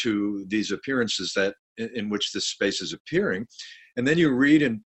prior to these appearances that in which this space is appearing? And then you read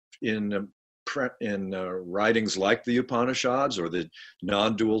in writings like the Upanishads or the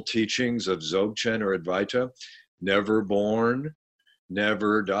non-dual teachings of Dzogchen or Advaita, never born,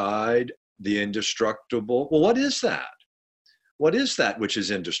 never died, the indestructible. Well, what is that? What is that which is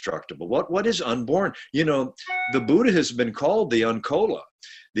indestructible? What is unborn? The Buddha has been called the Unkola,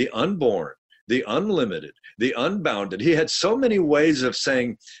 the unborn, the unlimited, the unbounded. He had so many ways of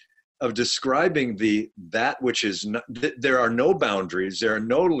describing that which is not, there are no boundaries, there are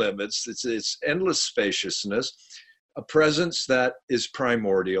no limits, it's endless spaciousness, a presence that is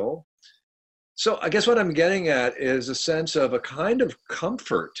primordial. So I guess what I'm getting at is a sense of a kind of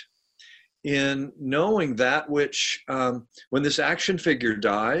comfort in knowing that which, when this action figure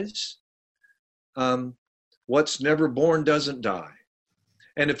dies, what's never born doesn't die.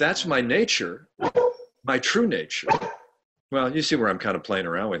 And if that's my nature, my true nature, well, you see where I'm kind of playing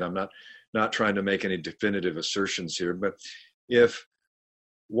around with. I'm not trying to make any definitive assertions here, but if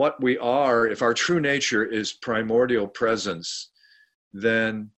what we are, if our true nature is primordial presence,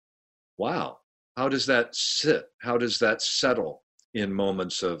 then wow, how does that sit? How does that settle in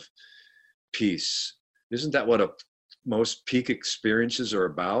moments of peace? Isn't that what most peak experiences are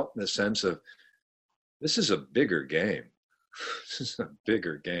about, in the sense of, this is a bigger game. This is a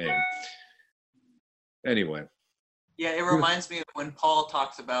bigger game. Anyway. Yeah, it reminds me of when Paul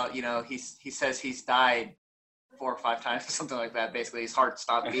talks about, he says he's died 4 or 5 times, something like that. Basically, his heart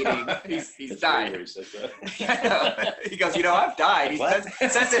stopped beating. He's died. He goes, I've died. He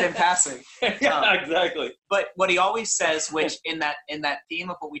says it in passing. Yeah, exactly. But what he always says, which in that theme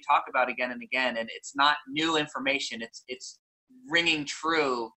of what we talk about again and again, and it's not new information. It's ringing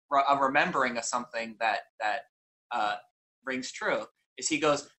true, a remembering of something that rings true. Is he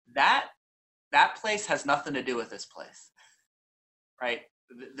goes, that place has nothing to do with this place, right?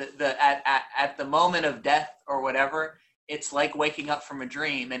 At the moment of death or whatever, it's like waking up from a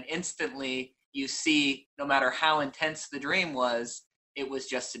dream, and instantly you see, no matter how intense the dream was, it was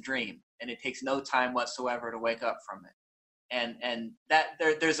just a dream, and it takes no time whatsoever to wake up from it. And that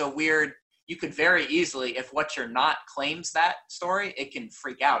there's a weird, you could very easily, if what you're not claims that story, it can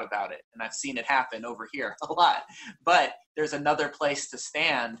freak out about it, and I've seen it happen over here a lot. But there's another place to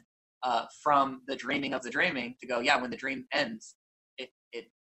stand from the dreaming of the dreaming to go, yeah, when the dream ends,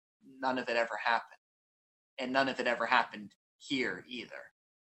 none of it ever happened. And none of it ever happened here either.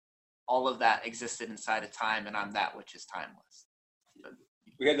 All of that existed inside of time, and I'm that which is timeless.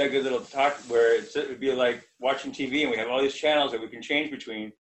 We had that good little talk where it would be like watching TV, and we have all these channels that we can change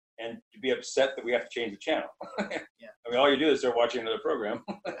between, and to be upset that we have to change the channel. Yeah. I mean, all you do is start watching another program.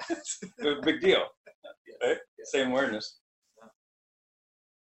 Big deal. Right? Yeah. Same awareness.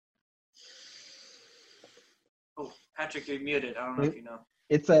 Oh, Patrick, you're muted. I don't know if you know.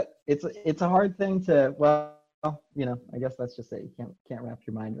 It's a hard thing to, well, I guess that's just it. You can't wrap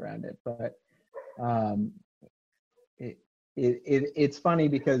your mind around it. But it's funny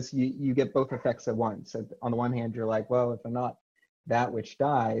because you get both effects at once. On the one hand, you're like, well, if I'm not that which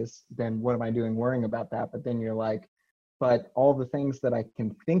dies, then what am I doing worrying about that? But then you're like, but all the things that I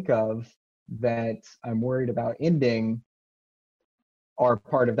can think of that I'm worried about ending are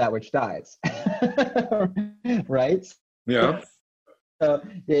part of that which dies. Right? Yeah. So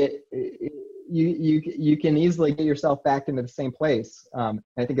you can easily get yourself back into the same place.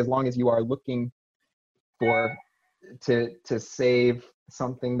 I think as long as you are looking to save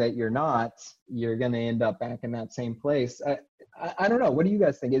something that you're not, you're going to end up back in that same place. I don't know. What do you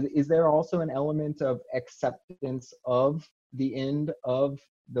guys think? Is there also an element of acceptance of the end of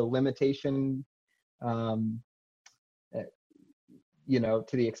the limitation? To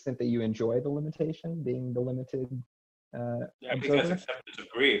the extent that you enjoy the limitation, being the limited. Yeah, because acceptance of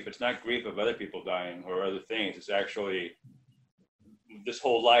grief. It's not grief of other people dying or other things. It's actually this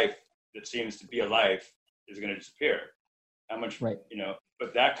whole life that seems to be a life is going to disappear. How much, right.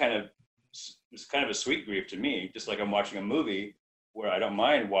 But that kind of is kind of a sweet grief to me. Just like I'm watching a movie where I don't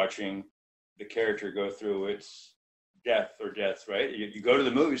mind watching the character go through its deaths, right? You go to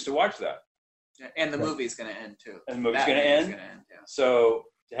the movies to watch that. Yeah, and the movie's going to end too. And the movie's going to end. Yeah. So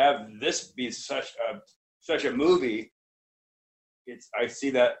to have this be such a movie, I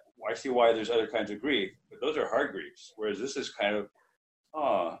see why there's other kinds of grief, but those are hard griefs. Whereas this is kind of,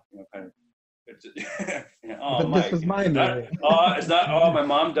 kind of. This was my movie. It's not. My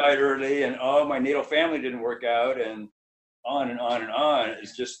mom died early, and my natal family didn't work out, and on and on and on.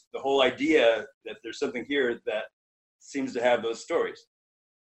 It's just the whole idea that there's something here that seems to have those stories.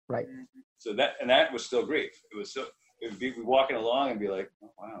 Right. So that was still grief. It would be walking along and be like,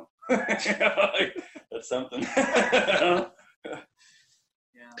 oh, wow, that's something. Yeah.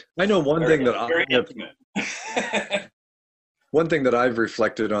 I know one thing that one thing that I've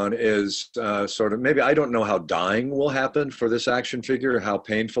reflected on is sort of, maybe I don't know how dying will happen for this action figure, how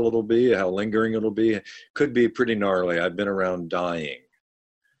painful it'll be, how lingering it'll be. It could be pretty gnarly. I've been around dying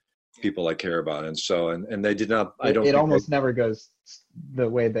people I care about, and so and they did not. It almost never goes the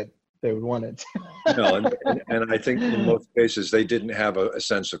way that they would want it. No, and I think in most cases they didn't have a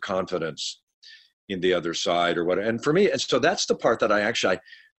sense of confidence in the other side or what. And for me, and so that's the part that I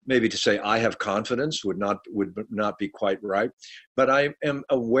maybe to say I have confidence would not be quite right, but I am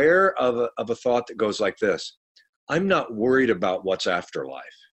aware of a thought that goes like this: I'm not worried about what's afterlife.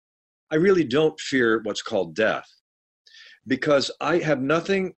 I really don't fear what's called death, because I have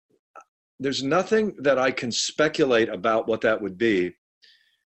nothing. There's nothing that I can speculate about what that would be,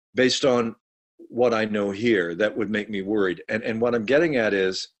 based on what I know here, that would make me worried. And what I'm getting at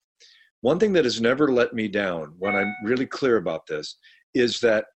is, one thing that has never let me down, when I'm really clear about this, is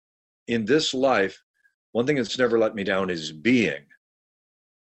that in this life, one thing that's never let me down is being.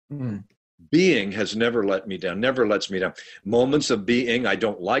 Being has never let me down, never lets me down. Moments of being, I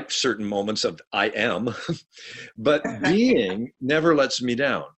don't like certain moments of I am, but being never lets me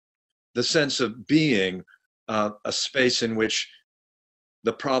down. The sense of being a space in which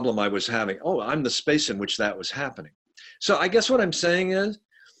the problem I was having, I'm the space in which that was happening. So I guess what I'm saying is,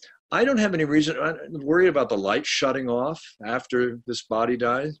 I don't have any reason to worry about the light shutting off after this body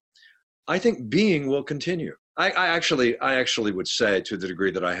dies. I think being will continue. I actually would say, to the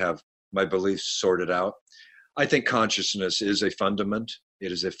degree that I have my beliefs sorted out, I think consciousness is a fundament.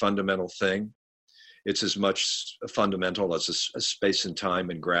 It is a fundamental thing. It's as much fundamental as a space and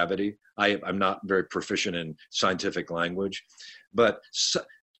time and gravity. I'm not very proficient in scientific language, but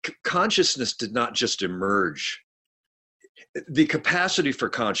consciousness did not just emerge. The capacity for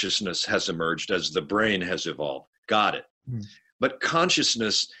consciousness has emerged as the brain has evolved. Got it. But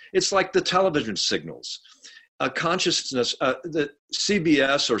consciousness, it's like the television signals. Consciousness, the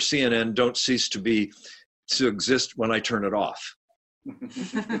CBS or CNN don't cease to exist when I turn it off.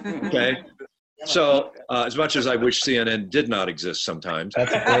 Okay? So as much as I wish CNN did not exist sometimes,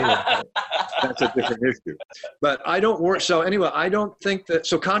 that's a different issue. But I don't work. So anyway, I don't think that,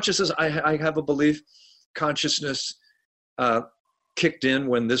 so consciousness, I have a belief consciousness kicked in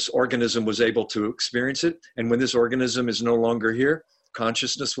when this organism was able to experience it. And when this organism is no longer here,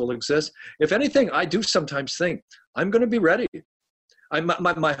 consciousness will exist. If anything, I do sometimes think I'm going to be ready.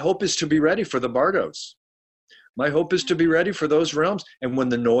 My hope is to be ready for the Bardos. My hope is to be ready for those realms. And when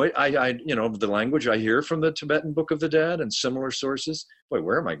the noise, the language I hear from the Tibetan Book of the Dead and similar sources, boy,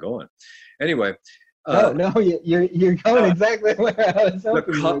 where am I going? Anyway. You're going exactly where I was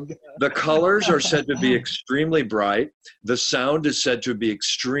hoping. The colors are said to be extremely bright. The sound is said to be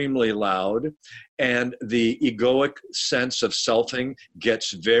extremely loud. And the egoic sense of selfing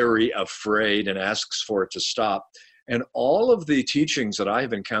gets very afraid and asks for it to stop. And all of the teachings that I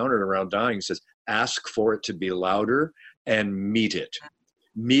have encountered around dying says, ask for it to be louder and meet it.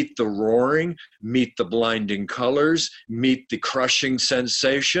 Meet the roaring, meet the blinding colors, meet the crushing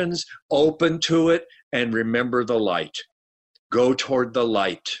sensations, open to it, and remember the light. Go toward the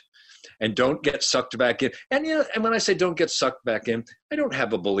light and don't get sucked back in. And when I say don't get sucked back in, I don't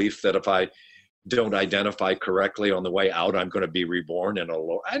have a belief that if I don't identify correctly on the way out, I'm going to be reborn in a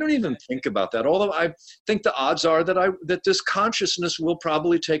lower. I don't even think about that. Although I think the odds are that this consciousness will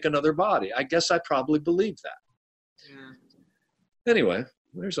probably take another body. I guess I probably believe that. Yeah. Anyway,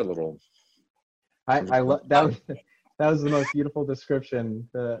 there's a little. I love that. That was the most beautiful description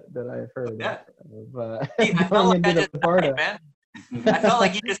that I've heard. Yeah. I felt like I just died, man. I felt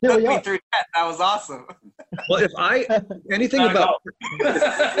like you just took me through that. That was awesome. Well, if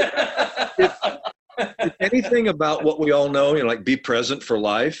anything about what we all know, like be present for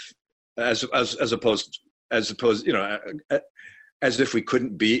life, as opposed, as if we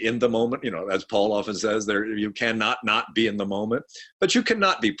couldn't be in the moment. As Paul often says, you cannot not be in the moment, but you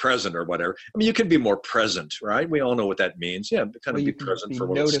cannot be present or whatever. I mean, you can be more present, right? We all know what that means. Yeah, kind of be present for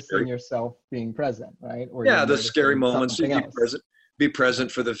what's scary. Noticing yourself being present, right? Or yeah, the scary moments. Be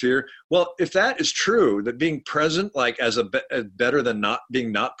present for the fear. Well, if that is true, that being present, like as better than not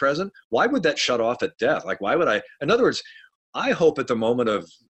being not present, why would that shut off at death? Like, why would I? In other words, I hope at the moment of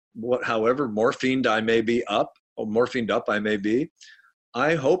however morphined I may be up, or morphined up I may be,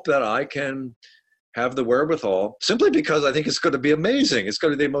 I hope that I can have the wherewithal, simply because I think it's going to be amazing. It's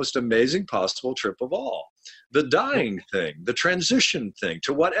going to be the most amazing possible trip of all. The dying thing, the transition thing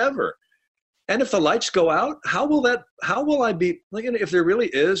to whatever. And if the lights go out, how will I be, if there really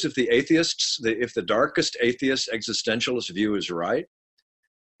is, if if the darkest atheist existentialist view is right,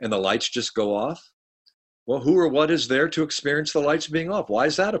 and the lights just go off, well, who or what is there to experience the lights being off? Why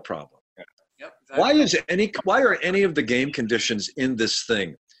is that a problem? Yep, exactly. Why are any of the game conditions in this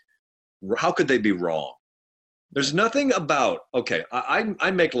thing, how could they be wrong? There's nothing about, okay,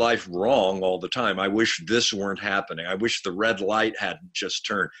 I make life wrong all the time. I wish this weren't happening. I wish the red light hadn't just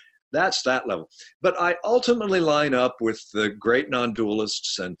turned. That's that level. But I ultimately line up with the great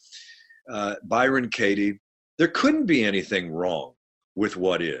non-dualists and Byron Katie. There couldn't be anything wrong with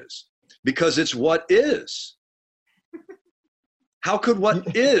what is, because it's what is. How could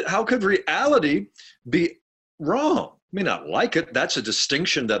reality be wrong? I may not like it. That's a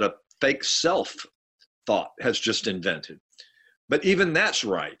distinction that a fake self thought has just invented. But even that's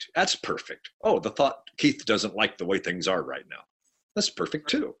right. That's perfect. Oh, the thought Keith doesn't like the way things are right now. That's perfect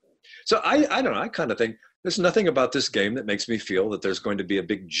too. So I don't know, I kind of think there's nothing about this game that makes me feel that there's going to be a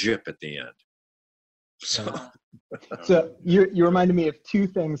big jip at the end. So you reminded me of two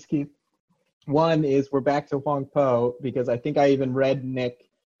things, Keith. One is we're back to Huang Po, because I think I even read Nick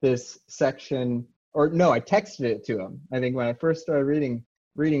this section, or no, I texted it to him. I think when I first started reading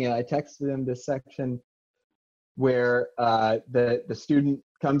it, I texted him this section where the student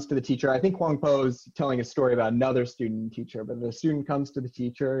comes to the teacher. I think Huang Po is telling a story about another student and teacher, but the student comes to the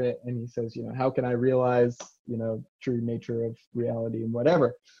teacher and he says, how can I realize, true nature of reality and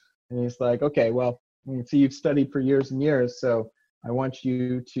whatever? And he's like, okay, well, so you've studied for years and years, so I want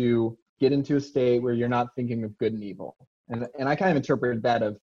you to get into a state where you're not thinking of good and evil. And I kind of interpreted that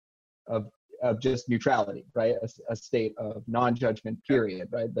of just neutrality, right? A state of non-judgment, period,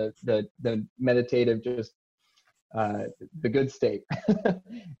 right? The meditative, just the good state.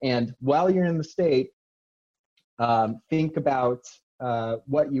 And while you're in the state, think about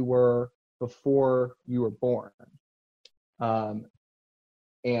what you were before you were born.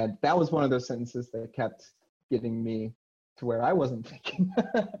 And that was one of those sentences that kept getting me to where I wasn't thinking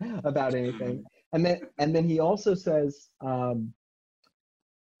about anything. And then he also says,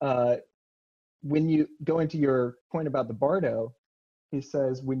 when you go into your point about the Bardo, he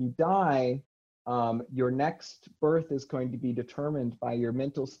says, when you die, your next birth is going to be determined by your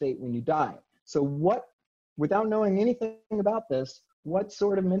mental state when you die. So without knowing anything about this, what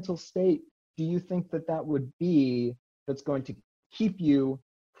sort of mental state do you think that would be that's going to keep you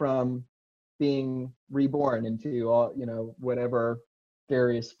from being reborn into all, whatever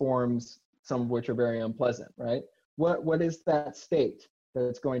various forms, some of which are very unpleasant, right? What is that state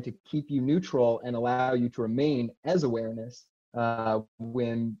that's going to keep you neutral and allow you to remain as awareness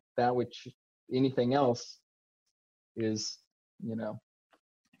when that which anything else is,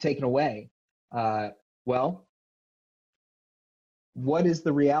 taken away? Well, what is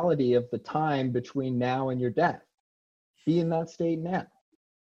the reality of the time between now and your death? Be in that state now.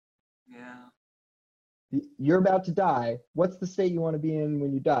 Yeah. You're about to die. What's the state you want to be in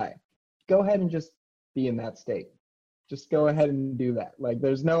when you die? Go ahead and just be in that state. Just go ahead and do that. Like,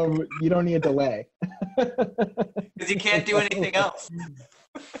 you don't need a delay. Because you can't do anything else.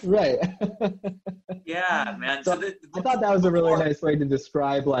 Right. Yeah, man. So I thought that was a really nice way to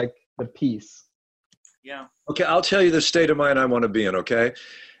describe like the peace. Yeah. Okay, I'll tell you the state of mind I want to be in, okay?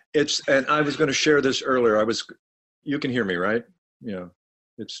 And I was going to share this earlier. You can hear me, right? Yeah.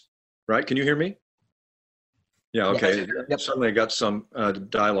 It's right. Can you hear me? Yeah, okay. Yep. Suddenly I got some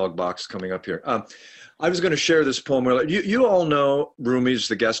dialogue box coming up here. I was going to share this poem earlier. You all know Rumi's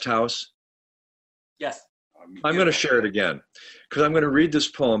The Guest House? Yes. I'm going to share it again because I'm going to read this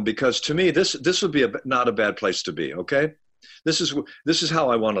poem, because to me, this would be not a bad place to be, okay? This is how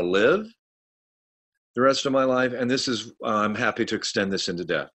I want to live the rest of my life, and I'm happy to extend this into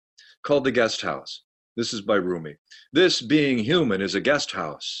death. Called The Guest House. This is by Rumi. This being human is a guest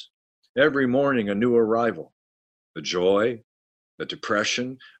house. Every morning a new arrival. The joy, the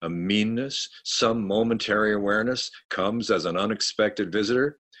depression, a meanness, some momentary awareness comes as an unexpected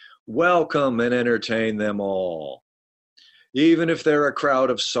visitor. Welcome and entertain them all. even if they're a crowd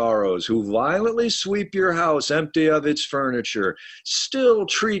of sorrows who violently sweep your house empty of its furniture, still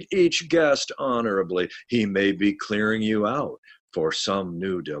treat each guest honorably. He may be clearing you out for some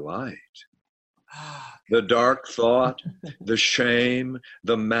new delight. The dark thought, the shame,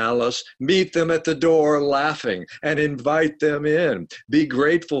 the malice, meet them at the door laughing and invite them in. Be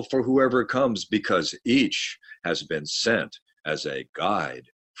grateful for whoever comes, because each has been sent as a guide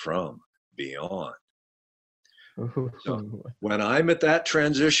from beyond. So when I'm at that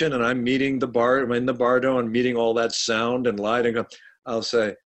transition and I'm meeting the bar, I'm in the bardo and meeting all that sound and lighting, I'll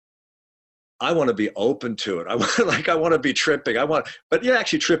say, I want to be open to it. I want to be tripping. But yeah,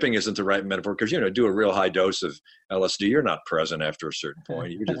 actually tripping isn't the right metaphor, because, do a real high dose of LSD. You're not present after a certain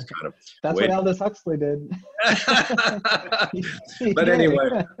point. You just kind of That's wait. what Aldous Huxley did. But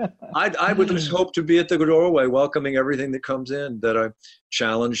anyway, I would just hope to be at the doorway, welcoming everything that comes in, that I'm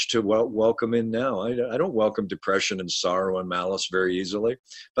challenged to welcome in now. I don't welcome depression and sorrow and malice very easily,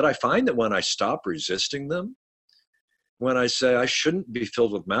 but I find that when I stop resisting them, when I say I shouldn't be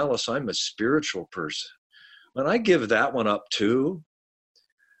filled with malice, I'm a spiritual person. When I give that one up too,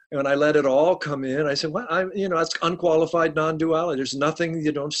 and when I let it all come in, I say, well, that's unqualified non-duality. There's nothing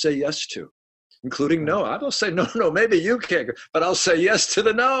you don't say yes to, including no. I don't say, no, maybe you can't go, but I'll say yes to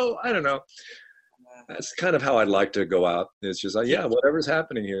the no. I don't know. That's kind of how I'd like to go out. It's just like, yeah, whatever's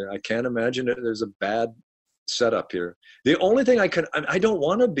happening here, I can't imagine it. There's a bad setup here. The only thing I don't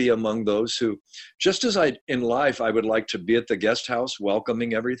want to be among those who, just as in life, I would like to be at the guest house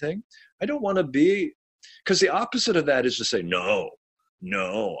welcoming everything. I don't want to be, because the opposite of that is to say, no,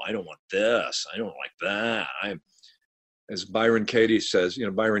 I don't want this. I don't like that. As Byron Katie says,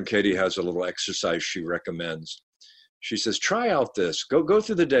 Byron Katie has a little exercise she recommends. She says, try out this. Go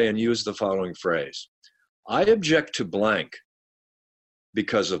through the day and use the following phrase. I object to blank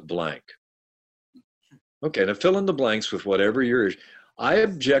because of blank. Okay, now fill in the blanks with whatever I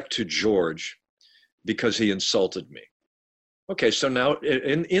object to George because he insulted me. Okay, so now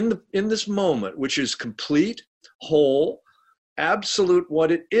in this moment, which is complete, whole, absolute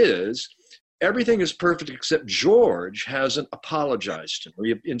what it is, everything is perfect except George hasn't apologized to me, or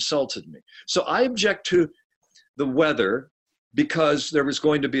he insulted me. So I object to the weather because there was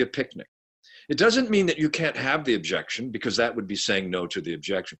going to be a picnic. It doesn't mean that you can't have the objection, because that would be saying no to the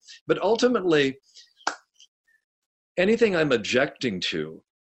objection. But ultimately, anything I'm objecting to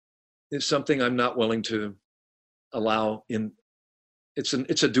is something I'm not willing to allow in. It's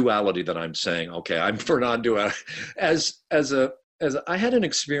a duality that I'm saying. Okay, I'm for non-duality. As I had an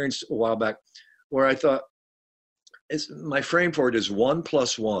experience a while back where I thought, my frame for it is 1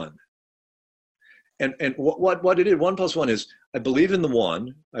 + 1. And what it is, 1 + 1 is, I believe in the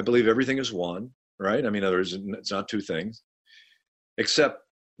one. I believe everything is one, right? I mean, it's not two things, except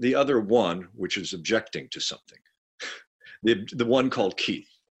the other one, which is objecting to something. The one called Keith.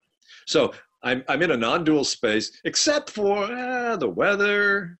 So I'm in a non-dual space, except for the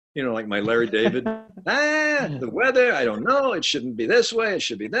weather, like my Larry David. The weather, I don't know. It shouldn't be this way. It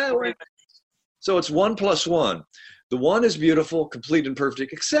should be that way. So it's 1 + 1. The one is beautiful, complete, and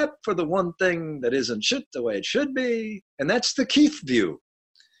perfect, except for the one thing that isn't the way it should be. And that's the Keith view.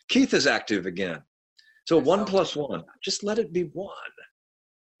 Keith is active again. So 1 + 1. Just let it be one.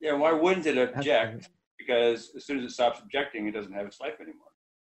 Yeah, why wouldn't it object? Because as soon as it stops objecting, it doesn't have its life anymore.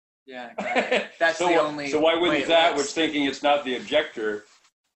 Yeah, exactly. That's so, the only. So why wouldn't that, which thinking it's not the objector,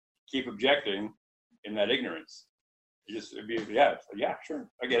 keep objecting in that ignorance? It'd be, yeah, sure,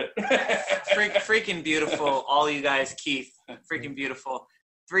 I get it. freaking beautiful, all you guys, Keith. Freaking beautiful.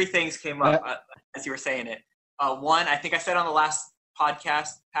 3 things came up as you were saying it. One, I think I said on the last podcast,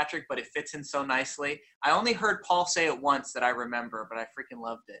 Patrick, but it fits in so nicely. I only heard Paul say it once that I remember, but I freaking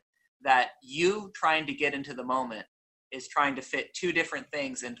loved it. That you trying to get into the moment is trying to fit 2 different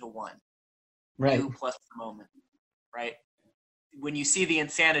things into one. Right. You plus the moment, right? When you see the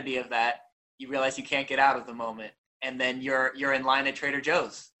insanity of that, you realize you can't get out of the moment. And then you're in line at Trader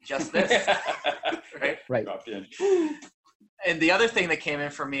Joe's. Just this. Right. And the other thing that came in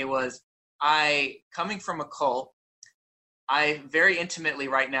for me was, coming from a cult, I very intimately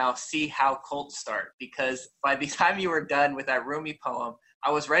right now see how cults start, because by the time you were done with that Rumi poem, I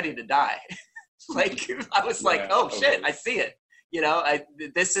was ready to die. I was like, oh shit, I see it.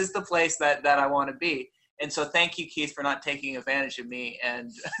 This is the place that I want to be. And so thank you, Keith, for not taking advantage of me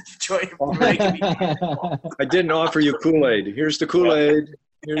and making me. I didn't offer you Kool-Aid. Here's the Kool-Aid.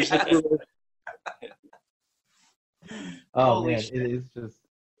 Here's the Kool-Aid. Oh, man,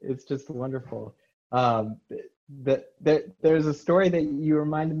 it's just wonderful. There's a story that you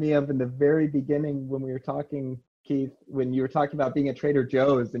reminded me of in the very beginning when we were talking, Keith, when you were talking about being at Trader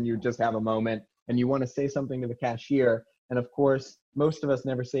Joe's and you just have a moment and you want to say something to the cashier. And of course, most of us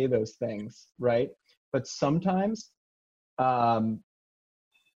never say those things, right? But sometimes, and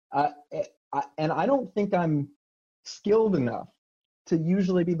I don't think I'm skilled enough to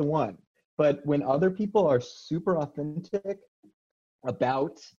usually be the one. But when other people are super authentic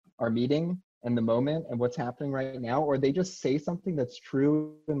about our meeting and the moment and what's happening right now, or they just say something that's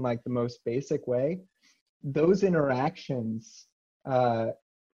true in like the most basic way, those interactions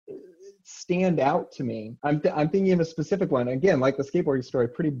stand out to me. I'm thinking of a specific one. Again, like the skateboarding story,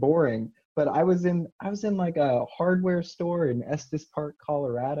 pretty boring. But I was in like a hardware store in Estes Park,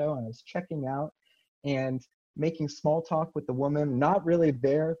 Colorado, and I was checking out and making small talk with the woman, not really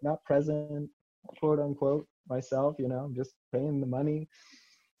there, not present, quote unquote, myself, you know, I'm just paying the money.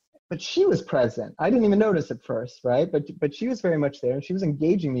 But she was present. I didn't even notice at first, right? But she was very much there, and she was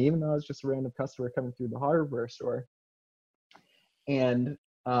engaging me, even though I was just a random customer coming through the hardware store. And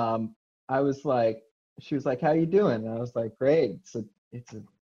I was like, she was like, "How you doing?" And I was like, "Great.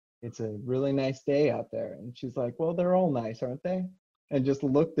 It's a really nice day out there." And she's like, "Well, they're all nice, aren't they?" And just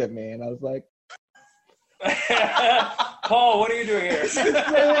looked at me, and I was like, Paul, what are you doing here?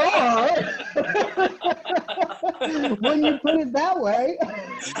 "They are." When you put it that way.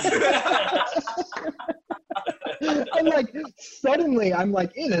 And like suddenly I'm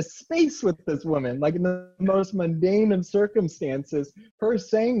like in a space with this woman, like in the most mundane of circumstances, her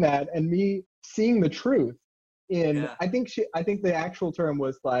saying that and me seeing the truth in, yeah. I think the actual term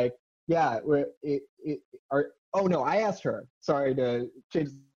was like, yeah, oh no, I asked her, sorry to change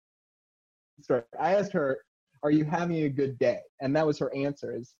the story. I asked her, "Are you having a good day?" And that was her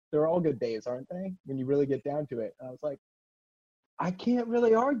answer, is they're all good days, aren't they? When you really get down to it. And I was like, I can't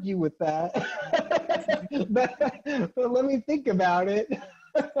really argue with that. but let me think about it.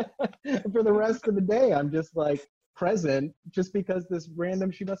 For the rest of the day, I'm just like present, just because this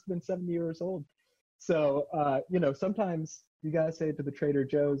random, she must have been 70 years old. So, you know, sometimes you gotta say it to the Trader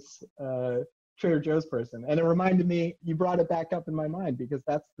Joe's person. And it reminded me, you brought it back up in my mind, because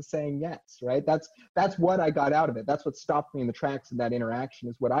that's the saying yes, right? That's what I got out of it. That's what stopped me in the tracks in that interaction,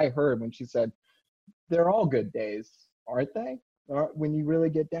 is what I heard when she said, "They're all good days, aren't they? Or when you really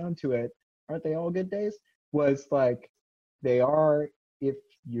get down to it, aren't they all good days?" Was like, they are if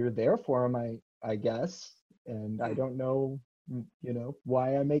you're there for them, I guess. And I don't know, you know,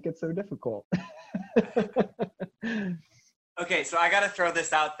 why I make it so difficult. Okay, so I got to throw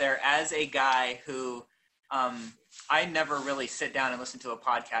this out there as a guy who I never really sit down and listen to a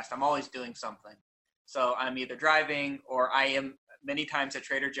podcast. I'm always doing something. So I'm either driving, or I am many times at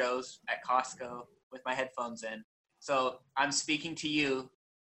Trader Joe's, at Costco with my headphones in. So I'm speaking to you,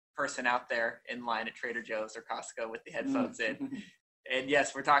 person out there in line at Trader Joe's or Costco with the headphones in. And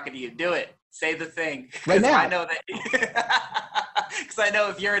yes, we're talking to you. Do it. Say the thing. Right now. I know that. Because I know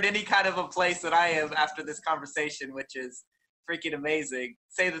if you're in any kind of a place that I am after this conversation, which is freaking amazing,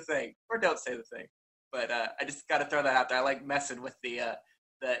 say the thing, or don't say the thing. But I just got to throw that out there. I like messing with the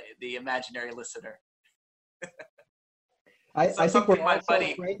imaginary listener. I think we're all so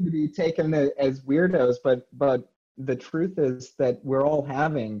afraid to be taken as weirdos, but the truth is that we're all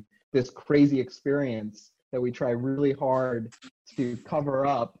having this crazy experience that we try really hard to cover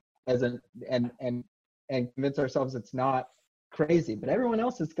up and convince ourselves it's not crazy. But everyone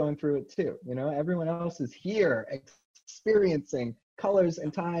else is going through it too. You know, everyone else is here experiencing colors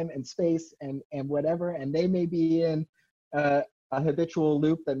and time and space and whatever, and they may be in a habitual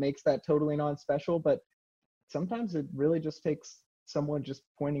loop that makes that totally non-special, but sometimes it really just takes someone just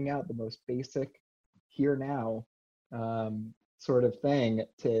pointing out the most basic here now sort of thing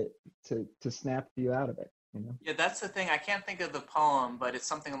to snap you out of it, you know? Yeah, that's the thing. I can't think of the poem, but it's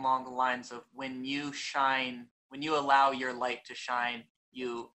something along the lines of, when you shine, when you allow your light to shine,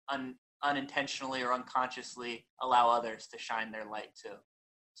 you unintentionally or unconsciously allow others to shine their light too.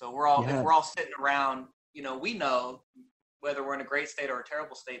 So we're all, if we're all sitting around, you know, we know whether we're in a great state or a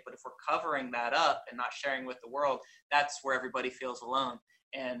terrible state, but if we're covering that up and not sharing with the world, that's where everybody feels alone.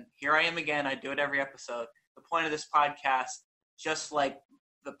 And here I am again. I do it every episode. The point of this podcast, just like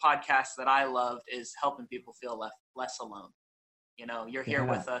the podcast that I loved, is helping people feel less alone. You know, you're here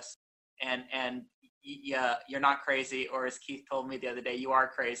with us, and yeah, you're not crazy, or as Keith told me the other day, you are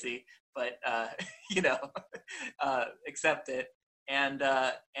crazy, but you know, accept it. And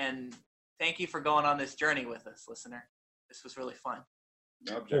thank you for going on this journey with us, listener. This was really fun.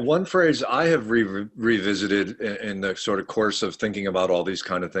 Well, one phrase I have revisited in the sort of course of thinking about all these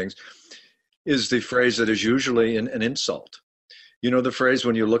kind of things is the phrase that is usually an insult. You know, the phrase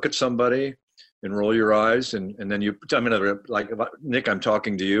when you look at somebody and roll your eyes and then you, I mean, like, Nick, I'm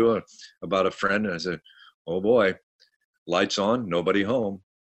talking to you about a friend, and I said, "Oh boy, lights on, nobody home."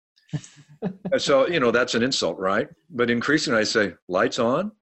 And so, that's an insult, right? But increasingly I say, lights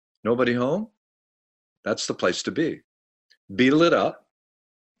on, nobody home. That's the place to be. Be lit up.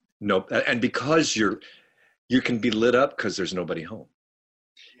 No, and because you can be lit up because there's nobody home.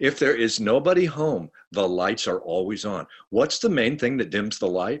 If there is nobody home, the lights are always on. What's the main thing that dims the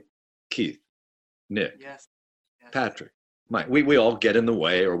light? Keith, Nick, yes. Patrick, Mike. We all get in the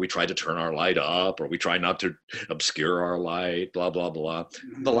way, or we try to turn our light up, or we try not to obscure our light, blah, blah, blah.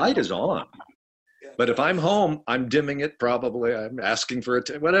 The light is on. But if I'm home, I'm dimming it probably. I'm asking for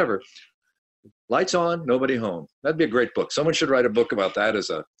it, whatever. Lights on, nobody home. That'd be a great book. Someone should write a book about that as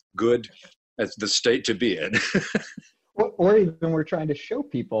the state to be in. Or even we're trying to show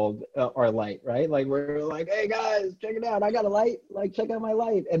people our light, right? Like we're like, hey guys, check it out. I got a light, like check out my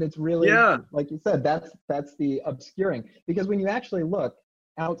light. And it's really, like you said, that's the obscuring. Because when you actually look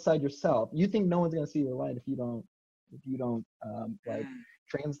outside yourself, you think no one's going to see your light if you don't like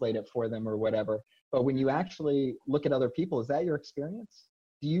translate it for them or whatever. But when you actually look at other people, is that your experience?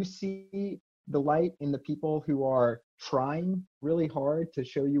 Do you see the light in the people who are trying really hard to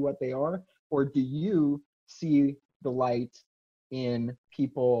show you what they are? Or do you see the light in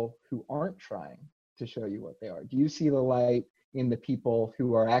people who aren't trying to show you what they are? Do you see the light in the people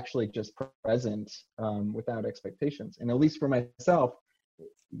who are actually just present without expectations? And at least for myself,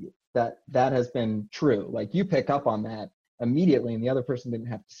 that has been true. Like you pick up on that immediately and the other person didn't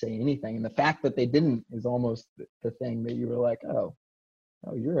have to say anything. And the fact that they didn't is almost the thing that you were like, oh,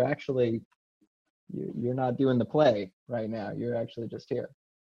 you're actually, you're not doing the play right now. You're actually just here.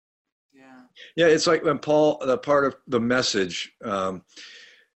 Yeah, it's like when Paul, the part of the message, the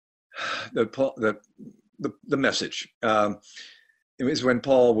message is when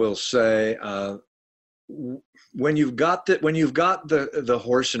Paul will say, when you've got the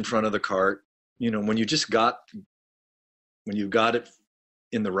horse in front of the cart, when you've got it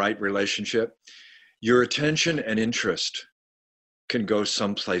in the right relationship, your attention and interest can go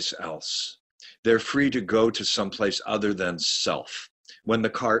someplace else. They're free to go to someplace other than self when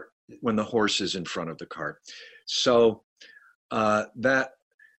the horse is in front of the cart. So that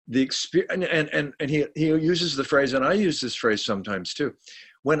the experience, and he uses the phrase, and I use this phrase sometimes too.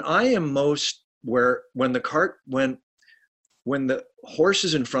 When I am most when the horse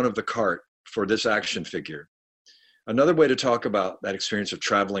is in front of the cart for this action figure, another way to talk about that experience of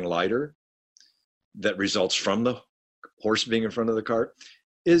traveling lighter that results from the horse being in front of the cart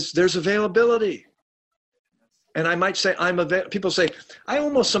is there's availability. And I might say, people say, I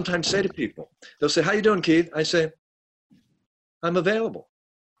almost sometimes say to people, they'll say, how you doing, Keith? I say, I'm available.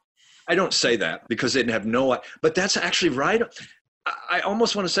 I don't say that because they have no, but that's actually right. I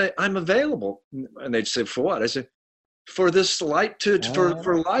almost want to say, I'm available. And they'd say, for what? I say, for this light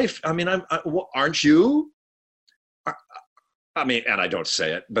for life. I mean, aren't you? I mean, and I don't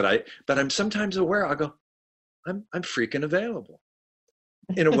say it, but I'm sometimes aware. I go, I'm freaking available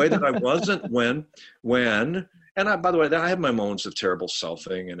in a way that I wasn't when, and by the way, I have my moments of terrible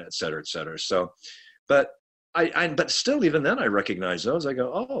selfing and et cetera, et cetera. So, but but still, even then I recognize those. I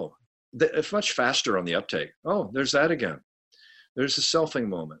go, oh, it's much faster on the uptake. Oh, there's that again. There's a selfing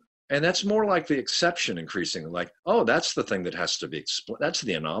moment. And that's more like the exception increasingly, like, oh, that's the thing that has to be explained. That's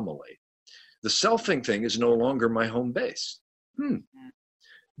the anomaly. The selfing thing is no longer my home base.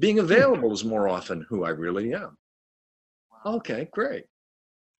 Being available is more often who I really am. Wow. Okay, great.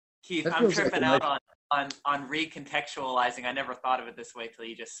 Keith, I'm tripping out on recontextualizing. I never thought of it this way till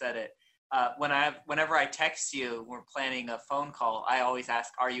you just said it. Whenever I text you, we're planning a phone call, I always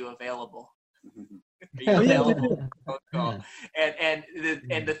ask, are you available? Are you available for a phone call? And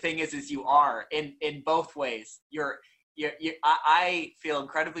the thing is you are in both ways. I feel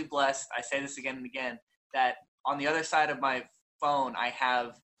incredibly blessed. I say this again and again, that on the other side of my phone, I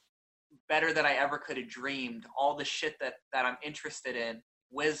have better than I ever could have dreamed, all the shit that I'm interested in,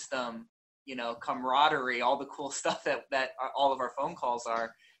 wisdom, camaraderie, all the cool stuff that all of our phone calls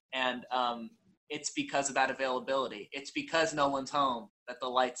are. And it's because of that availability. It's because no one's home that the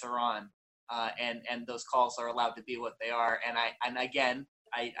lights are on, and those calls are allowed to be what they are. And again,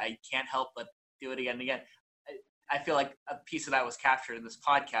 I can't help but do it again and again. I feel like a piece of that was captured in this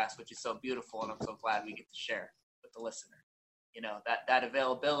podcast, which is so beautiful, and I'm so glad we get to share with the listener. That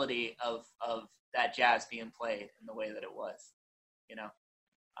availability of that jazz being played in the way that it was.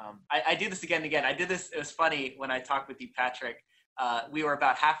 I do this again and again. I did this. It was funny when I talked with you, Patrick. We were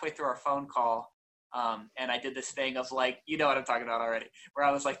about halfway through our phone call, and I did this thing of like, you know what I'm talking about already, where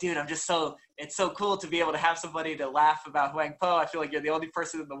I was like, dude, it's so cool to be able to have somebody to laugh about Huang Po. I feel like you're the only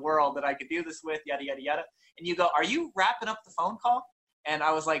person in the world that I could do this with, yada, yada, yada. And you go, are you wrapping up the phone call? And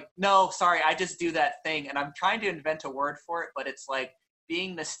I was like, no, sorry, I just do that thing. And I'm trying to invent a word for it, but it's like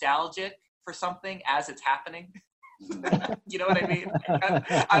being nostalgic for something as it's happening. You know what I mean?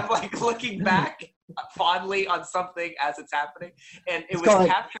 I'm like looking back fondly on something as it's happening, and it was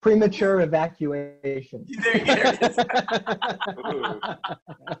captured. Premature evacuation. There it is.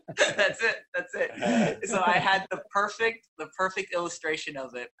 That's it. So I had the perfect illustration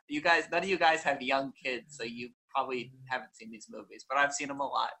of it. You guys, none of you guys have young kids, so you probably haven't seen these movies, but I've seen them a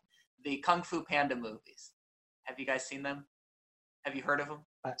lot. The Kung Fu Panda movies. Have you guys seen them? Have you heard of them?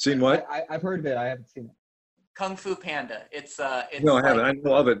 Seen what? I've heard of it. I haven't seen it. Kung Fu Panda. It's no, I haven't. I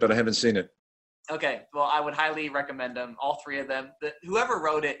know of it, but I haven't seen it. Okay, well, I would highly recommend them. All three of them. Whoever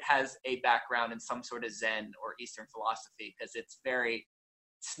wrote it has a background in some sort of Zen or Eastern philosophy, because it's very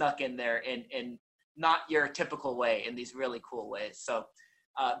snuck in there in not your typical way, in these really cool ways. So,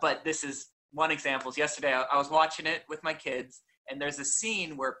 but this is one example. Yesterday, I was watching it with my kids, and there's a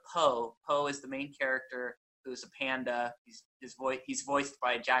scene where Po is the main character, who's a panda. He's voiced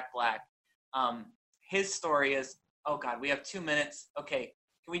by Jack Black. His story is, oh God, we have 2 minutes. Okay,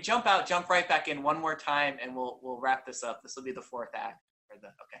 can we jump right back in one more time, and we'll wrap this up. This will be the fourth act.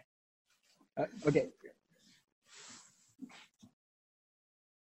 Okay. Back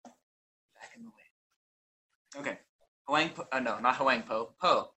in the way. Okay. Not Huang Po. Po.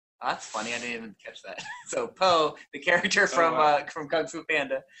 Oh, that's funny. I didn't even catch that. So Po, the character from Kung Fu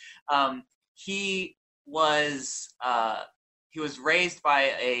Panda, he was raised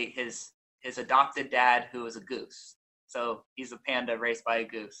by his adopted dad, who was a goose. So he's a panda raised by a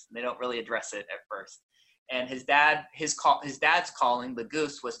goose. They don't really address it at first. And his dad's calling, the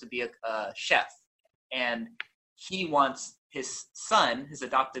goose, was to be a chef. And he wants his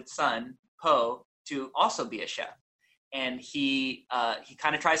adopted son, Po, to also be a chef. And he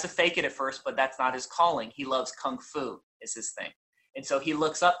kind of tries to fake it at first, but that's not his calling. He loves Kung Fu, is his thing. And so he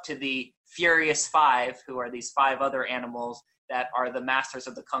looks up to the Furious Five, who are these 5 other animals that are the masters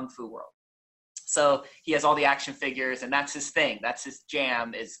of the Kung Fu world. So he has all the action figures, and that's his thing. That's his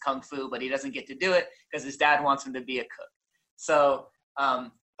jam, is Kung Fu, but he doesn't get to do it because his dad wants him to be a cook. So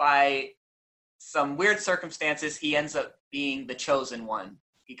by some weird circumstances, he ends up being the chosen one.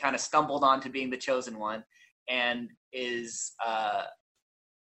 He kind of stumbled onto being the chosen one, and is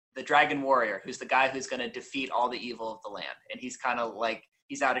the Dragon Warrior, who's the guy who's going to defeat all the evil of the land. And he's kind of like,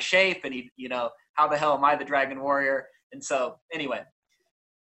 he's out of shape, and how the hell am I the Dragon Warrior? And so anyway,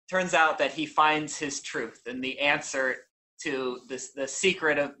 turns out that he finds his truth, and the answer to the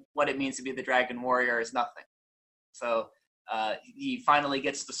secret of what it means to be the Dragon Warrior is nothing. So he finally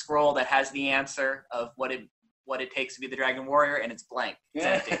gets the scroll that has the answer of what it takes to be the Dragon Warrior, and it's blank. It's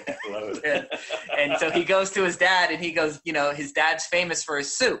empty. And so he goes to his dad, and he goes, his dad's famous for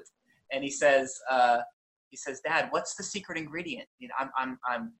his soup, and he says, Dad, what's the secret ingredient?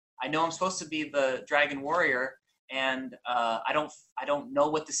 I know I'm supposed to be the Dragon Warrior, and I don't know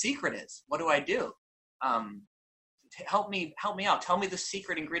what the secret is. What do I do? Help me out. Tell me the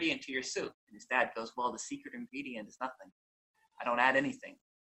secret ingredient to your soup. And his dad goes, well, the secret ingredient is nothing. I don't add anything.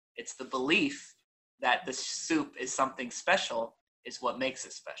 It's the belief that the soup is something special is what makes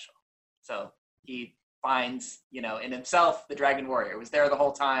it special. So he finds, in himself, the Dragon Warrior. It was there the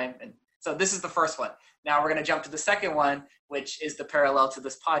whole time. And so this is the first one. Now we're going to jump to the second one, which is the parallel to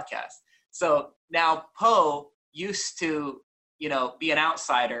this podcast. So now Po used to, be an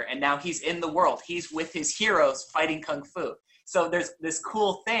outsider, and now he's in the world. He's with his heroes fighting Kung Fu. So there's this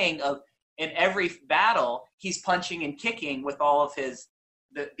cool thing of, in every battle, he's punching and kicking with all of his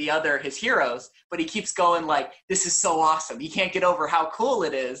heroes, but he keeps going like, this is so awesome. He can't get over how cool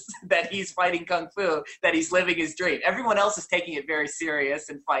it is that he's fighting Kung Fu, that he's living his dream. Everyone else is taking it very serious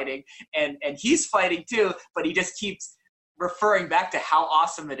and fighting, and he's fighting too, but he just keeps referring back to how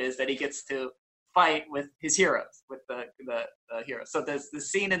awesome it is that he gets to fight with his heroes, with the heroes. So there's the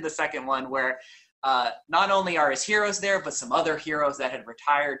scene in the second one where not only are his heroes there, but some other heroes that had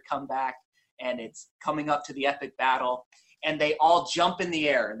retired come back, and it's coming up to the epic battle, and they all jump in the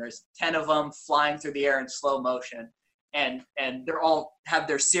air, and there's 10 of them flying through the air in slow motion, and they're all have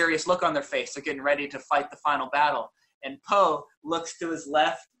their serious look on their face. They're getting ready to fight the final battle, and Po looks to his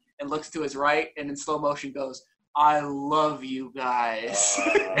left and looks to his right, and in slow motion goes, I love you guys.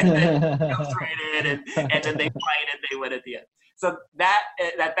 And then jumps right in, and then they fight and they win at the end. So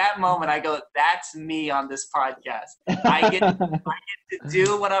at that moment, I go, that's me on this podcast. I get to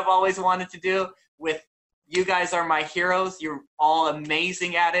do what I've always wanted to do. With you guys are my heroes. You're all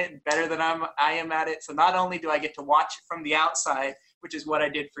amazing at it, better than I am at it. So not only do I get to watch it from the outside, which is what I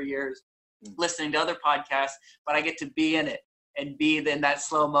did for years, listening to other podcasts, but I get to be in it and be in that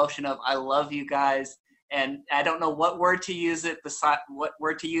slow motion of I love you guys. And I don't know what word to use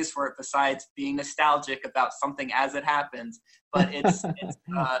for it besides being nostalgic about something as it happens. But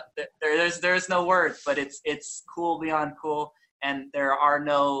there's no word, but it's cool beyond cool, and there are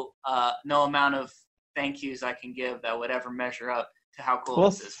no amount of thank yous I can give that would ever measure up to how cool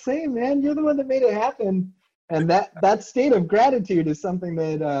this is. Say, man, you're the one that made it happen. And that state of gratitude is something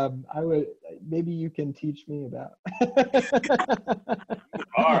that maybe you can teach me about.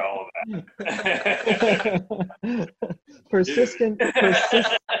 Are all of that.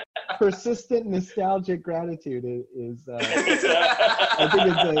 persistent nostalgic gratitude is I think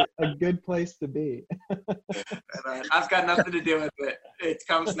it's a good place to be. I've got nothing to do with it. It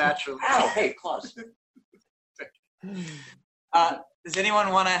comes naturally. Ow, hey, Klaus. Does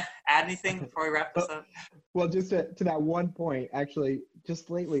anyone want to add anything before we wrap this up? Well, just to that one point, actually, just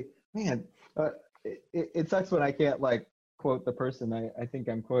lately, man, it sucks when I can't like quote the person I think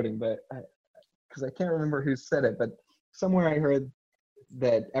I'm quoting, but because I can't remember who said it, but somewhere I heard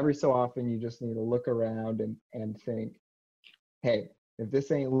that every so often you just need to look around and think, hey, if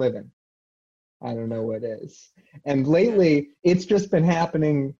this ain't living, I don't know what is. And lately, it's just been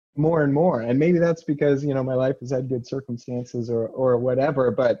happening more and more, and maybe that's because my life has had good circumstances or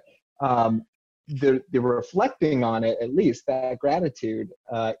whatever, but the reflecting on it, at least that gratitude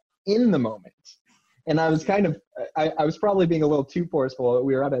in the moment. And I was kind of I was probably being a little too forceful.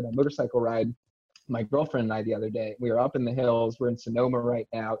 We were out at a motorcycle ride, my girlfriend and I, the other day. We were up in the hills. We're in Sonoma right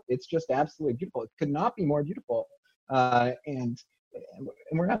now. It's just absolutely beautiful. It could not be more beautiful. And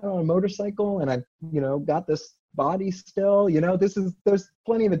we're out on a motorcycle, and I got this body still, there's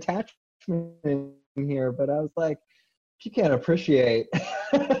plenty of attachment in here, but I was like, if you can't appreciate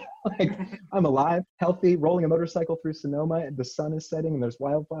like I'm alive, healthy, rolling a motorcycle through Sonoma, and the sun is setting and there's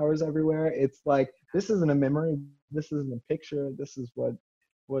wildflowers everywhere. It's like, this isn't a memory, this isn't a picture, this is what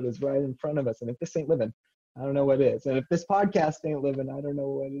is right in front of us. And if this ain't living, I don't know what is. And if this podcast ain't living, I don't know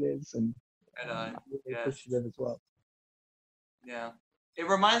what it is. And I'm really appreciative as well. Yeah, it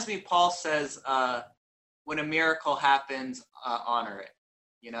reminds me, Paul says, when a miracle happens, honor it.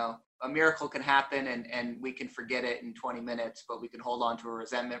 A miracle can happen and we can forget it in 20 minutes, but we can hold on to a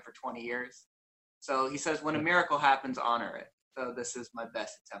resentment for 20 years. So he says, when a miracle happens, honor it. So this is my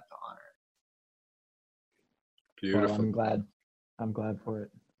best attempt to honor it. Beautiful. Well, I'm glad for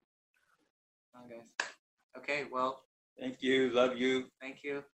it. Okay, well. Thank you. Love you. Thank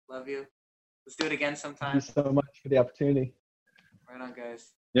you. Love you. Let's do it again sometime. Thank you so much for the opportunity. Right on,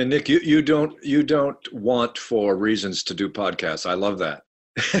 guys. Yeah, Nick, you don't want for reasons to do podcasts. I love that.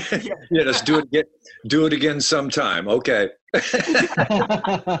 Just do it again sometime. Okay.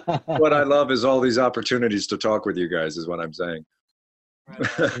 What I love is all these opportunities to talk with you guys is what I'm saying. Right.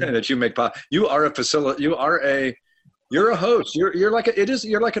 That you make you're a host. You're like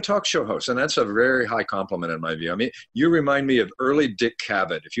a talk show host, and that's a very high compliment in my view. I mean, you remind me of early Dick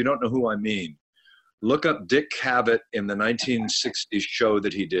Cavett. If you don't know who I mean, look up Dick Cavett in the 1960s show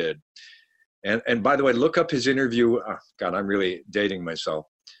that he did. And by the way, look up his interview. Oh, God, I'm really dating myself.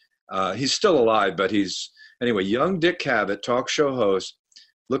 He's still alive, but anyway, young Dick Cavett, talk show host.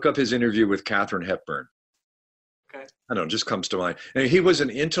 Look up his interview with Katharine Hepburn. Okay. I don't know, it just comes to mind. And he was an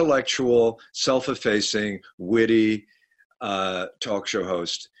intellectual, self-effacing, witty talk show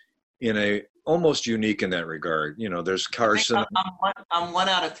host almost unique in that regard. There's Carson. I'm one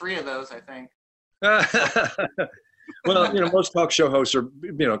out of three of those, I think. Well, most talk show hosts are,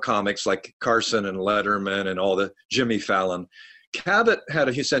 comics like Carson and Letterman and all the Jimmy Fallon. Cavett had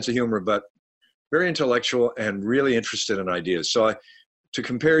a sense of humor, but very intellectual and really interested in ideas. So to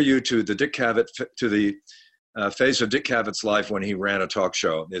compare you to the Dick Cavett, to the phase of Dick Cavett's life when he ran a talk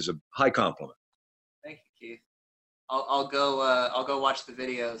show is a high compliment. Thank you, Keith. I'll go watch the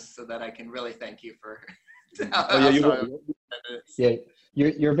videos so that I can really thank you for. You will. Yeah,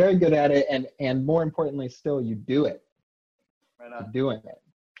 you're very good at it, and more importantly, still you do it. Right on. You're doing it,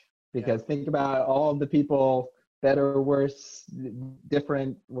 because think about all of the people, better, worse,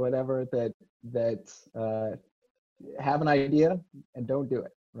 different, whatever, that have an idea and don't do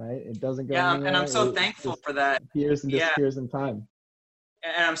it. Right? It doesn't go. Yeah, anywhere. And I'm so thankful for that. Appears and disappears in time.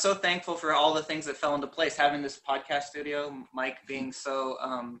 And I'm so thankful for all the things that fell into place. Having this podcast studio, Mike being so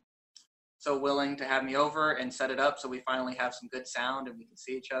willing to have me over and set it up, so we finally have some good sound and we can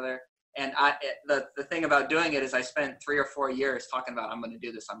see each other. And the thing about doing it is I spent 3 or 4 years talking about, I'm going to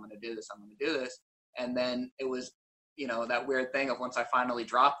do this, I'm going to do this, I'm going to do this. And then it was, that weird thing of once I finally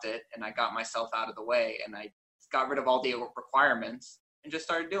dropped it and I got myself out of the way and I got rid of all the requirements and just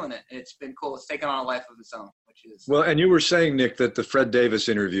started doing it. And it's been cool. It's taken on a life of its own, which is. Well, and you were saying, Nick, that the Fred Davis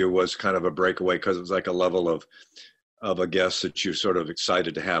interview was kind of a breakaway because it was like a level of of a guest that you're sort of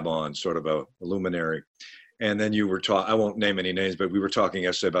excited to have on, sort of a luminary. And then you were I won't name any names, but we were talking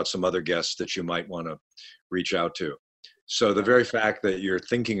yesterday about some other guests that you might want to reach out to. So the very fact that you're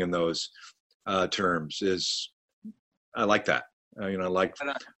thinking in those terms is, I like that. I like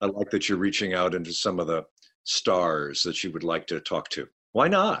that you're reaching out into some of the stars that you would like to talk to. Why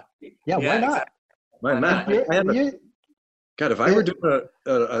not? Yeah, why not? Why not? God, if I were doing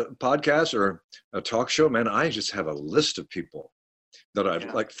a podcast or a talk show, man, I just have a list of people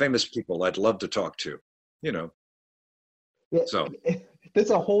that like famous people I'd love to talk to, So that's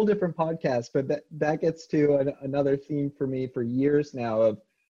a whole different podcast, but that gets to another theme for me for years now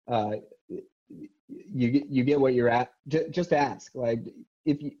of you get what you're at. Just ask. Like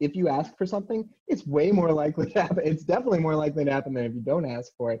if you ask for something, it's way more likely to happen. It's definitely more likely to happen than if you don't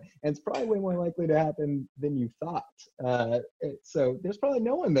ask for it, and it's probably way more likely to happen than you thought. So there's probably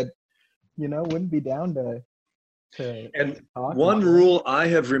no one that wouldn't be down to. And one rule I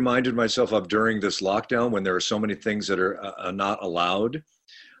have reminded myself of during this lockdown, when there are so many things that are not allowed,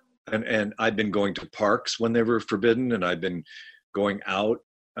 and I've been going to parks when they were forbidden, and I've been going out.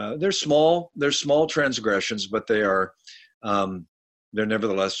 They're small transgressions, but they're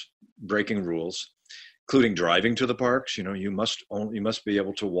nevertheless breaking rules, including driving to the parks. You must be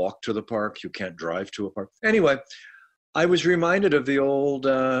able to walk to the park. You can't drive to a park. Anyway, I was reminded of the old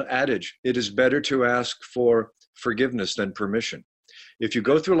adage: it is better to ask for forgiveness than permission. If you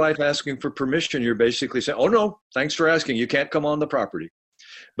go through life asking for permission, you're basically saying, "Oh no, thanks for asking. You can't come on the property."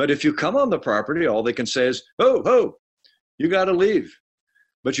 But if you come on the property, all they can say is, "Oh, you got to leave."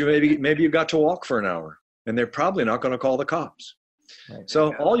 But maybe you got to walk for an hour, and they're probably not going to call the cops. Right.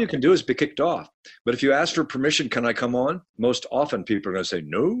 So all you can do is be kicked off. But if you ask for permission, can I come on? Most often people are going to say,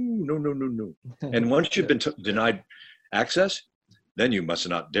 no. And once you've been denied access, then you must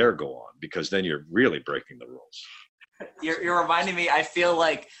not dare go on, because then you're really breaking the rules. You're reminding me, I feel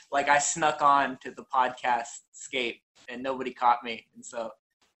like I snuck on to the podcast scape and nobody caught me.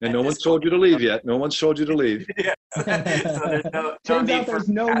 And no one's told you to leave yet. No one's told you to leave. Yeah. So there's Turns out there's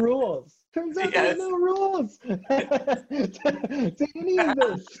no rules. Turns out there's no rules to any of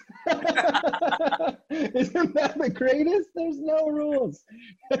this. Isn't that the greatest? There's no rules.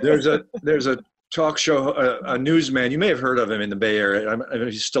 There's a talk show, a newsman. You may have heard of him in the Bay Area. I mean,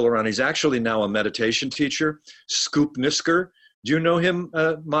 he's still around. He's actually now a meditation teacher, Scoop Nisker. Do you know him,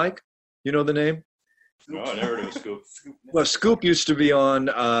 Mike? You know the name? No, I never heard of Scoop. Well, Scoop used to be on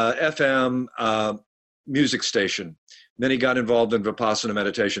FM music station. Then he got involved in Vipassana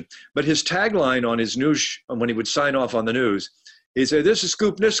meditation. But his tagline on his news, when he would sign off on the news, he'd say, "This is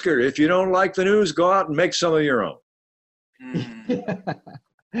Scoop Nisker. If you don't like the news, go out and make some of your own."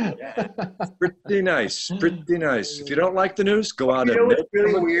 Yeah. Pretty nice. If you don't like the news, go out and what's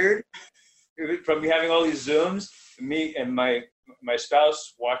really weird? From having all these Zooms, me and my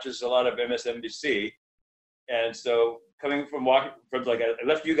spouse watches a lot of MSNBC. And so coming from walking from I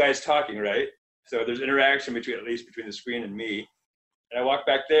left you guys talking, right? So there's interaction between the screen and me. And I walk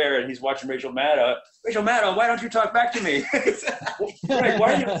back there and he's watching Rachel Maddow. Rachel Maddow, why don't you talk back to me? Right,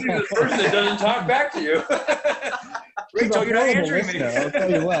 why are you listening to this person that doesn't talk back to you? Rachel, you're not answering me. I'll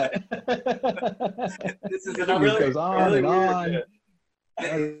tell you what. This is it goes on and on.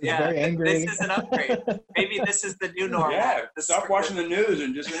 Yeah, very angry. This is an upgrade. Maybe this is the new normal. Yeah, stop watching the news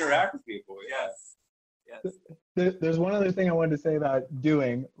and just interact with people. Yes. There's one other thing I wanted to say about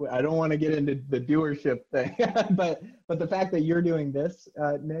doing. I don't want to get into the doership thing, but the fact that you're doing this,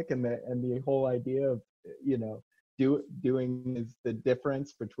 Nick, and the whole idea of doing is the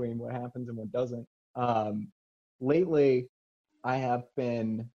difference between what happens and what doesn't. Lately, I've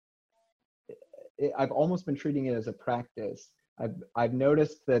almost been treating it as a practice. I've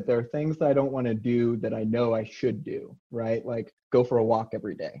noticed that there are things that I don't want to do that I know I should do, right? Like go for a walk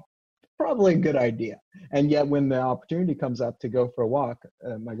every day. Probably a good idea. And yet when the opportunity comes up to go for a walk,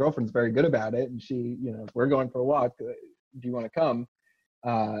 my girlfriend's very good about it. And she, we're going for a walk. Do you want to come?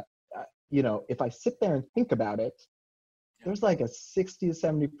 If I sit there and think about it, there's like a 60 to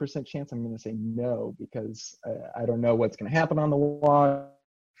 70% chance I'm going to say no, because I don't know what's going to happen on the walk.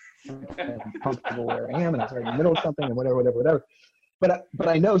 I'm comfortable where I am, and I'm in the middle of something, and whatever. But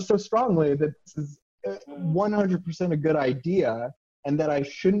I know so strongly that this is 100% a good idea, and that I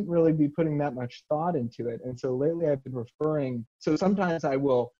shouldn't really be putting that much thought into it. And so lately I've been so sometimes I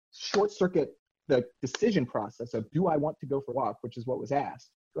will short circuit the decision process of, do I want to go for a walk, which is what was asked.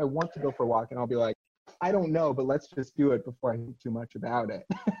 Do I want to go for a walk? And I'll be like, I don't know, but let's just do it before I think too much about it.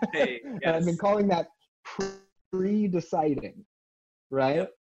 Hey, yes. And I've been calling that pre-deciding, right?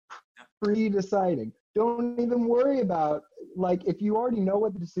 Yep. Pre-deciding. Don't even worry about, if you already know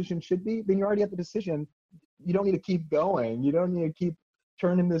what the decision should be, then you're already at the decision. you don't need to keep going. You don't need to keep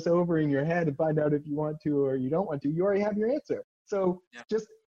turning this over in your head and find out if you want to or you don't want to. You already have your answer. So just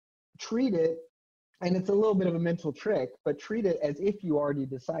treat it, and it's a little bit of a mental trick, but treat it as if you already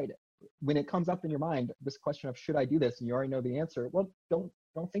decided. When it comes up in your mind, this question of should I do this, and you already know the answer, well, don't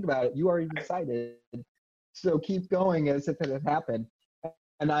think about it. You already decided. So keep going as if it had happened.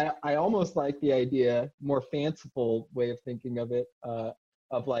 And I almost like the idea, more fanciful way of thinking of it,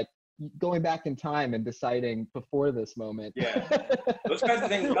 of like going back in time and deciding before this moment. Yeah, those kinds of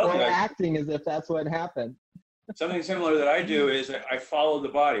things. Or acting as if that's what happened. Something similar that I do is I follow the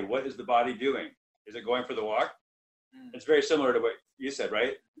body. What is the body doing? Is it going for the walk? It's very similar to what you said,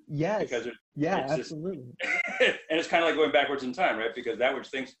 right? Yes. Because it's absolutely. And it's kind of like going backwards in time, right? Because that which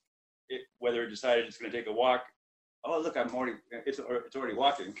thinks whether it decided it's going to take a walk. Oh, look, it's already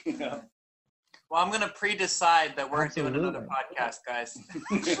walking. You know? Well, I'm going to pre-decide that we're doing another podcast, guys,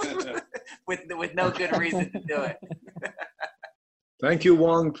 with no good reason to do it. Thank you,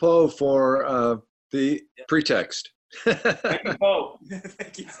 Wong Po, for the pretext. Thank you, Po.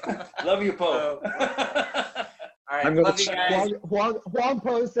 Thank you. Love you, Po. All right, love you guys. Wong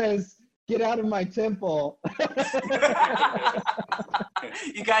Po says, "Get out of my temple."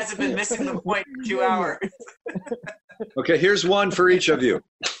 You guys have been missing the point for 2 hours. Okay, here's one for each of you.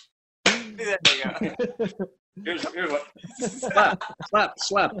 There you go. Here's what.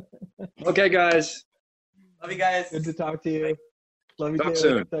 Slap. Okay, guys. Love you guys. Good to talk to you. Love you Talk too.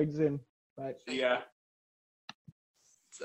 soon. Talk soon. Bye. Yeah.